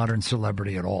get modern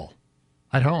celebrity at all.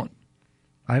 I don't.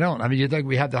 I mean, you think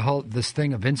we have this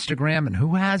thing of Instagram, and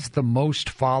who has the most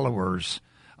followers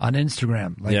on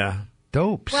Instagram?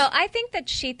 Dopes. Well, I think that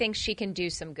she thinks she can do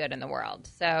some good in the world,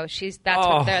 so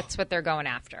that's what they're going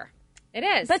after. It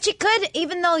is. But she could,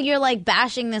 even though you're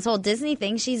bashing this whole Disney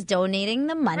thing, she's donating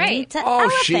the money to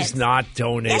elephants. She's not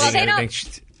donating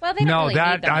anything. Well, they don't really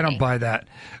need the money. I don't buy that.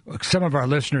 Some of our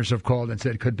listeners have called and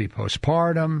said it could be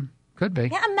postpartum. Could be.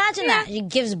 Yeah, imagine that. She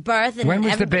gives birth. And when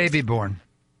was the baby born?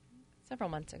 Several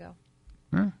months ago.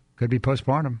 Could be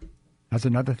postpartum. That's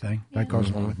another thing. That goes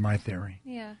along with my theory.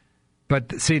 Yeah.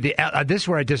 But see, this is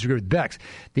where I disagree with Bex.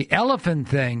 The elephant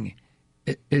thing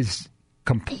is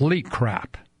complete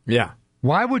crap. Yeah.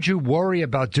 Why would you worry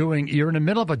about you're in the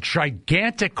middle of a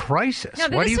gigantic crisis. No,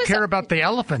 why do you care about the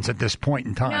elephants at this point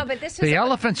in time? No, but the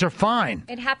elephants are fine.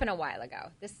 It happened a while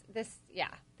ago.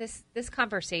 This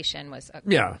conversation was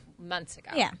months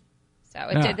ago. Yeah.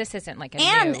 So this isn't like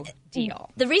a new deal.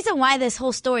 The reason why this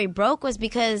whole story broke was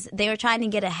because they were trying to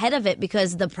get ahead of it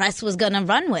because the press was going to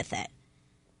run with it.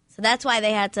 So that's why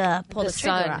they had to pull the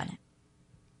trigger on it.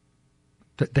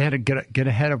 They had to get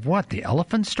ahead of what? The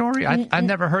elephant story? I've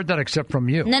never heard that except from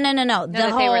you. No. The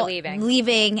whole, they were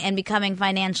leaving and becoming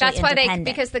financially independent.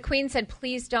 Because the Queen said,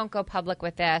 please don't go public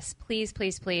with this. Please,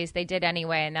 please, please. They did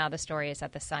anyway, and now the story is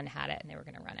that the Sun had it and they were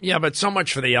going to run it. Yeah, but so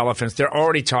much for the elephants. They're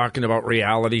already talking about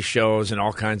reality shows and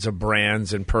all kinds of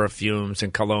brands and perfumes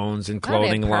and colognes and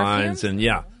clothing lines. And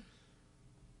yeah,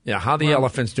 how the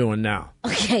elephants doing now?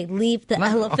 Okay, leave the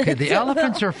elephants. Okay, the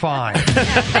elephants are fine.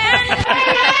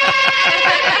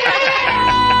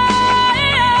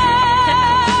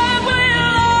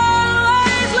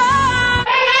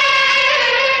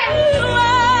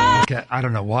 I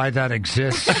don't know why that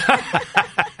exists,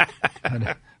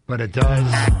 but it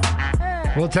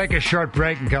does. We'll take a short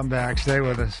break and come back. Stay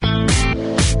with us.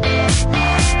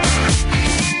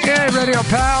 Okay, Radio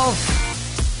Pals.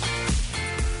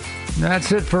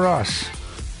 That's it for us.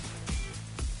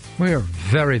 We are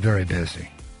very, very busy.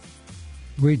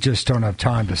 We just don't have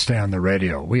time to stay on the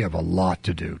radio. We have a lot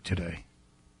to do today.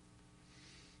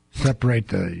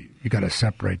 You got to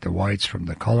separate the whites from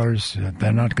the colors.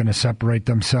 They're not going to separate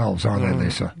themselves, are they,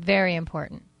 Lisa? Very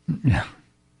important. Yeah.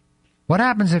 What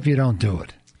happens if you don't do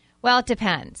it? Well, it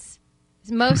depends.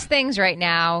 Most things right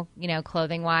now,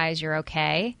 clothing-wise, you're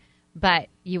okay. But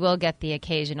you will get the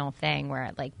occasional thing where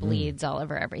it, bleeds all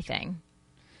over everything.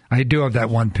 I do have that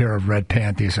one pair of red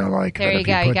panties I like. There you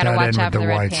go. You got to watch out for the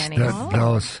red panties.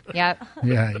 Those. Yep.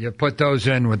 Yeah, you put those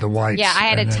in with the whites. Yeah, I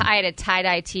had a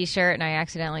tie-dye T-shirt, and I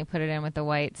accidentally put it in with the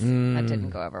whites. That didn't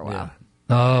go over well.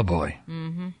 Yeah. Oh, boy.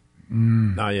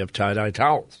 Mm-hmm. Now you have tie-dye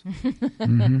towels.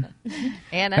 And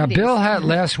now, Bill had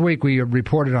last week, we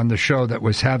reported on the show that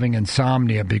was having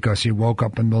insomnia because he woke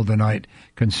up in the middle of the night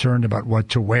concerned about what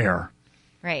to wear.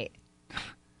 Right.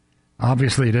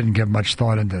 Obviously, you didn't give much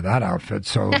thought into that outfit,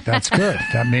 so that's good.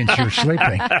 That means you're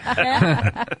sleeping.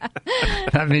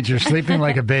 That means you're sleeping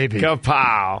like a baby.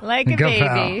 Kapow. Like a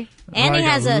baby. And like he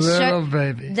has a shirt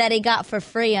baby. that he got for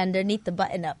free underneath the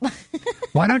button-up.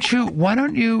 Why don't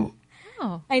you?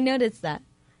 Oh, I noticed that.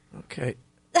 Okay.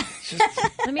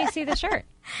 Let me see the shirt.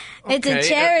 It's a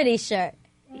charity shirt.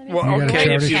 Well,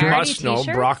 okay, if you charity must know,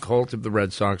 t-shirts? Brock Holt of the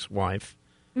Red Sox wife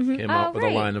came up with a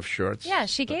line of shirts. Yeah,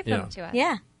 she gave them to us.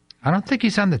 Yeah. I don't think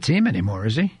he's on the team anymore,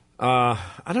 is he? I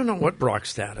don't know what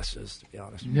Brock's status is, to be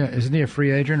honest. Yeah, isn't he a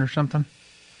free agent or something?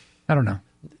 I don't know.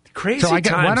 Crazy So why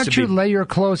times don't to you be- lay your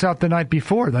clothes out the night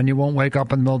before? Then you won't wake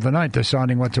up in the middle of the night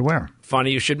deciding what to wear.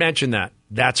 Funny you should mention that.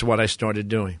 That's what I started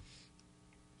doing.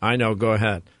 I know, go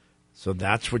ahead. So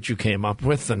that's what you came up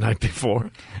with the night before?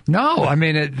 No, I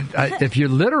mean, if you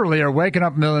literally are waking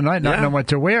up in the middle of the night not knowing what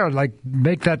to wear,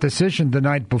 make that decision the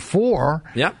night before.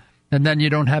 Yep. And then you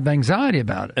don't have anxiety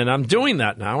about it. And I'm doing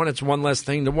that now, and it's one less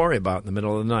thing to worry about in the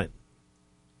middle of the night.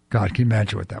 God, can you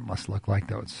imagine what that must look like,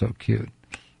 though? It's so cute.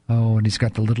 Oh, and he's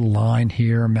got the little line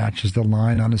here, matches the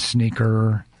line on his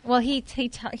sneaker. Well, he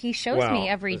shows me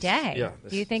every day. yeah,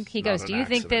 do you think he goes? Do you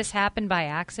think this happened by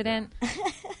accident?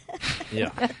 Yeah,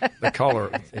 the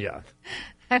color. Yeah,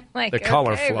 I'm like, the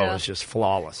color okay, flow Bill. is just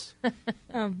flawless.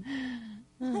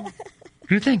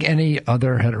 Do you think any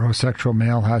other heterosexual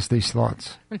male has these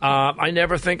thoughts? I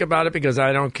never think about it because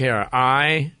I don't care.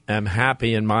 I am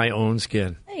happy in my own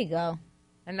skin. There you go.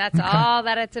 And that's all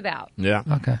that it's about. Yeah.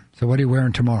 Okay. So what are you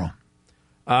wearing tomorrow?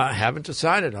 Haven't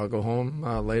decided. I'll go home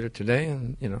later today,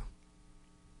 and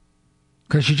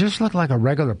Because you just look like a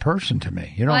regular person to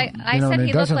me. You know, Well, I said it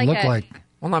he doesn't looked look like like.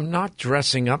 Well, I'm not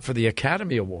dressing up for the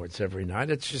Academy Awards every night.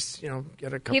 It's just,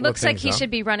 get a couple He looks of like things he up. should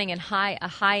be running in a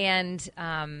high-end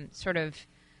sort of,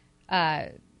 I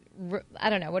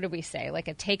don't know, what did we say? Like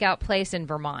a takeout place in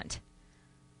Vermont.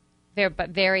 But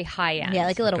very high-end. Yeah,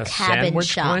 like a little cabin sandwich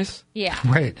shop. place? Yeah.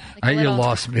 Wait, Like a you little-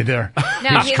 lost me there. No,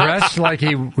 He's he dressed like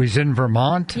he was in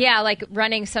Vermont. Yeah, like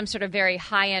running some sort of very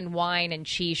high-end wine and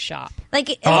cheese shop.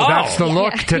 Like that's the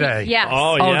look Yeah. today. Yes.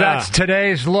 Oh, yeah. that's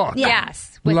today's look. Yes.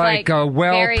 With Like a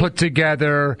well very- put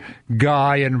together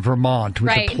guy in Vermont with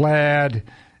Right. a plaid.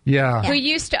 Yeah. Who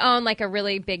used to own like a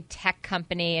really big tech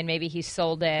company, and maybe he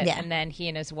sold it, Yeah. and then he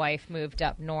and his wife moved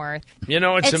up north.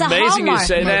 It's It's a amazing you Hallmark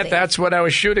say that. movie. That's what I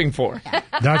was shooting for.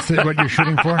 That's what you're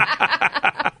shooting for?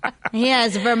 He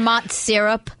has Vermont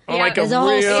syrup. Oh, like There's a whole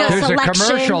real- There's a selection.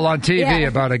 commercial on TV Yeah.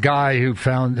 about a guy who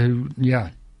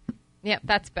Yep,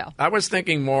 that's Bill. I was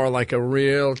thinking more like a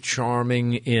real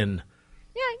charming inn.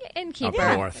 Yeah, innkeeper.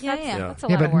 Up north. That's, Yeah. that's a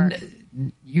Yeah, lot of but work.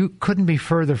 you couldn't be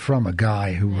further from a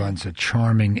guy who runs a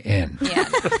charming inn. Yeah.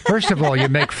 First of all, you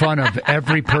make fun of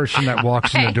every person that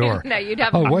walks in the door. No, you'd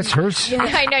have. Oh, what's her?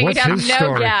 I know, you'd what's have his no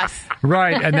story? guess.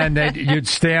 Right, and then you'd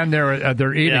stand there.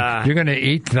 They're eating. Yeah. You're going to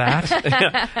eat that?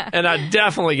 And I'd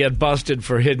definitely get busted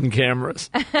for hidden cameras.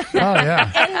 Oh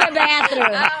yeah. In the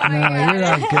bathroom. No, you're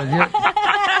not good.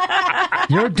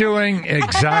 You're doing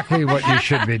exactly what you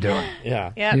should be doing.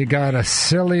 Yeah. Yep. You got a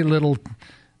silly little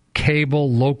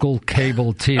local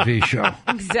cable TV show.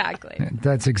 Exactly.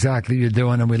 That's exactly what you're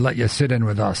doing, and we let you sit in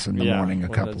with us in the Yeah. morning a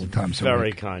Well, couple that's of times a Very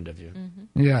week. kind of you.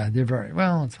 Yeah, you're very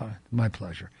well. It's fine. My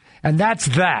pleasure. And that's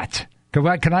that.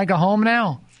 Can I go home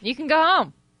now? You can go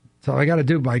home. So I got to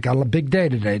do. I got a big day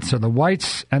today. So the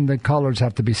whites and the colors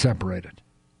have to be separated.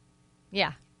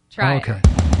 Yeah. Try Okay.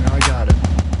 Now I got it.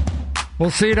 We'll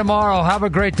see you tomorrow. Have a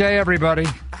great day, everybody.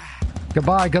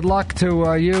 Goodbye. Good luck to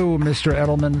you, Mr.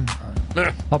 Edelman.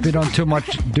 Hope you don't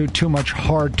do too much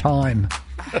hard time.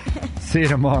 See you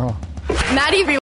tomorrow. Not even